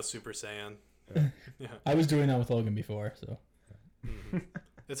 Yeah, I go Super Saiyan. Yeah. Yeah. I was doing that with Logan before, so Mhm.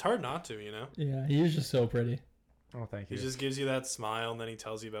 It's hard not to, you know? yeah, he was just so pretty. Oh, thank He you. just gives you that smile and then he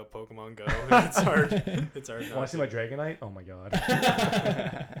tells you about Pokemon Go. It's hard. It's hard not Want to see my to. Dragonite? Oh my god.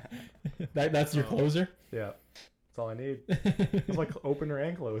 That's your Oh. closer. Yeah, that's all I need. It's like opener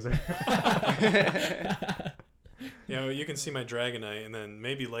and closer. You know, you can see my Dragonite and then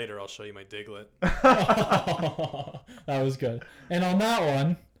maybe later I'll show you my Diglett. That was good. And on that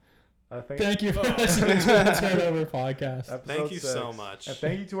one, I think thank you for Oh. listening to the Turnover Podcast. episode Thank you so 6. much. And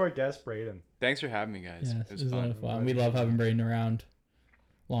thank you to our guest, Brayden. Thanks for having me, guys. Yes, It it was was a lot fun. of fun. We love having Brayden around.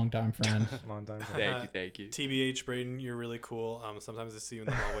 Long-time friend. Long time. Thank you. TBH, Brayden, you're really cool. Sometimes I see you in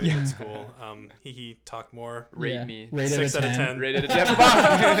the hallways Yeah. at school. Talk more. Rate Yeah. me. Rated 6 a out of 10. 10. Rated a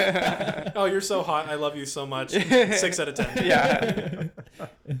 10. Oh, you're so hot. I love you so much. 6 out of 10. Yeah.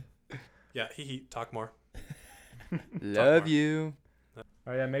 Yeah, talk more. Love you. All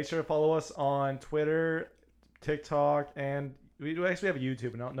right, yeah, make sure to follow us on Twitter, TikTok, and we actually have a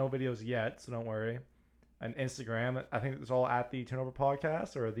YouTube. No videos yet, so don't worry. And Instagram, I think it's all at the Turnover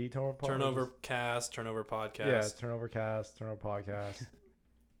Podcast or the Turnover Podcast. Turnover Cast, Turnover Podcast. Yeah, Turnover Cast, Turnover Podcast.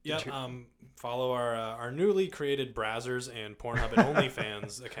 Yeah, follow our newly created Brazzers and Pornhub and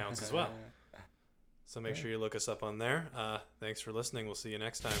OnlyFans accounts as well. So make sure you look us up on there. Thanks for listening. We'll see you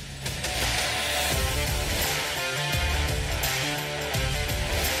next time.